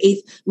enforcement of the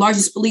 8th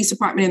largest police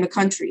department in the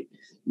country,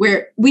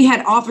 where we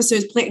had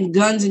officers planting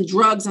guns and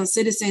drugs on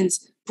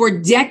citizens for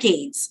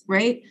decades,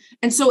 right?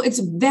 And so it's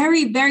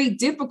very, very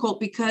difficult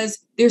because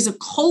there's a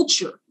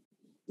culture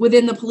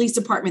within the police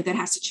department that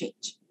has to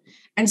change.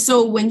 And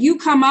so when you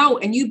come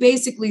out and you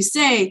basically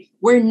say,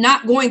 we're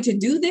not going to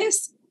do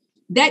this,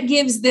 that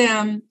gives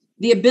them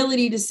the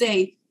ability to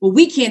say, well,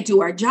 we can't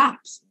do our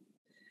jobs.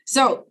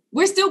 So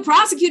we're still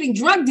prosecuting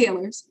drug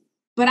dealers,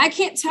 but I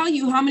can't tell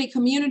you how many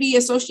community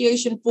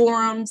association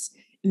forums,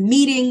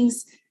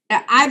 meetings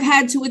that I've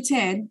had to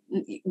attend,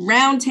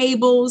 round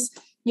tables,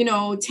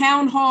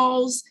 town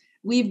halls.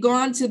 We've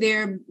gone to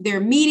their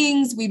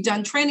meetings. We've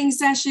done training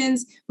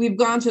sessions. We've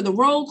gone to the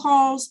roll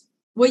calls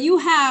where you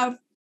have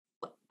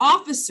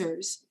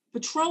officers,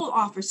 patrol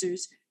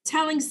officers,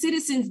 telling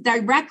citizens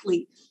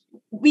directly,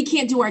 we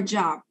can't do our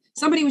job.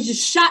 Somebody was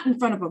just shot in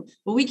front of them.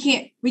 Well, we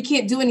can't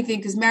do anything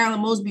because Marilyn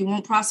Mosby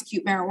won't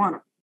prosecute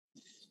marijuana.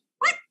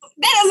 What?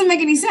 That doesn't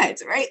make any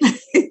sense, right?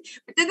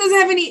 That doesn't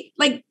have any,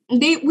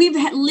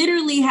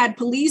 literally had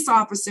police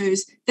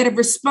officers that have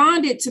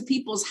responded to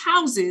people's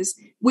houses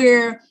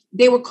where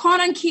they were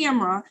caught on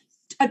camera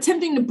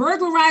attempting to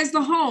burglarize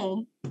the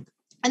home,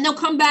 and they'll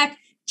come back,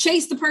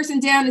 chase the person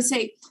down and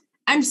say,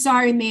 I'm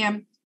sorry,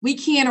 ma'am, we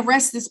can't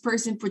arrest this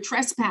person for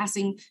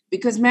trespassing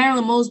because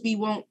Marilyn Mosby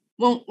won't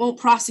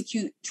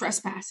prosecute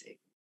trespassing.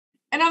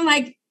 And I'm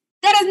like,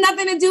 that has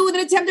nothing to do with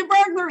an attempted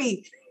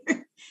burglary.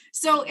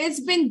 So it's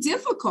been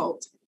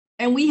difficult,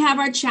 and we have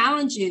our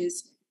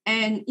challenges,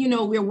 and,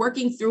 we're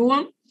working through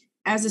them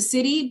as a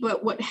city.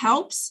 But what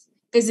helps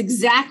is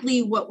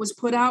exactly what was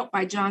put out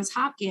by Johns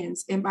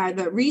Hopkins and by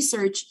the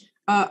research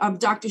of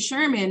Dr.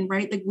 Sherman,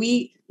 right? Like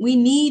we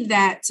need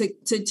that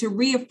to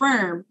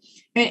reaffirm.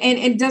 And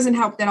it doesn't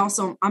help that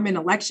also I'm in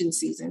election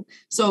season.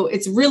 So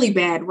it's really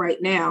bad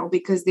right now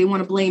because they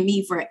want to blame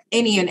me for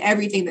any and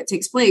everything that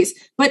takes place.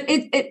 But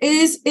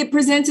it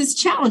presents its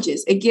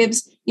challenges. It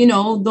gives,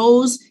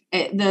 those,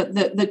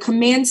 the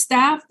command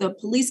staff, the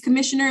police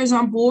commissioner is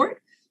on board,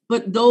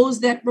 but those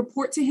that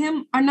report to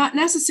him are not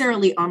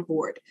necessarily on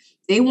board.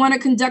 They want to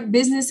conduct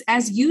business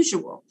as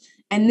usual.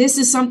 And this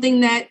is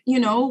something that,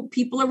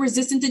 people are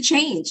resistant to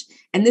change.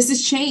 And this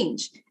is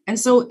change. And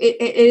so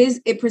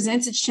it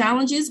presents its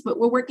challenges, but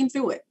we're working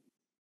through it.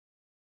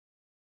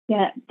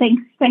 Yeah,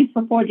 thanks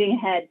for forging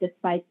ahead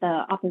despite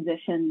the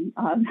opposition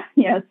of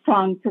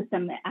strong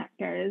system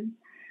actors.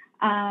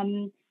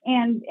 And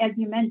as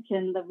you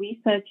mentioned, the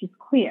research is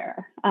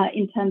clear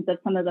in terms of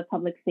some of the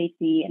public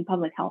safety and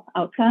public health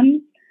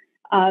outcomes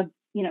of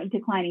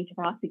declining to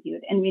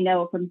prosecute. And we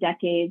know from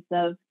decades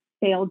of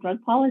failed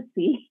drug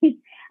policy,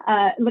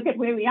 look at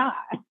where we are.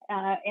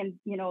 And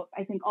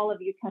I think all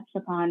of you touched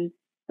upon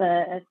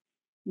the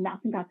mass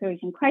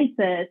incarceration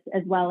crisis,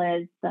 as well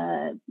as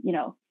the,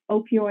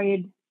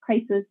 opioid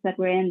crisis that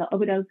we're in, the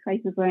overdose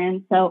crisis we're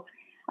in. So,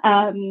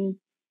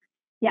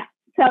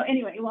 So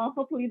anyway, well,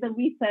 hopefully the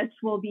research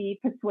will be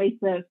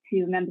persuasive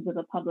to members of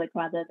the public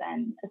rather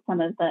than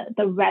some of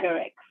the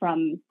rhetoric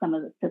from some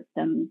of the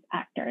systems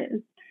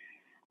actors.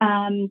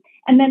 And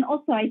then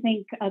also, I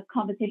think a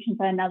conversation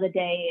for another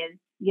day is,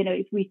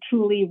 if we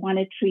truly want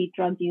to treat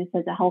drug use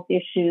as a health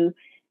issue,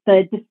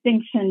 the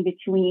distinction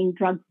between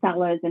drug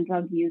sellers and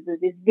drug users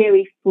is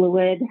very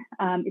fluid.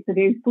 It's a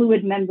very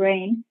fluid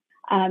membrane.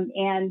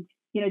 And,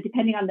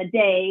 depending on the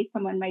day,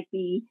 someone might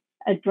be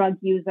a drug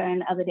user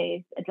and other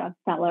days a drug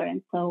seller.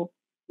 And so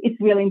it's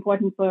really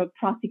important for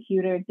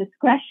prosecutor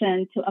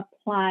discretion to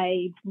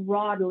apply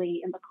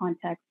broadly in the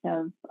context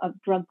of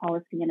drug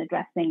policy and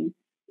addressing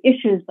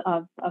issues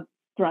of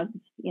drugs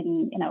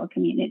in our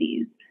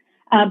communities.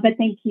 But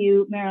thank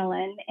you,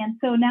 Marilyn. And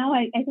so now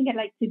I think I'd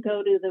like to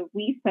go to the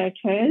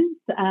researchers.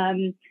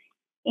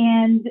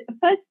 And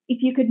first,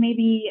 if you could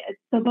maybe,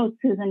 so both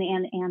Susan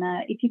and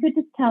Anna, if you could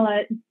just tell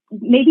us,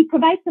 maybe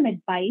provide some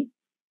advice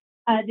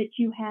that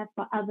you have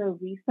for other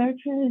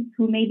researchers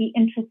who may be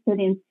interested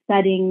in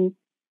studying,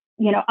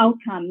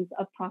 outcomes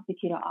of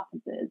prosecutor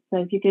offices.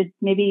 So if you could,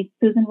 maybe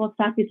Susan, we'll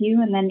start with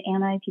you, and then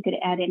Anna, if you could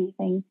add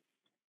anything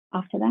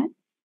after that.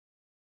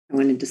 I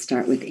wanted to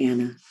start with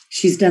Anna.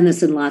 She's done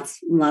this in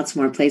lots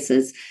more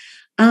places.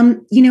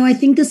 I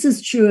think this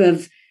is true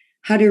of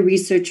how do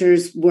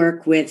researchers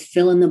work with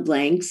fill in the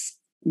blanks,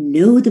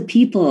 know the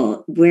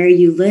people where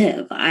you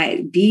live.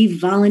 I've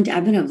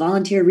been a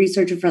volunteer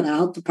researcher for the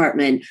health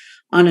department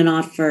on and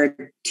off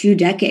for 2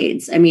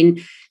 decades. I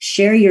mean,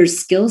 share your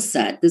skill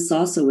set. This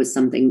also was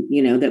something,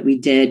 that we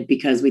did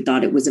because we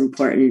thought it was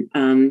important.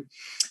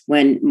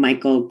 When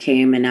Michael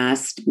came and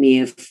asked me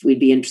if we'd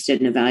be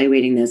interested in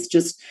evaluating this,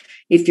 just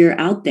if you're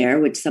out there,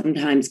 which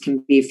sometimes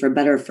can be for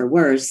better or for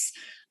worse,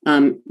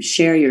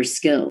 share your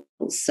skills.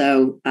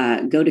 So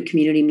go to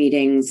community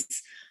meetings.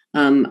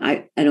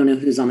 I don't know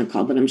who's on the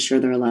call, but I'm sure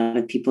there are a lot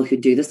of people who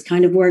do this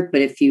kind of work.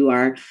 But if you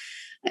are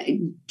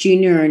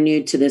junior or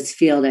new to this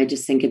field, I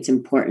just think it's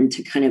important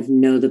to kind of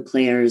know the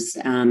players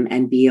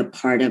and be a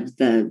part of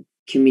the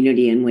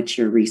community in which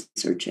you're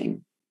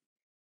researching.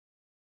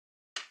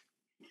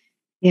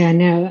 Yeah,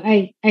 no,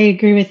 I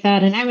agree with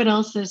that. And I would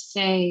also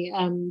say,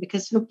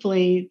 because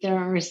hopefully there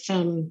are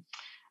some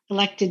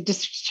elected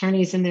district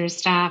attorneys and their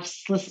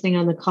staffs listening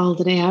on the call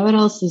today, I would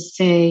also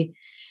say,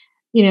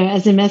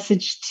 as a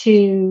message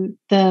to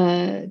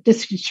the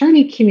district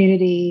attorney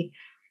community,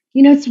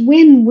 it's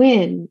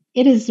win-win.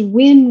 It is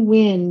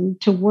win-win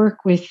to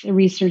work with a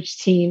research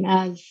team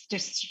as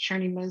District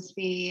Attorney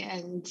Mosby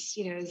and,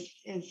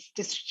 as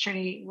District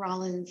Attorney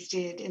Rollins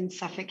did in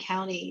Suffolk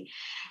County.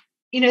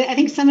 I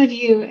think some of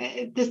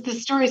you, the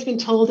story has been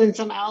told in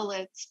some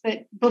outlets,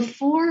 but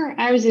before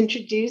I was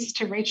introduced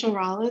to Rachel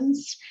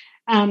Rollins,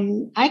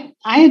 I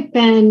had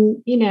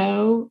been,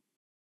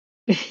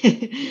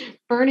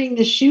 burning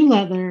the shoe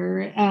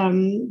leather,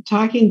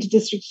 talking to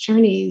district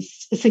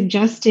attorneys,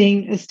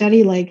 suggesting a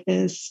study like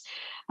this,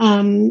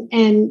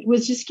 and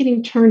was just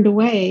getting turned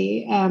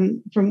away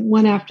from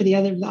one after the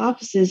other of the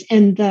offices.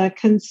 And the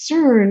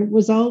concern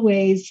was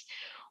always,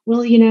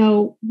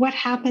 well, what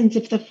happens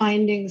if the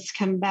findings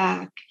come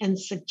back and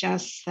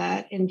suggest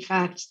that, in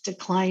fact,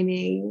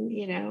 declining,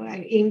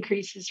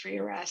 increases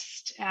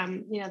rearrest,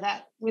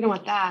 that we don't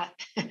want that.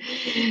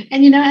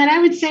 And I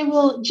would say,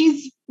 well,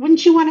 geez,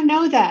 wouldn't you want to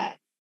know that?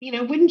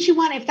 Wouldn't you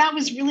want, if that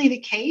was really the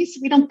case,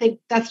 we don't think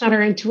that's not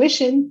our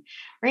intuition,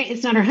 right?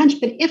 It's not our hunch,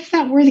 but if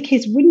that were the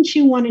case, wouldn't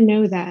you want to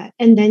know that?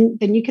 And then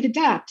you could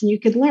adapt and you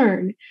could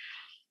learn.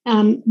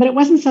 But it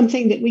wasn't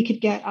something that we could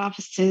get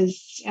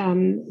offices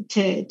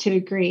to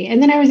agree.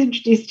 And then I was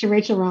introduced to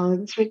Rachel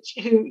Rollins,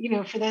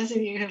 who, for those of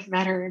you who have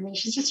met her, I mean,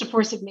 she's just a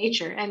force of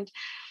nature. And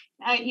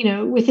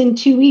within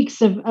 2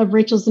 weeks of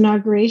Rachel's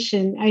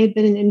inauguration, I had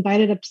been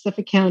invited up to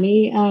Suffolk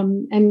County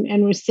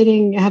and was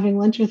sitting having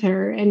lunch with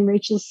her. And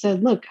Rachel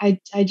said, look, I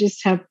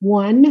just have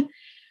one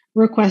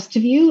request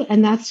of you,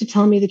 and that's to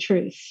tell me the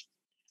truth.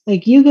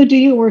 Like, you go do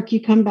your work,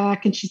 you come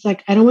back. And she's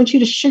like, I don't want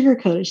you to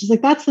sugarcoat it. She's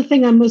like, that's the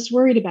thing I'm most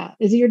worried about,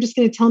 is that you're just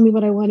going to tell me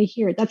what I want to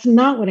hear. That's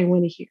not what I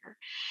want to hear.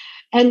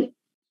 And,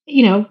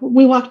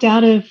 we walked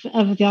out of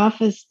the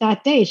office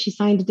that day. She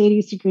signed a data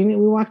use agreement.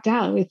 We walked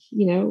out with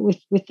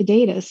the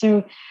data.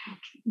 So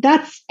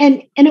that's,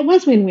 and it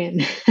was win-win.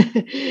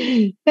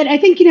 But I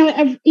think,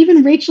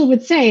 even Rachel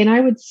would say, and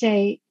I would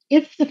say,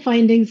 if the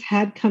findings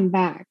had come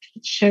back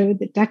that showed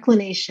that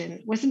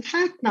declination was in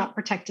fact not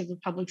protective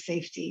of public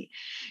safety,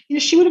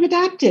 she would have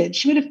adapted.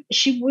 She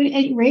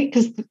would, right?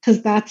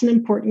 Because that's an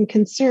important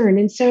concern.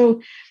 And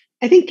so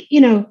I think,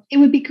 it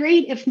would be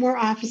great if more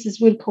offices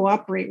would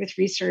cooperate with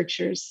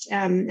researchers.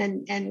 And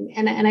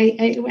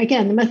I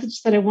again, the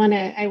message that I want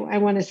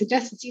to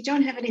suggest is you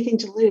don't have anything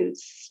to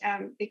lose,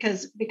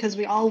 because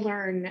we all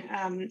learn,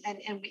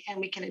 and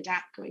we can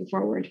adapt going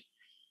forward.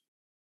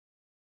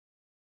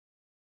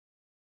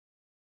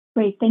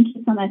 Great, thank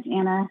you so much,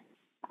 Anna.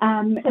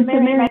 So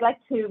Miriam, I'd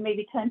like to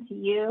maybe turn to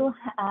you.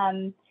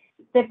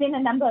 There have been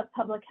a number of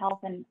public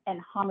health and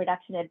harm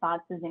reduction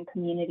advances in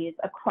communities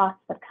across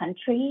the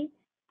country,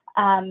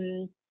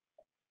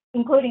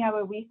 including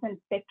our recent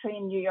victory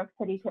in New York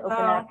City to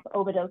open up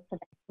overdose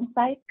prevention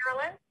sites.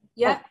 Carolyn?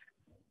 Yeah. Oh.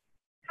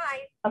 Hi.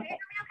 Okay. Can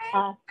you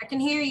hear me okay? I can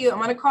hear you.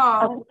 I'm on a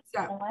call. Okay. What's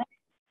up?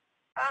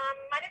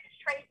 My name is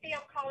Tracy.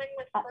 I'm calling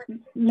with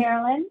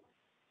Marilyn,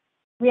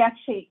 we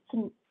actually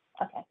can,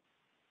 okay.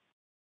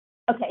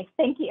 Okay,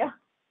 thank you.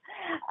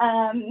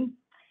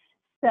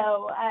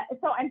 So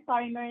I'm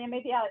sorry, Maria,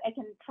 maybe I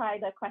can try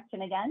the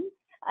question again.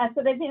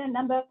 So there've been a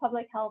number of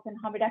public health and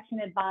harm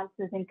reduction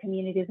advances in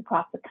communities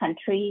across the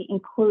country,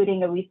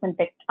 including our recent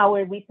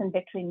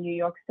victory in New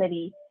York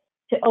City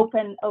to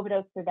open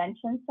overdose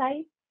prevention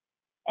sites,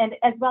 and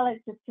as well as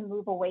just to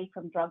move away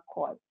from drug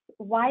courts.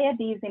 Why are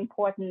these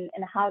important,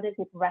 and how does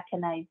it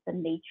recognize the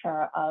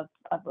nature of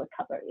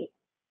recovery?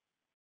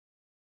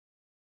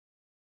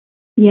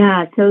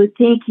 Yeah, so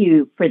thank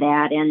you for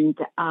that. And,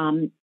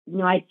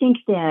 I think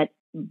that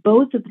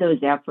both of those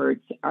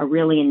efforts are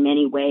really in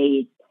many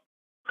ways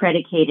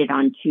predicated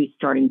on two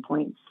starting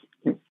points.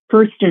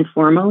 First and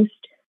foremost,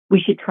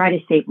 we should try to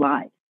save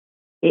lives.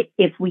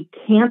 If we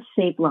can't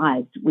save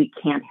lives, we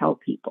can't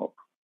help people.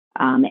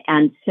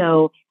 And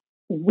so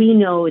we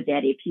know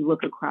that if you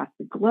look across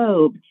the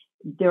globe,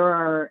 there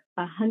are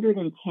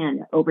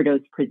 110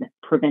 overdose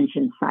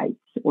prevention sites,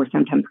 or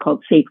sometimes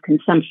called safe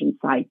consumption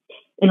sites,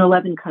 in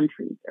 11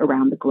 countries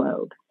around the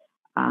globe.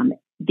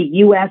 The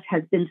U.S.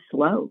 has been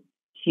slow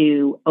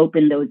to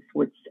open those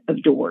sorts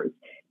of doors,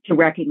 to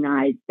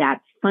recognize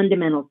that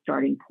fundamental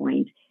starting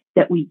point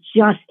that we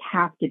just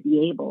have to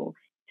be able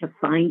to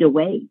find a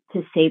way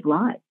to save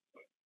lives.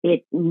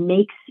 It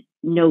makes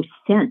no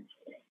sense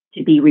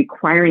to be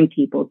requiring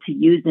people to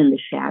use in the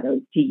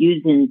shadows, to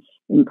use in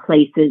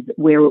places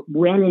where,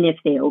 when and if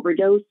they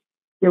overdose,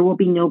 there will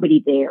be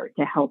nobody there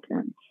to help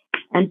them.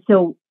 And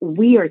so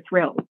we are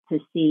thrilled to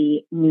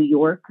see New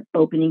York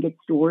opening its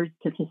doors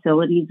to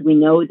facilities. We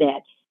know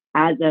that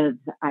as of,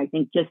 I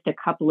think, just a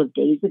couple of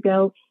days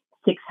ago,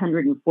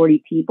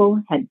 640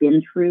 people had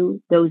been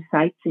through those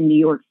sites in New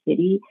York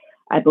City.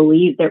 I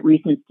believe that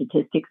recent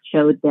statistics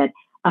showed that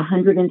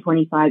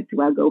 125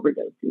 drug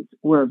overdoses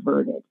were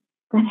averted.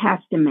 That has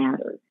to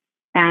matter.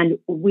 And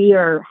we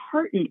are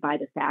heartened by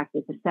the fact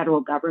that the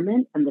federal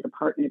government and the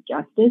Department of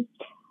Justice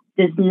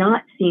does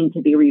not seem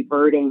to be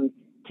reverting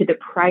to the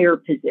prior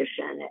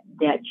position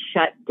that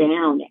shut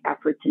down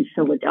efforts in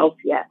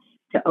Philadelphia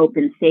to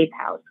open Safe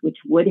House, which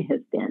would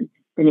have been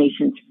the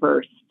nation's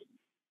first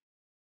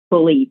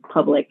fully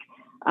public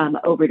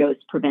overdose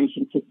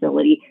prevention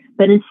facility.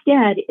 But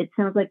instead, it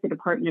sounds like the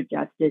Department of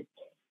Justice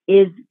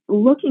is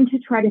looking to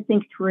try to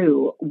think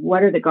through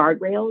what are the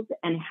guardrails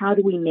and how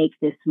do we make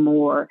this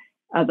more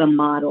of a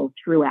model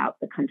throughout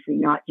the country,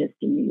 not just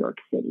in New York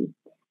City.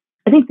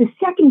 I think the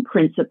second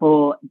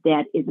principle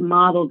that is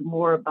modeled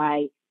more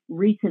by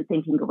recent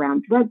thinking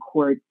around drug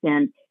courts,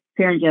 and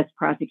Fair and Just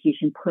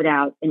Prosecution put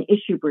out an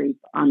issue brief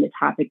on the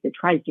topic that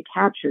tries to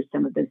capture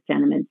some of those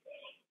sentiments,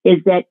 is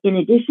that in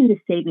addition to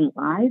saving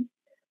lives,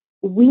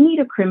 we need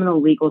a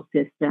criminal legal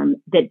system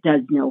that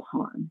does no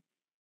harm.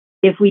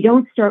 If we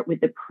don't start with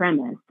the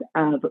premise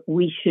of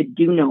we should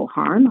do no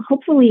harm,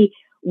 hopefully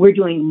we're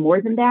doing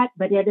more than that,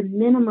 but at a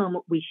minimum,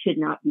 we should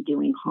not be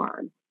doing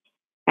harm.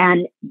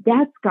 And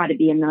that's got to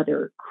be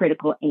another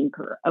critical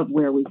anchor of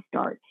where we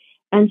start.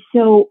 And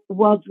so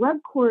while drug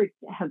courts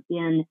have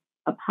been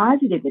a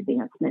positive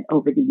advancement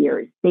over the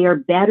years, they are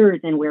better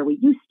than where we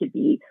used to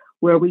be,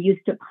 where we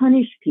used to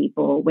punish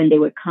people when they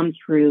would come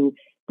through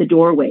the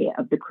doorway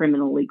of the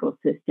criminal legal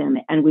system,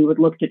 and we would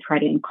look to try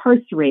to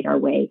incarcerate our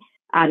way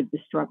out of the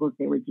struggles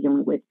they were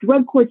dealing with.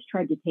 Drug courts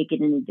tried to take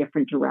it in a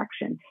different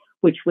direction,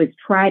 which was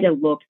try to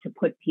look to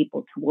put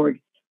people toward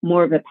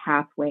more of a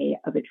pathway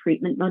of a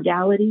treatment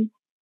modality.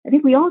 I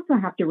think we also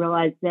have to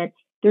realize that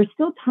there's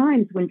still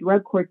times when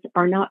drug courts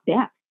are not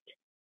best,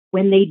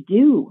 when they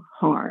do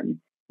harm,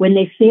 when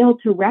they fail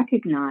to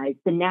recognize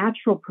the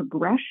natural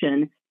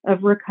progression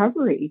of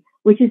recovery,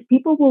 which is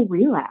people will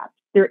relapse.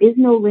 There is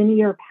no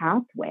linear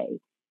pathway.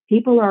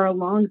 People are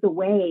along the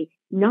way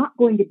not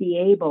going to be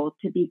able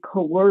to be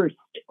coerced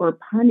or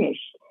punished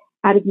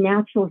out of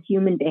natural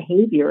human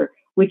behavior,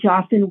 which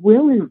often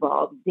will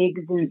involve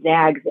zigs and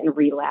zags and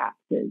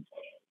relapses.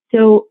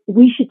 So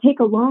we should take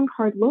a long,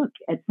 hard look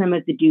at some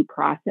of the due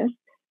process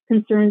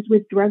concerns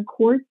with drug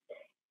courts,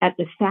 at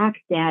the fact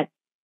that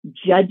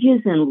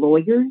judges and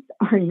lawyers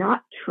are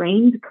not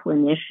trained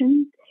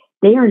clinicians.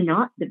 They are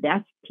not the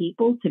best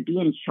people to be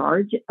in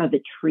charge of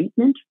a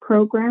treatment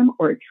program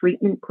or a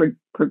treatment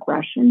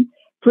progression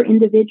for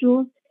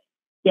individuals.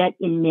 That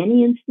in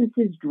many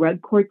instances,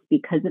 drug courts,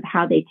 because of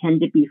how they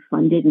tend to be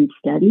funded and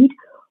studied,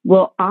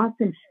 will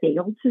often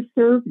fail to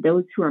serve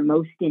those who are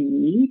most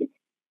in need.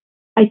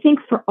 I think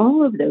for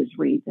all of those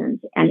reasons,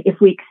 and if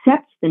we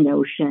accept the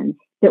notion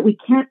that we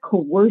can't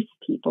coerce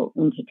people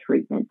into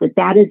treatment, that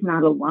that is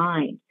not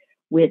aligned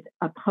with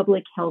a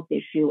public health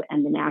issue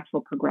and the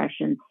natural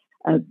progression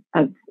of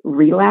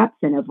relapse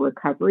and of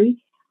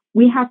recovery,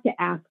 we have to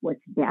ask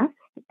what's best.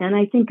 And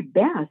I think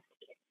best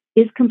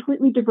is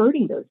completely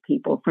diverting those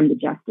people from the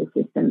justice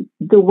system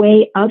the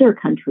way other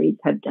countries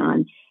have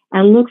done,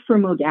 and look for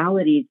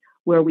modalities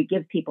where we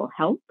give people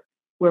help,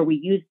 where we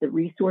use the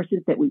resources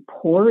that we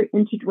pour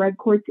into drug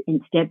courts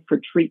instead for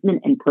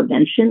treatment and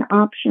prevention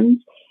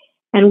options.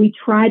 And we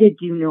try to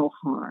do no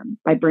harm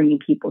by bringing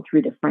people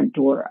through the front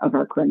door of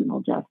our criminal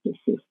justice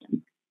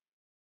system.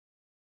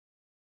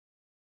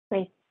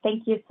 Great.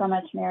 Thank you so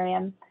much,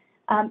 Miriam.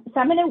 So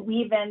I'm going to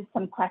weave in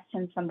some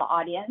questions from the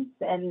audience,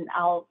 and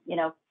I'll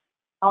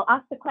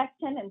ask the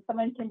question and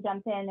someone can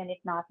jump in, and if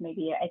not,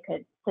 maybe I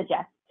could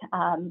suggest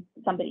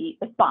somebody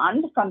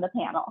respond from the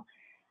panel.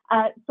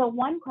 So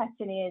one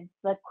question is,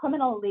 the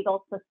criminal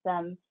legal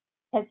system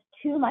has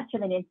too much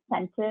of an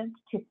incentive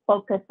to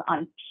focus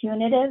on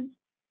punitive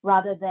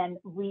rather than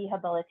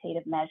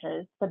rehabilitative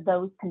measures for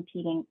those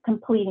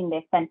completing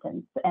their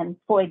sentence. And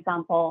for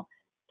example,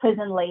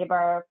 prison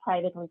labor,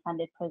 privately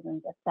funded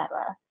prisons,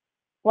 etc.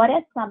 What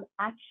are some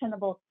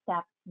actionable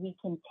steps we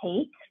can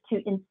take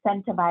to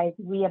incentivize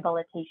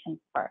rehabilitation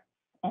first?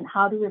 And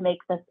how do we make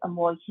this a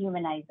more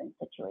humanizing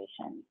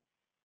situation?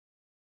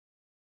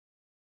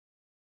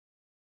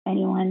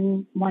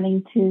 Anyone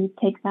wanting to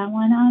take that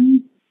one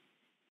on?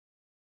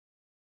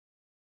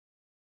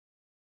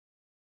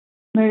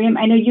 Miriam,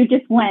 I know you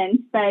just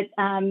went, but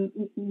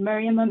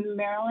Miriam and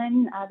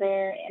Marilyn, are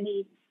there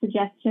any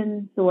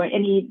suggestions or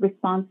any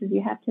responses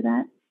you have to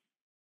that?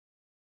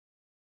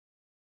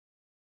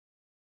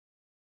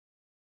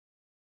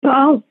 So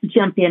I'll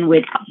jump in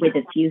with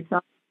a few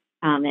thoughts,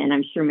 and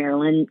I'm sure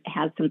Marilyn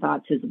has some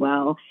thoughts as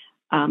well.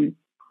 I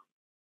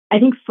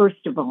think,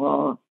 first of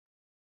all,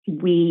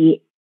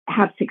 we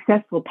have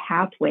successful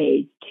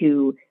pathways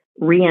to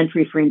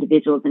reentry for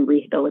individuals and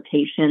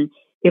rehabilitation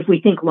if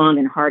we think long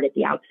and hard at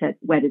the outset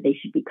whether they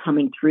should be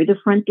coming through the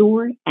front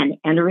door and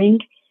entering,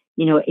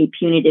 a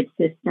punitive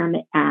system,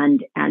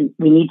 and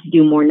we need to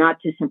do more, not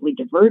to simply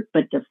divert,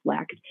 but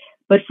deflect.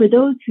 But for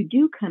those who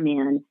do come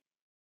in,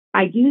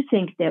 I do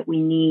think that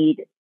we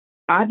need,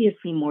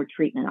 obviously, more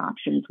treatment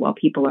options while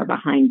people are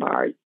behind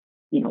bars,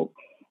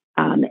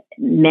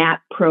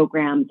 MAP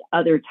programs,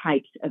 other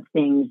types of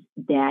things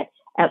that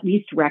at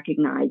least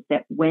recognize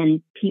that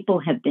when people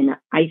have been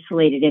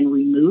isolated and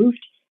removed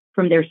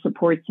from their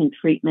supports and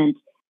treatment,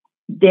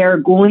 they're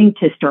going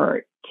to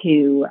start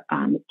to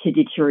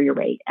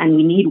deteriorate. And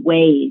we need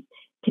ways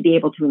to be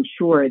able to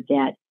ensure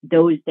that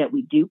those that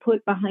we do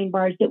put behind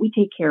bars, that we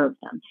take care of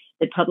them,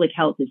 that public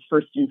health is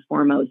first and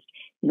foremost,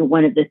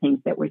 one of the things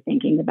that we're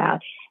thinking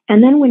about.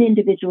 And then when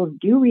individuals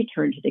do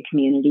return to the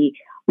community,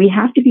 we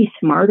have to be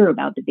smarter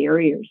about the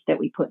barriers that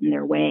we put in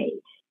their way.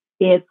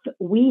 If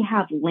we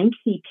have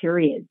lengthy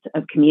periods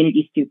of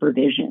community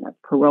supervision, of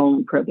parole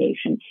and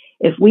probation,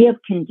 if we have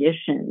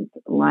conditions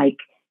like,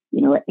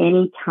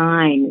 any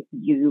time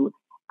you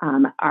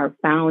are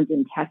found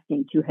in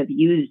testing to have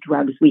used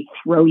drugs, we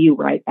throw you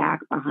right back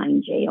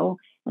behind jail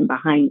and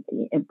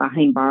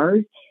behind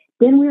bars,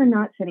 then we're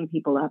not setting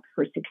people up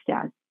for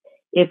success.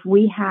 If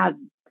we have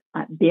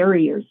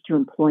barriers to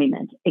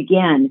employment,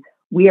 again,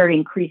 we are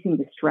increasing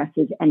the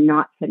stresses and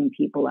not setting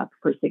people up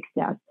for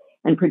success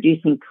and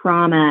producing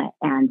trauma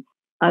and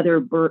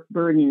other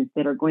burdens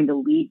that are going to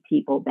lead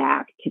people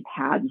back to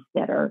paths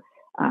that are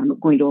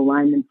going to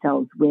align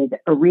themselves with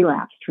a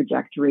relapse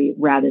trajectory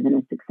rather than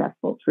a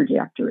successful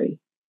trajectory.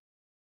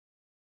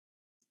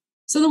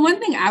 So the one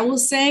thing I will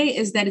say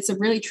is that it's a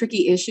really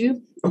tricky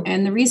issue.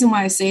 And the reason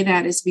why I say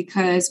that is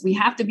because we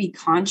have to be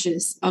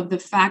conscious of the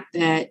fact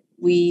that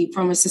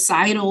from a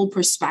societal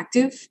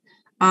perspective,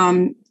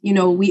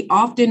 we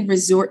often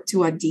resort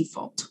to our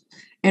default.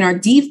 And our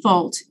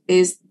default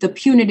is the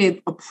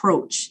punitive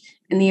approach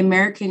in the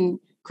American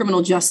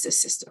criminal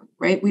justice system,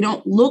 right? We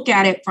don't look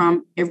at it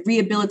from a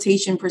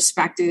rehabilitation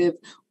perspective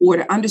or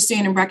to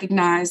understand and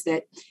recognize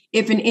that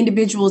if an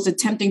individual is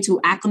attempting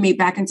to acclimate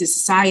back into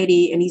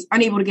society and he's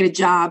unable to get a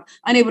job,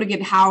 unable to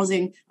get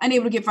housing,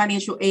 unable to get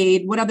financial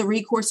aid, what other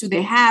recourse do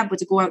they have but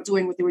to go out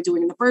doing what they were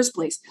doing in the first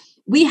place?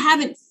 We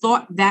haven't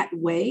thought that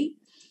way.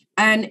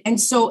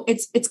 And so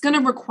it's going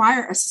to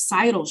require a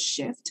societal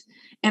shift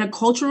and a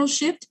cultural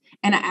shift.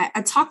 And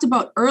I talked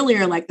about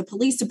earlier, like the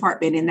police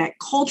department, and that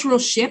cultural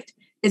shift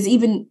is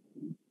even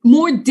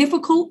more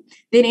difficult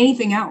than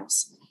anything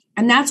else.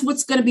 And that's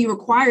what's going to be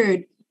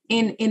required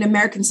in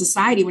American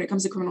society when it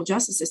comes to criminal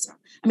justice system.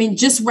 I mean,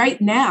 just right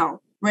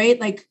now, right?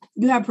 Like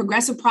you have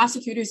progressive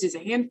prosecutors. There's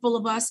a handful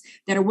of us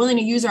that are willing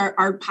to use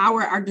our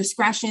power, our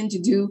discretion to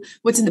do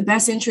what's in the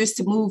best interest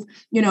to move,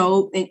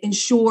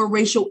 ensure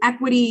racial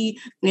equity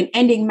and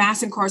ending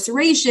mass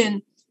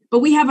incarceration. But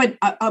we have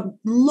a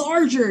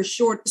larger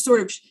sort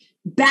of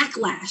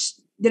backlash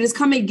that is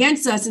coming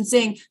against us and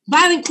saying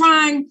violent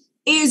crime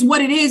is what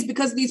it is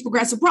because of these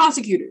progressive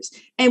prosecutors.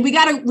 And we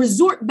got to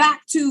resort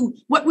back to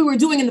what we were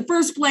doing in the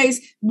first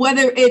place,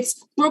 whether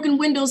it's broken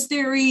windows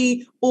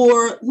theory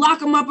or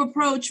lock them up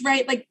approach,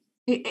 right? Like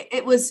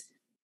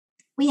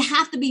we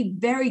have to be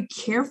very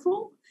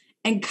careful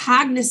and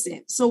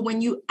cognizant. So when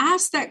you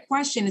ask that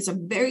question, it's a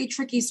very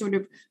tricky sort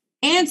of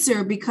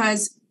answer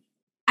because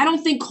I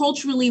don't think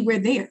culturally we're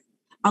there.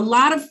 A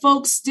lot of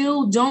folks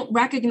still don't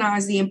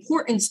recognize the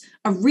importance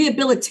of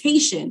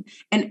rehabilitation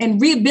and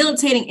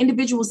rehabilitating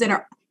individuals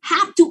that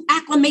have to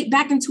acclimate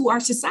back into our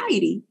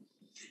society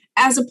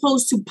as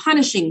opposed to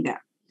punishing them.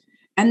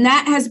 And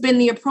that has been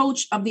the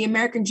approach of the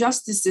American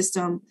justice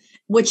system,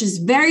 which is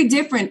very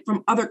different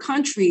from other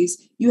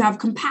countries. You have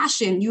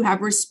compassion, you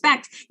have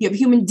respect, you have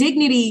human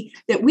dignity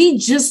that we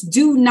just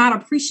do not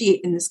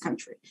appreciate in this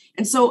country.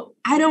 And so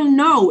I don't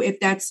know if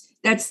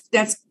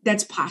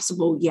that's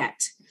possible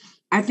yet.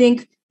 I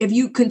think if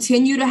you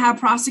continue to have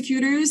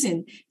prosecutors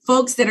and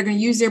folks that are going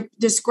to use their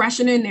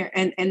discretion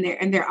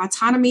and their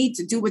autonomy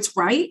to do what's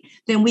right,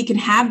 then we can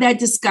have that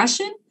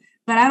discussion.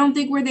 But I don't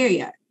think we're there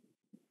yet.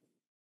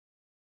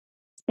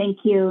 Thank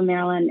you,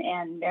 Marilyn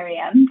and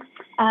Miriam.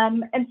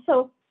 And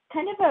so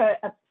kind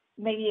of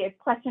maybe a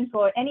question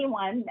for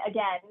anyone,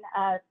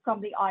 again, from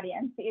the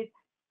audience is,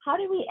 how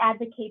do we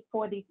advocate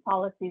for these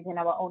policies in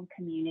our own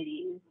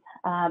communities?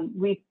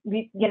 We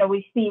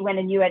see when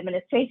a new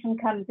administration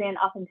comes in,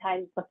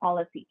 oftentimes the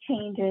policy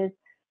changes.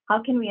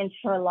 How can we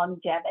ensure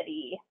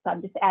longevity? So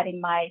I'm just adding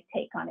my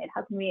take on it.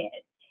 How can we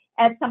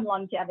add some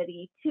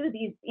longevity to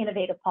these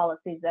innovative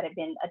policies that have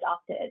been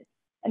adopted?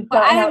 And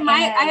so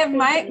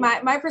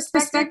my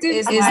perspective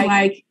is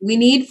like we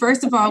need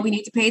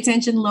to pay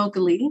attention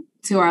locally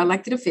to our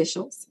elected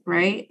officials,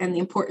 right? And the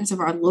importance of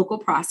our local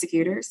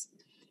prosecutors.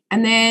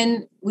 And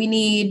then we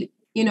need,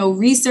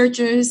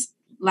 researchers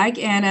like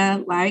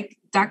Anna, like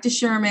Dr.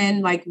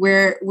 Sherman, like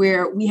where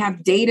we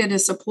have data to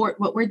support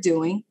what we're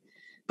doing.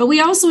 But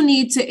we also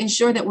need to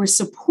ensure that we're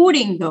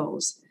supporting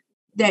those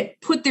that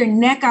put their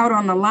neck out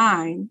on the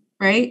line,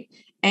 right?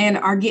 And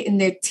are getting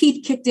their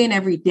teeth kicked in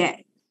every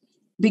day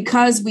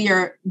because we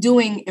are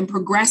doing and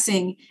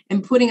progressing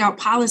and putting out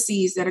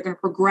policies that are going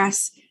to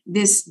progress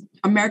this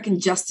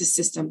American justice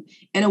system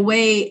in a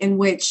way in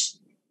which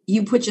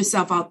you put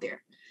yourself out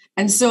there.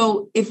 And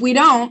so if we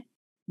don't,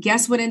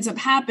 guess what ends up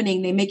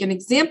happening? They make an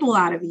example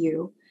out of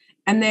you.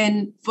 And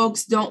then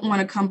folks don't want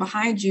to come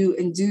behind you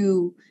and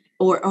do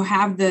or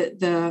have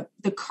the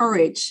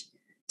courage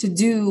to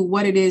do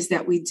what it is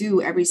that we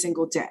do every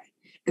single day.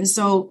 And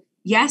so,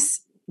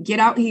 yes, get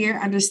out here,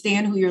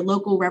 understand who your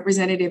local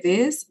representative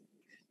is,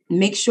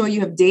 make sure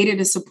you have data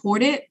to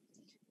support it,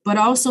 but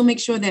also make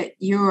sure that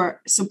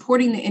you're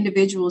supporting the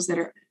individuals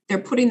they're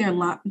putting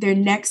their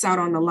necks out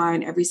on the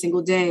line every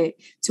single day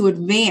to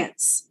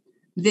advance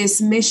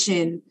this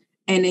mission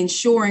and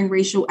ensuring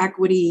racial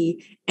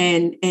equity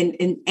and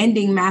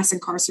ending mass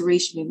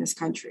incarceration in this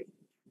country.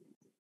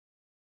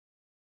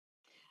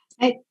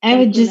 I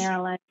was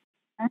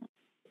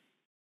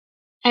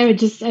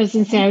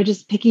going to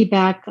just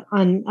piggyback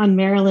on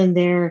Marilyn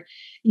there.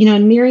 You know,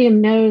 and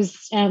Miriam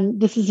knows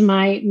this is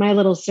my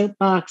little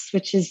soapbox,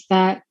 which is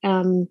that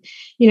you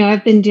know,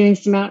 I've been doing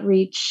some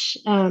outreach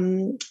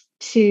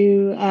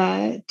to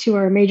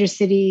our major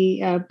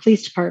city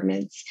police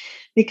departments,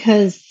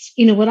 because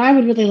you know what I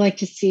would really like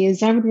to see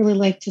is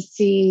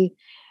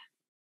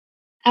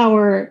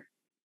our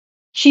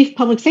chief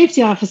public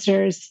safety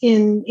officers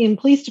in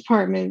police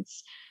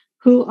departments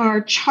who are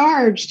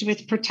charged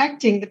with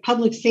protecting the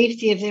public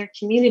safety of their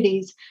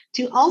communities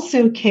to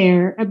also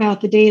care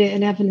about the data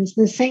and evidence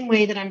in the same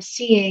way that I'm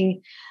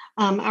seeing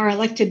our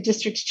elected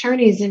district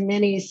attorneys in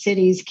many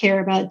cities care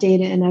about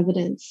data and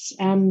evidence.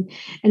 And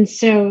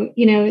so,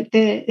 you know,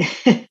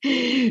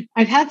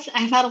 I've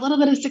had a little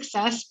bit of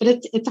success, but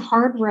it's a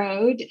hard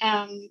road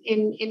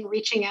in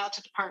reaching out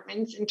to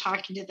departments and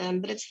talking to them.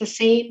 But it's the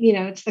same, you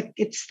know,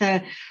 it's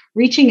the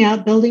reaching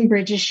out, building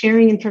bridges,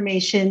 sharing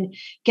information,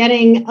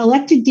 getting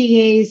elected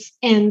DAs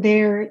and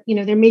their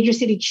major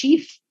city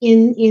chief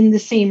in the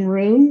same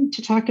room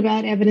to talk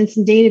about evidence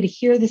and data, to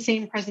hear the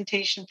same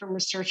presentation from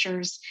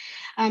researchers.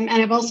 And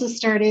I've also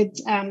started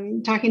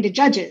talking to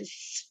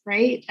judges,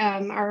 right?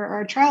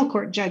 Our trial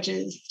court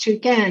judges to,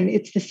 again,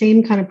 it's the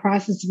same kind of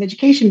process of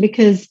education,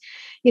 because,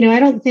 you know, I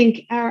don't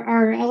think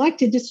our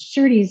elected district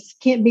attorneys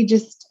can't be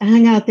just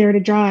hung out there to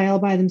dry all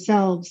by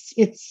themselves.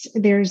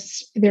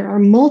 There are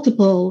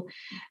multiple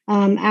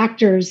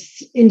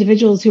actors,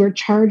 individuals who are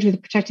charged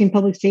with protecting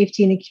public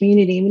safety in a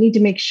community. And we need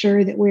to make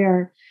sure that we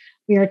are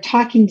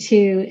talking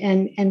to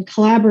and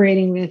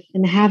collaborating with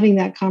and having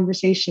that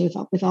conversation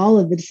with all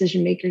of the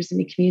decision makers in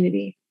the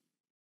community.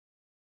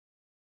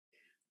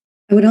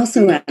 I would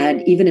also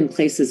add, even in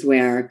places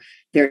where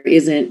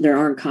there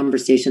aren't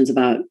conversations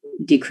about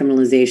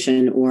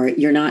decriminalization, or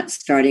you're not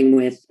starting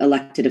with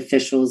elected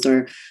officials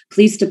or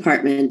police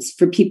departments,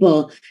 for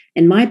people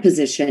in my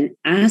position,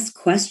 ask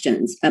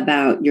questions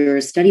about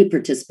your study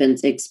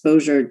participants'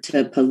 exposure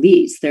to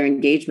police, their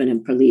engagement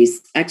in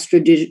police,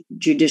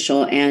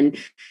 extrajudicial and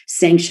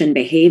sanctioned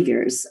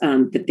behaviors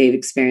that they've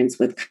experienced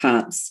with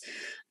cops.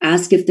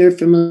 Ask if they're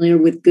familiar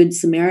with Good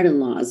Samaritan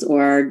laws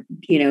or,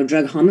 you know,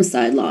 drug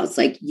homicide laws.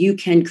 Like, you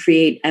can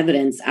create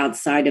evidence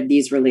outside of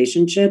these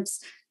relationships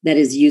that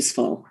is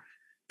useful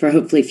for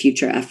hopefully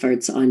future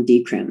efforts on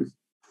decrim.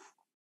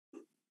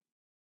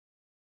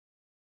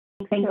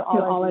 Thanks to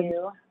all of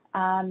you.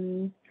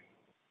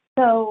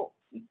 So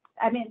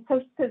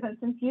Susan,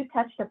 since you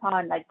touched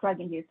upon like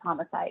drug-induced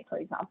homicide, for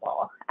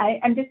example,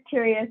 I'm just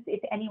curious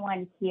if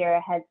anyone here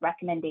has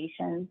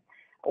recommendations,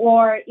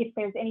 or if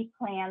there's any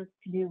plans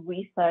to do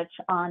research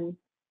on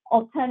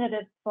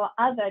alternatives for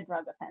other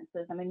drug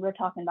offenses. I mean, we're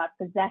talking about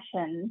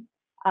possession,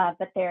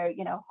 but there are,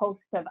 you know,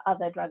 hosts of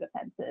other drug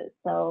offenses.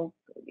 So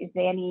is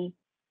there any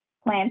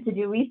plan to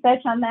do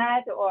research on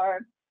that? Or,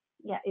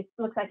 yeah, it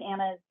looks like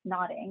Anna is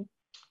nodding.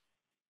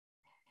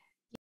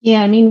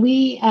 Yeah, I mean,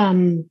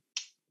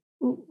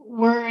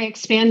 we're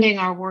expanding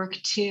our work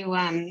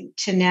to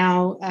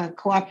now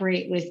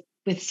cooperate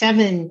with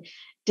 7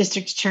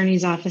 district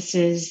attorneys'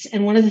 offices.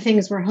 And one of the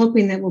things we're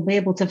hoping that we'll be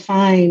able to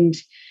find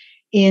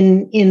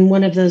in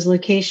one of those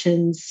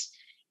locations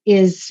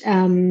is,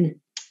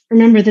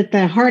 remember that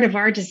the heart of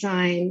our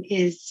design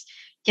is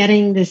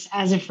getting this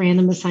as if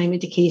random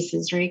assignment to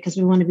cases, right? Because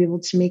we want to be able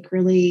to make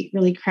really,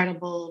 really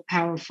credible,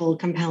 powerful,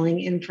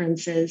 compelling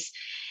inferences.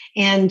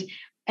 And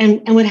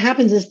what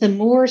happens is, the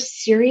more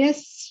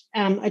serious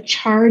a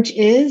charge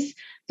is,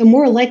 the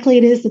more likely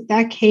it is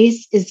that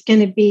case is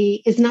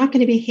not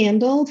going to be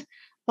handled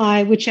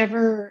by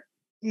whichever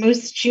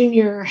most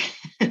junior,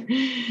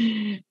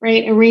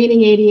 right,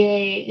 arraigning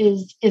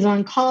ADA is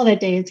on call that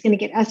day. It's going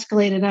to get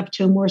escalated up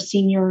to a more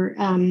senior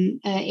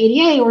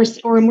ADA,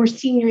 or a more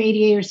senior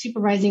ADA or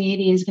supervising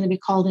ADA is going to be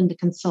called in to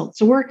consult.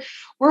 So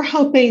we're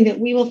hoping that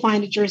we will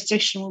find a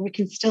jurisdiction where we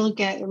can still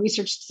get a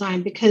research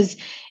design, because,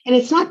 and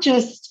it's not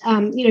just,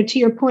 you know, to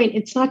your point,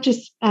 it's not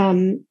just,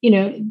 you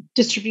know,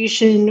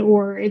 distribution,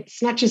 or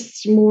it's not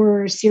just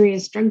more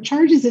serious drug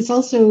charges. It's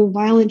also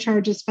violent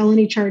charges,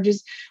 felony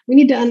charges. We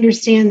need to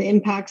understand the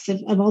impacts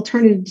of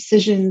alternative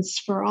decisions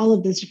for all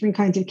of those different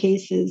kinds of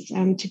cases,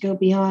 to go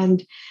beyond,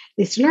 at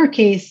least in our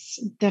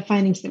case, the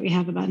findings that we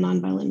have about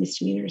nonviolent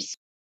misdemeanors.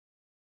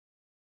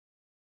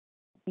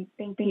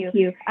 Thank you.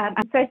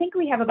 So I think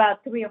we have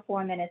about 3 or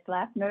 4 minutes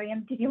left.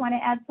 Miriam, did you want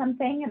to add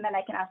something? And then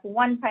I can ask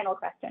one final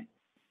question.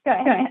 Go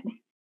ahead.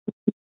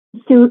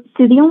 So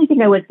the only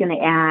thing I was going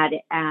to add,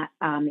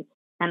 and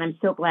I'm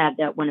so glad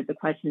that one of the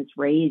questions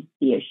raised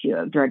the issue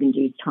of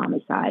drug-induced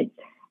homicides.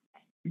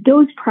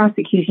 Those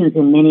prosecutions,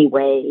 in many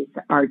ways,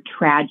 are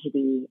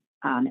tragedy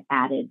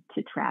added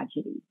to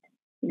tragedy.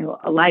 You know,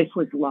 a life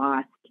was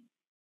lost,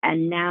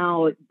 and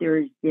now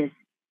there's this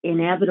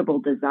inevitable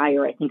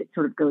desire, I think it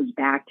sort of goes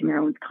back to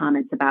Marilyn's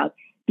comments about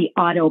the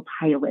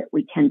autopilot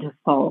we tend to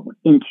fall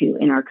into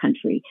in our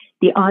country.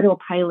 The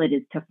autopilot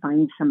is to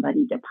find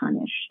somebody to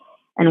punish.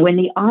 And when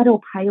the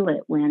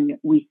autopilot, when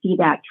we see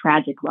that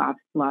tragic loss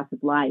of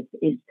life,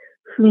 is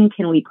whom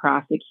can we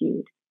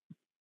prosecute?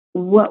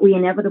 What we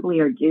inevitably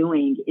are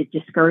doing is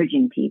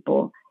discouraging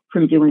people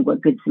from doing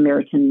what Good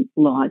Samaritan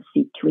laws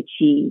seek to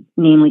achieve,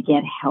 namely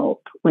get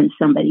help when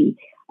somebody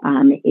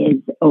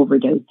is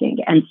overdosing.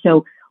 And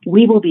so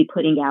we will be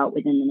putting out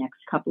within the next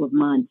couple of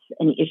months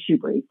an issue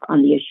brief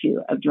on the issue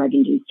of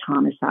drug-induced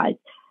homicides.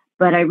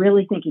 But I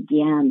really think,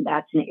 again,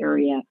 that's an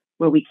area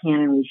where we can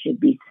and we should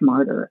be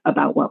smarter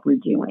about what we're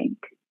doing.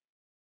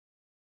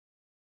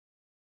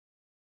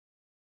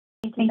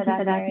 Thank you for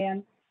that,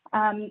 Mariam.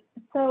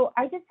 So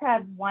I just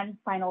have one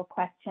final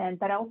question,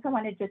 but I also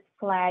want to just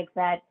flag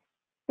that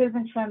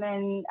Susan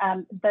Sherman,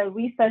 the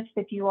research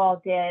that you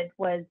all did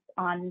was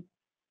on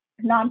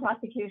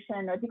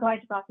non-prosecution or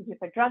declining to prosecute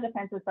for drug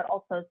offenses, but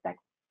also sex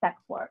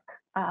work,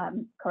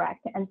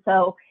 correct? And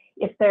so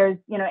if there's,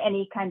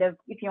 any kind of,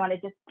 if you want to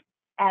just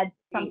add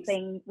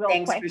something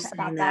real quick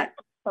about that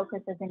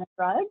focuses in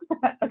drugs.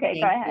 Okay,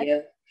 go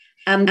ahead.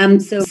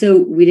 So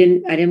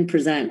I didn't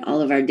present all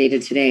of our data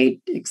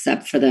today,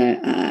 except for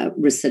the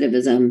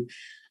recidivism.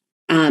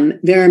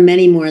 There are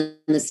many more in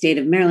the state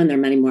of Maryland. There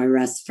are many more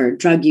arrests for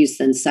drug use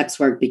than sex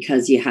work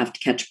because you have to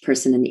catch a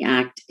person in the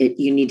act.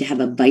 You need to have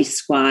a vice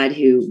squad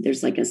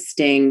there's like a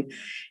sting.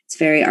 It's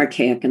very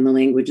archaic and the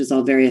language is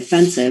all very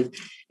offensive.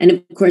 And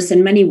of course,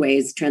 in many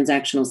ways,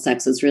 transactional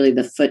sex is really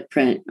the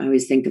footprint. I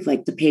always think of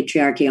like the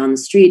patriarchy on the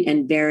street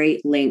and very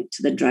linked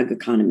to the drug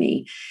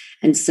economy.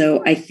 And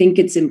so I think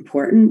it's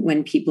important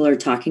when people are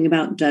talking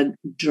about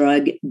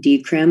drug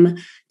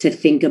decrim to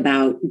think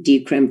about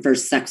decrim for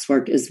sex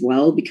work as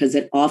well, because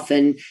it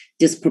often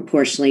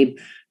disproportionately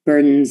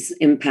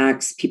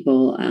impacts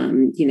people,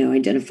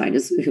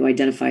 who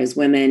identify as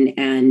women,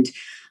 and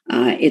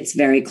it's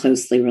very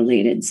closely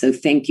related. So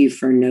thank you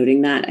for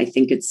noting that. I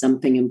think it's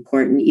something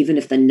important. Even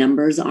if the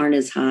numbers aren't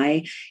as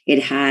high,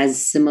 it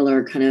has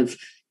similar kind of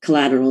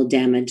collateral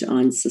damage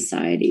on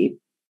society.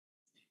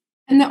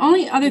 And the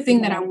only other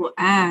thing that I will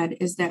add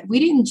is that we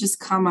didn't just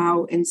come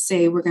out and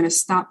say we're going to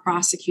stop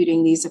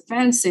prosecuting these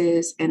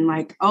offenses and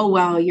like, oh,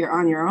 well, you're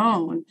on your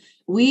own.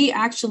 We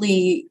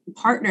actually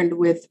partnered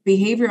with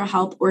behavioral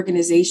health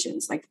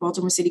organizations like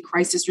Baltimore City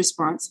Crisis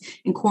Response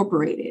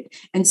Incorporated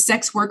and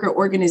sex worker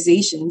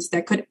organizations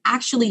that could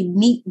actually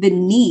meet the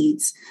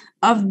needs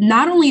of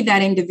not only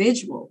that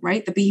individual,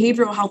 right? The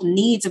behavioral health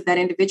needs of that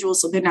individual.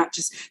 So they're not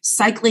just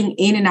cycling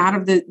in and out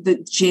of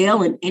the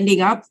jail and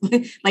ending up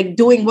like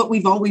doing what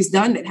we've always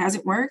done that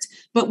hasn't worked.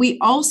 But we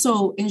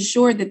also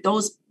ensure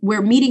that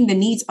we're meeting the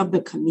needs of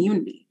the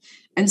community.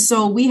 And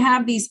so we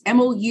have these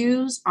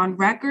MOUs on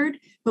record,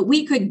 but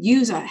we could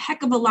use a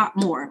heck of a lot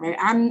more, right?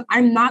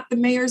 I'm not the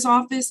mayor's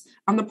office,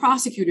 I'm the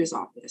prosecutor's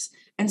office.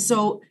 And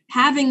so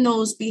having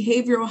those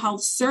behavioral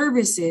health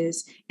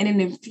services and an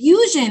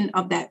infusion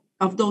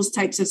of those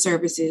types of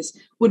services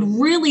would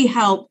really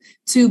help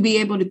to be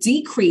able to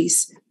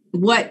decrease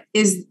what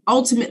is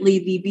ultimately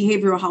the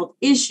behavioral health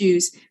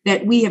issues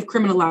that we have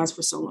criminalized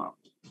for so long.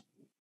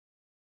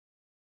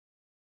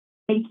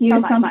 Thank you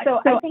so much. So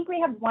I think we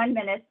have 1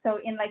 minute. So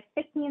in like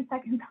 15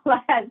 seconds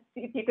less,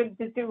 if you could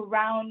just do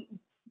round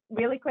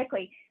really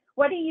quickly,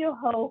 what do you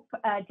hope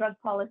drug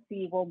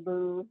policy will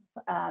move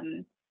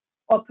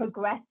or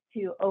progress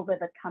to over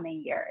the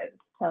coming years?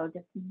 So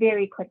just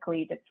very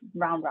quickly, just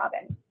round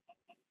robin.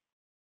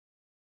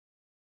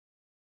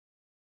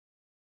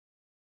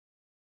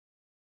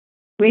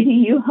 Where do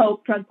you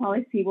hope drug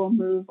policy will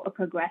move or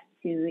progress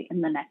to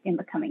in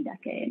the coming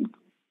decade?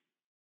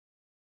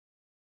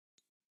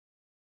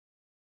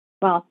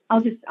 Well, I'll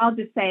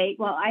just say,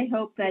 well, I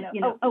hope that,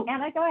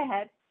 Anna, go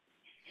ahead.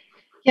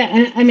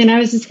 Yeah, I mean, I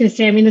was just going to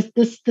say, I mean,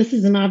 this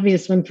is an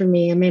obvious one for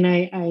me. I mean,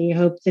 I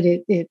hope that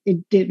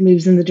it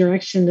moves in the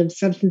direction of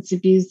substance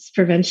abuse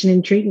prevention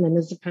and treatment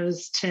as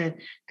opposed to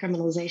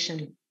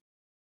criminalization.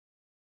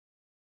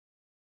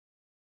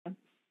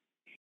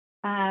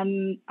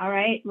 All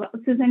right. Well,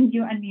 Susan,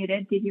 you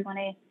unmuted. Did you want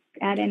to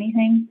add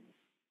anything?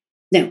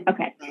 No.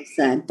 Okay. Well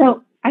said.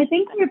 So I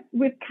think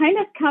we've kind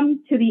of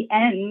come to the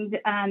end,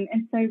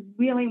 and so I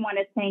really want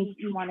to thank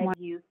each one of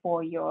you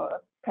for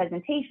your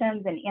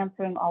presentations and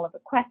answering all of the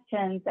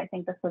questions. I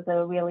think this was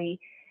a really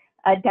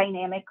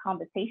dynamic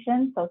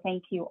conversation, so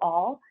thank you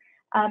all.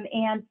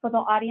 And for the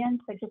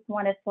audience, I just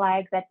want to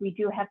flag that we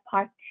do have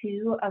part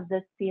 2 of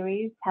this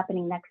series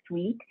happening next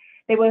week.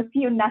 There were a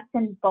few nuts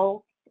and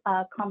bolts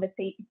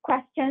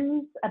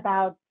questions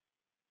about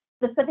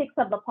specifics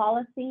of the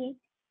policy.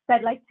 So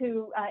I'd like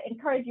to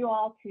encourage you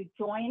all to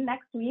join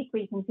next week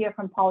where you can hear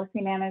from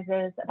policy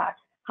managers about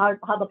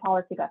how the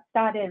policy got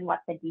started and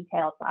what the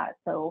details are.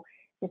 So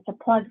just a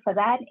plug for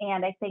that.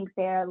 And I think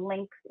there are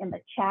links in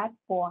the chat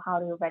for how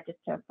to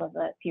register for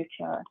the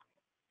future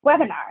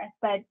webinar.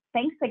 But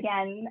thanks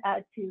again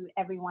to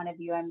every one of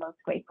you. I'm most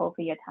grateful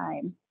for your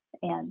time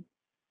and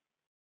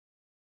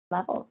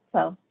levels.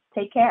 So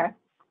take care.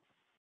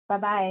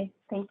 Bye-bye.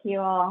 Thank you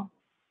all.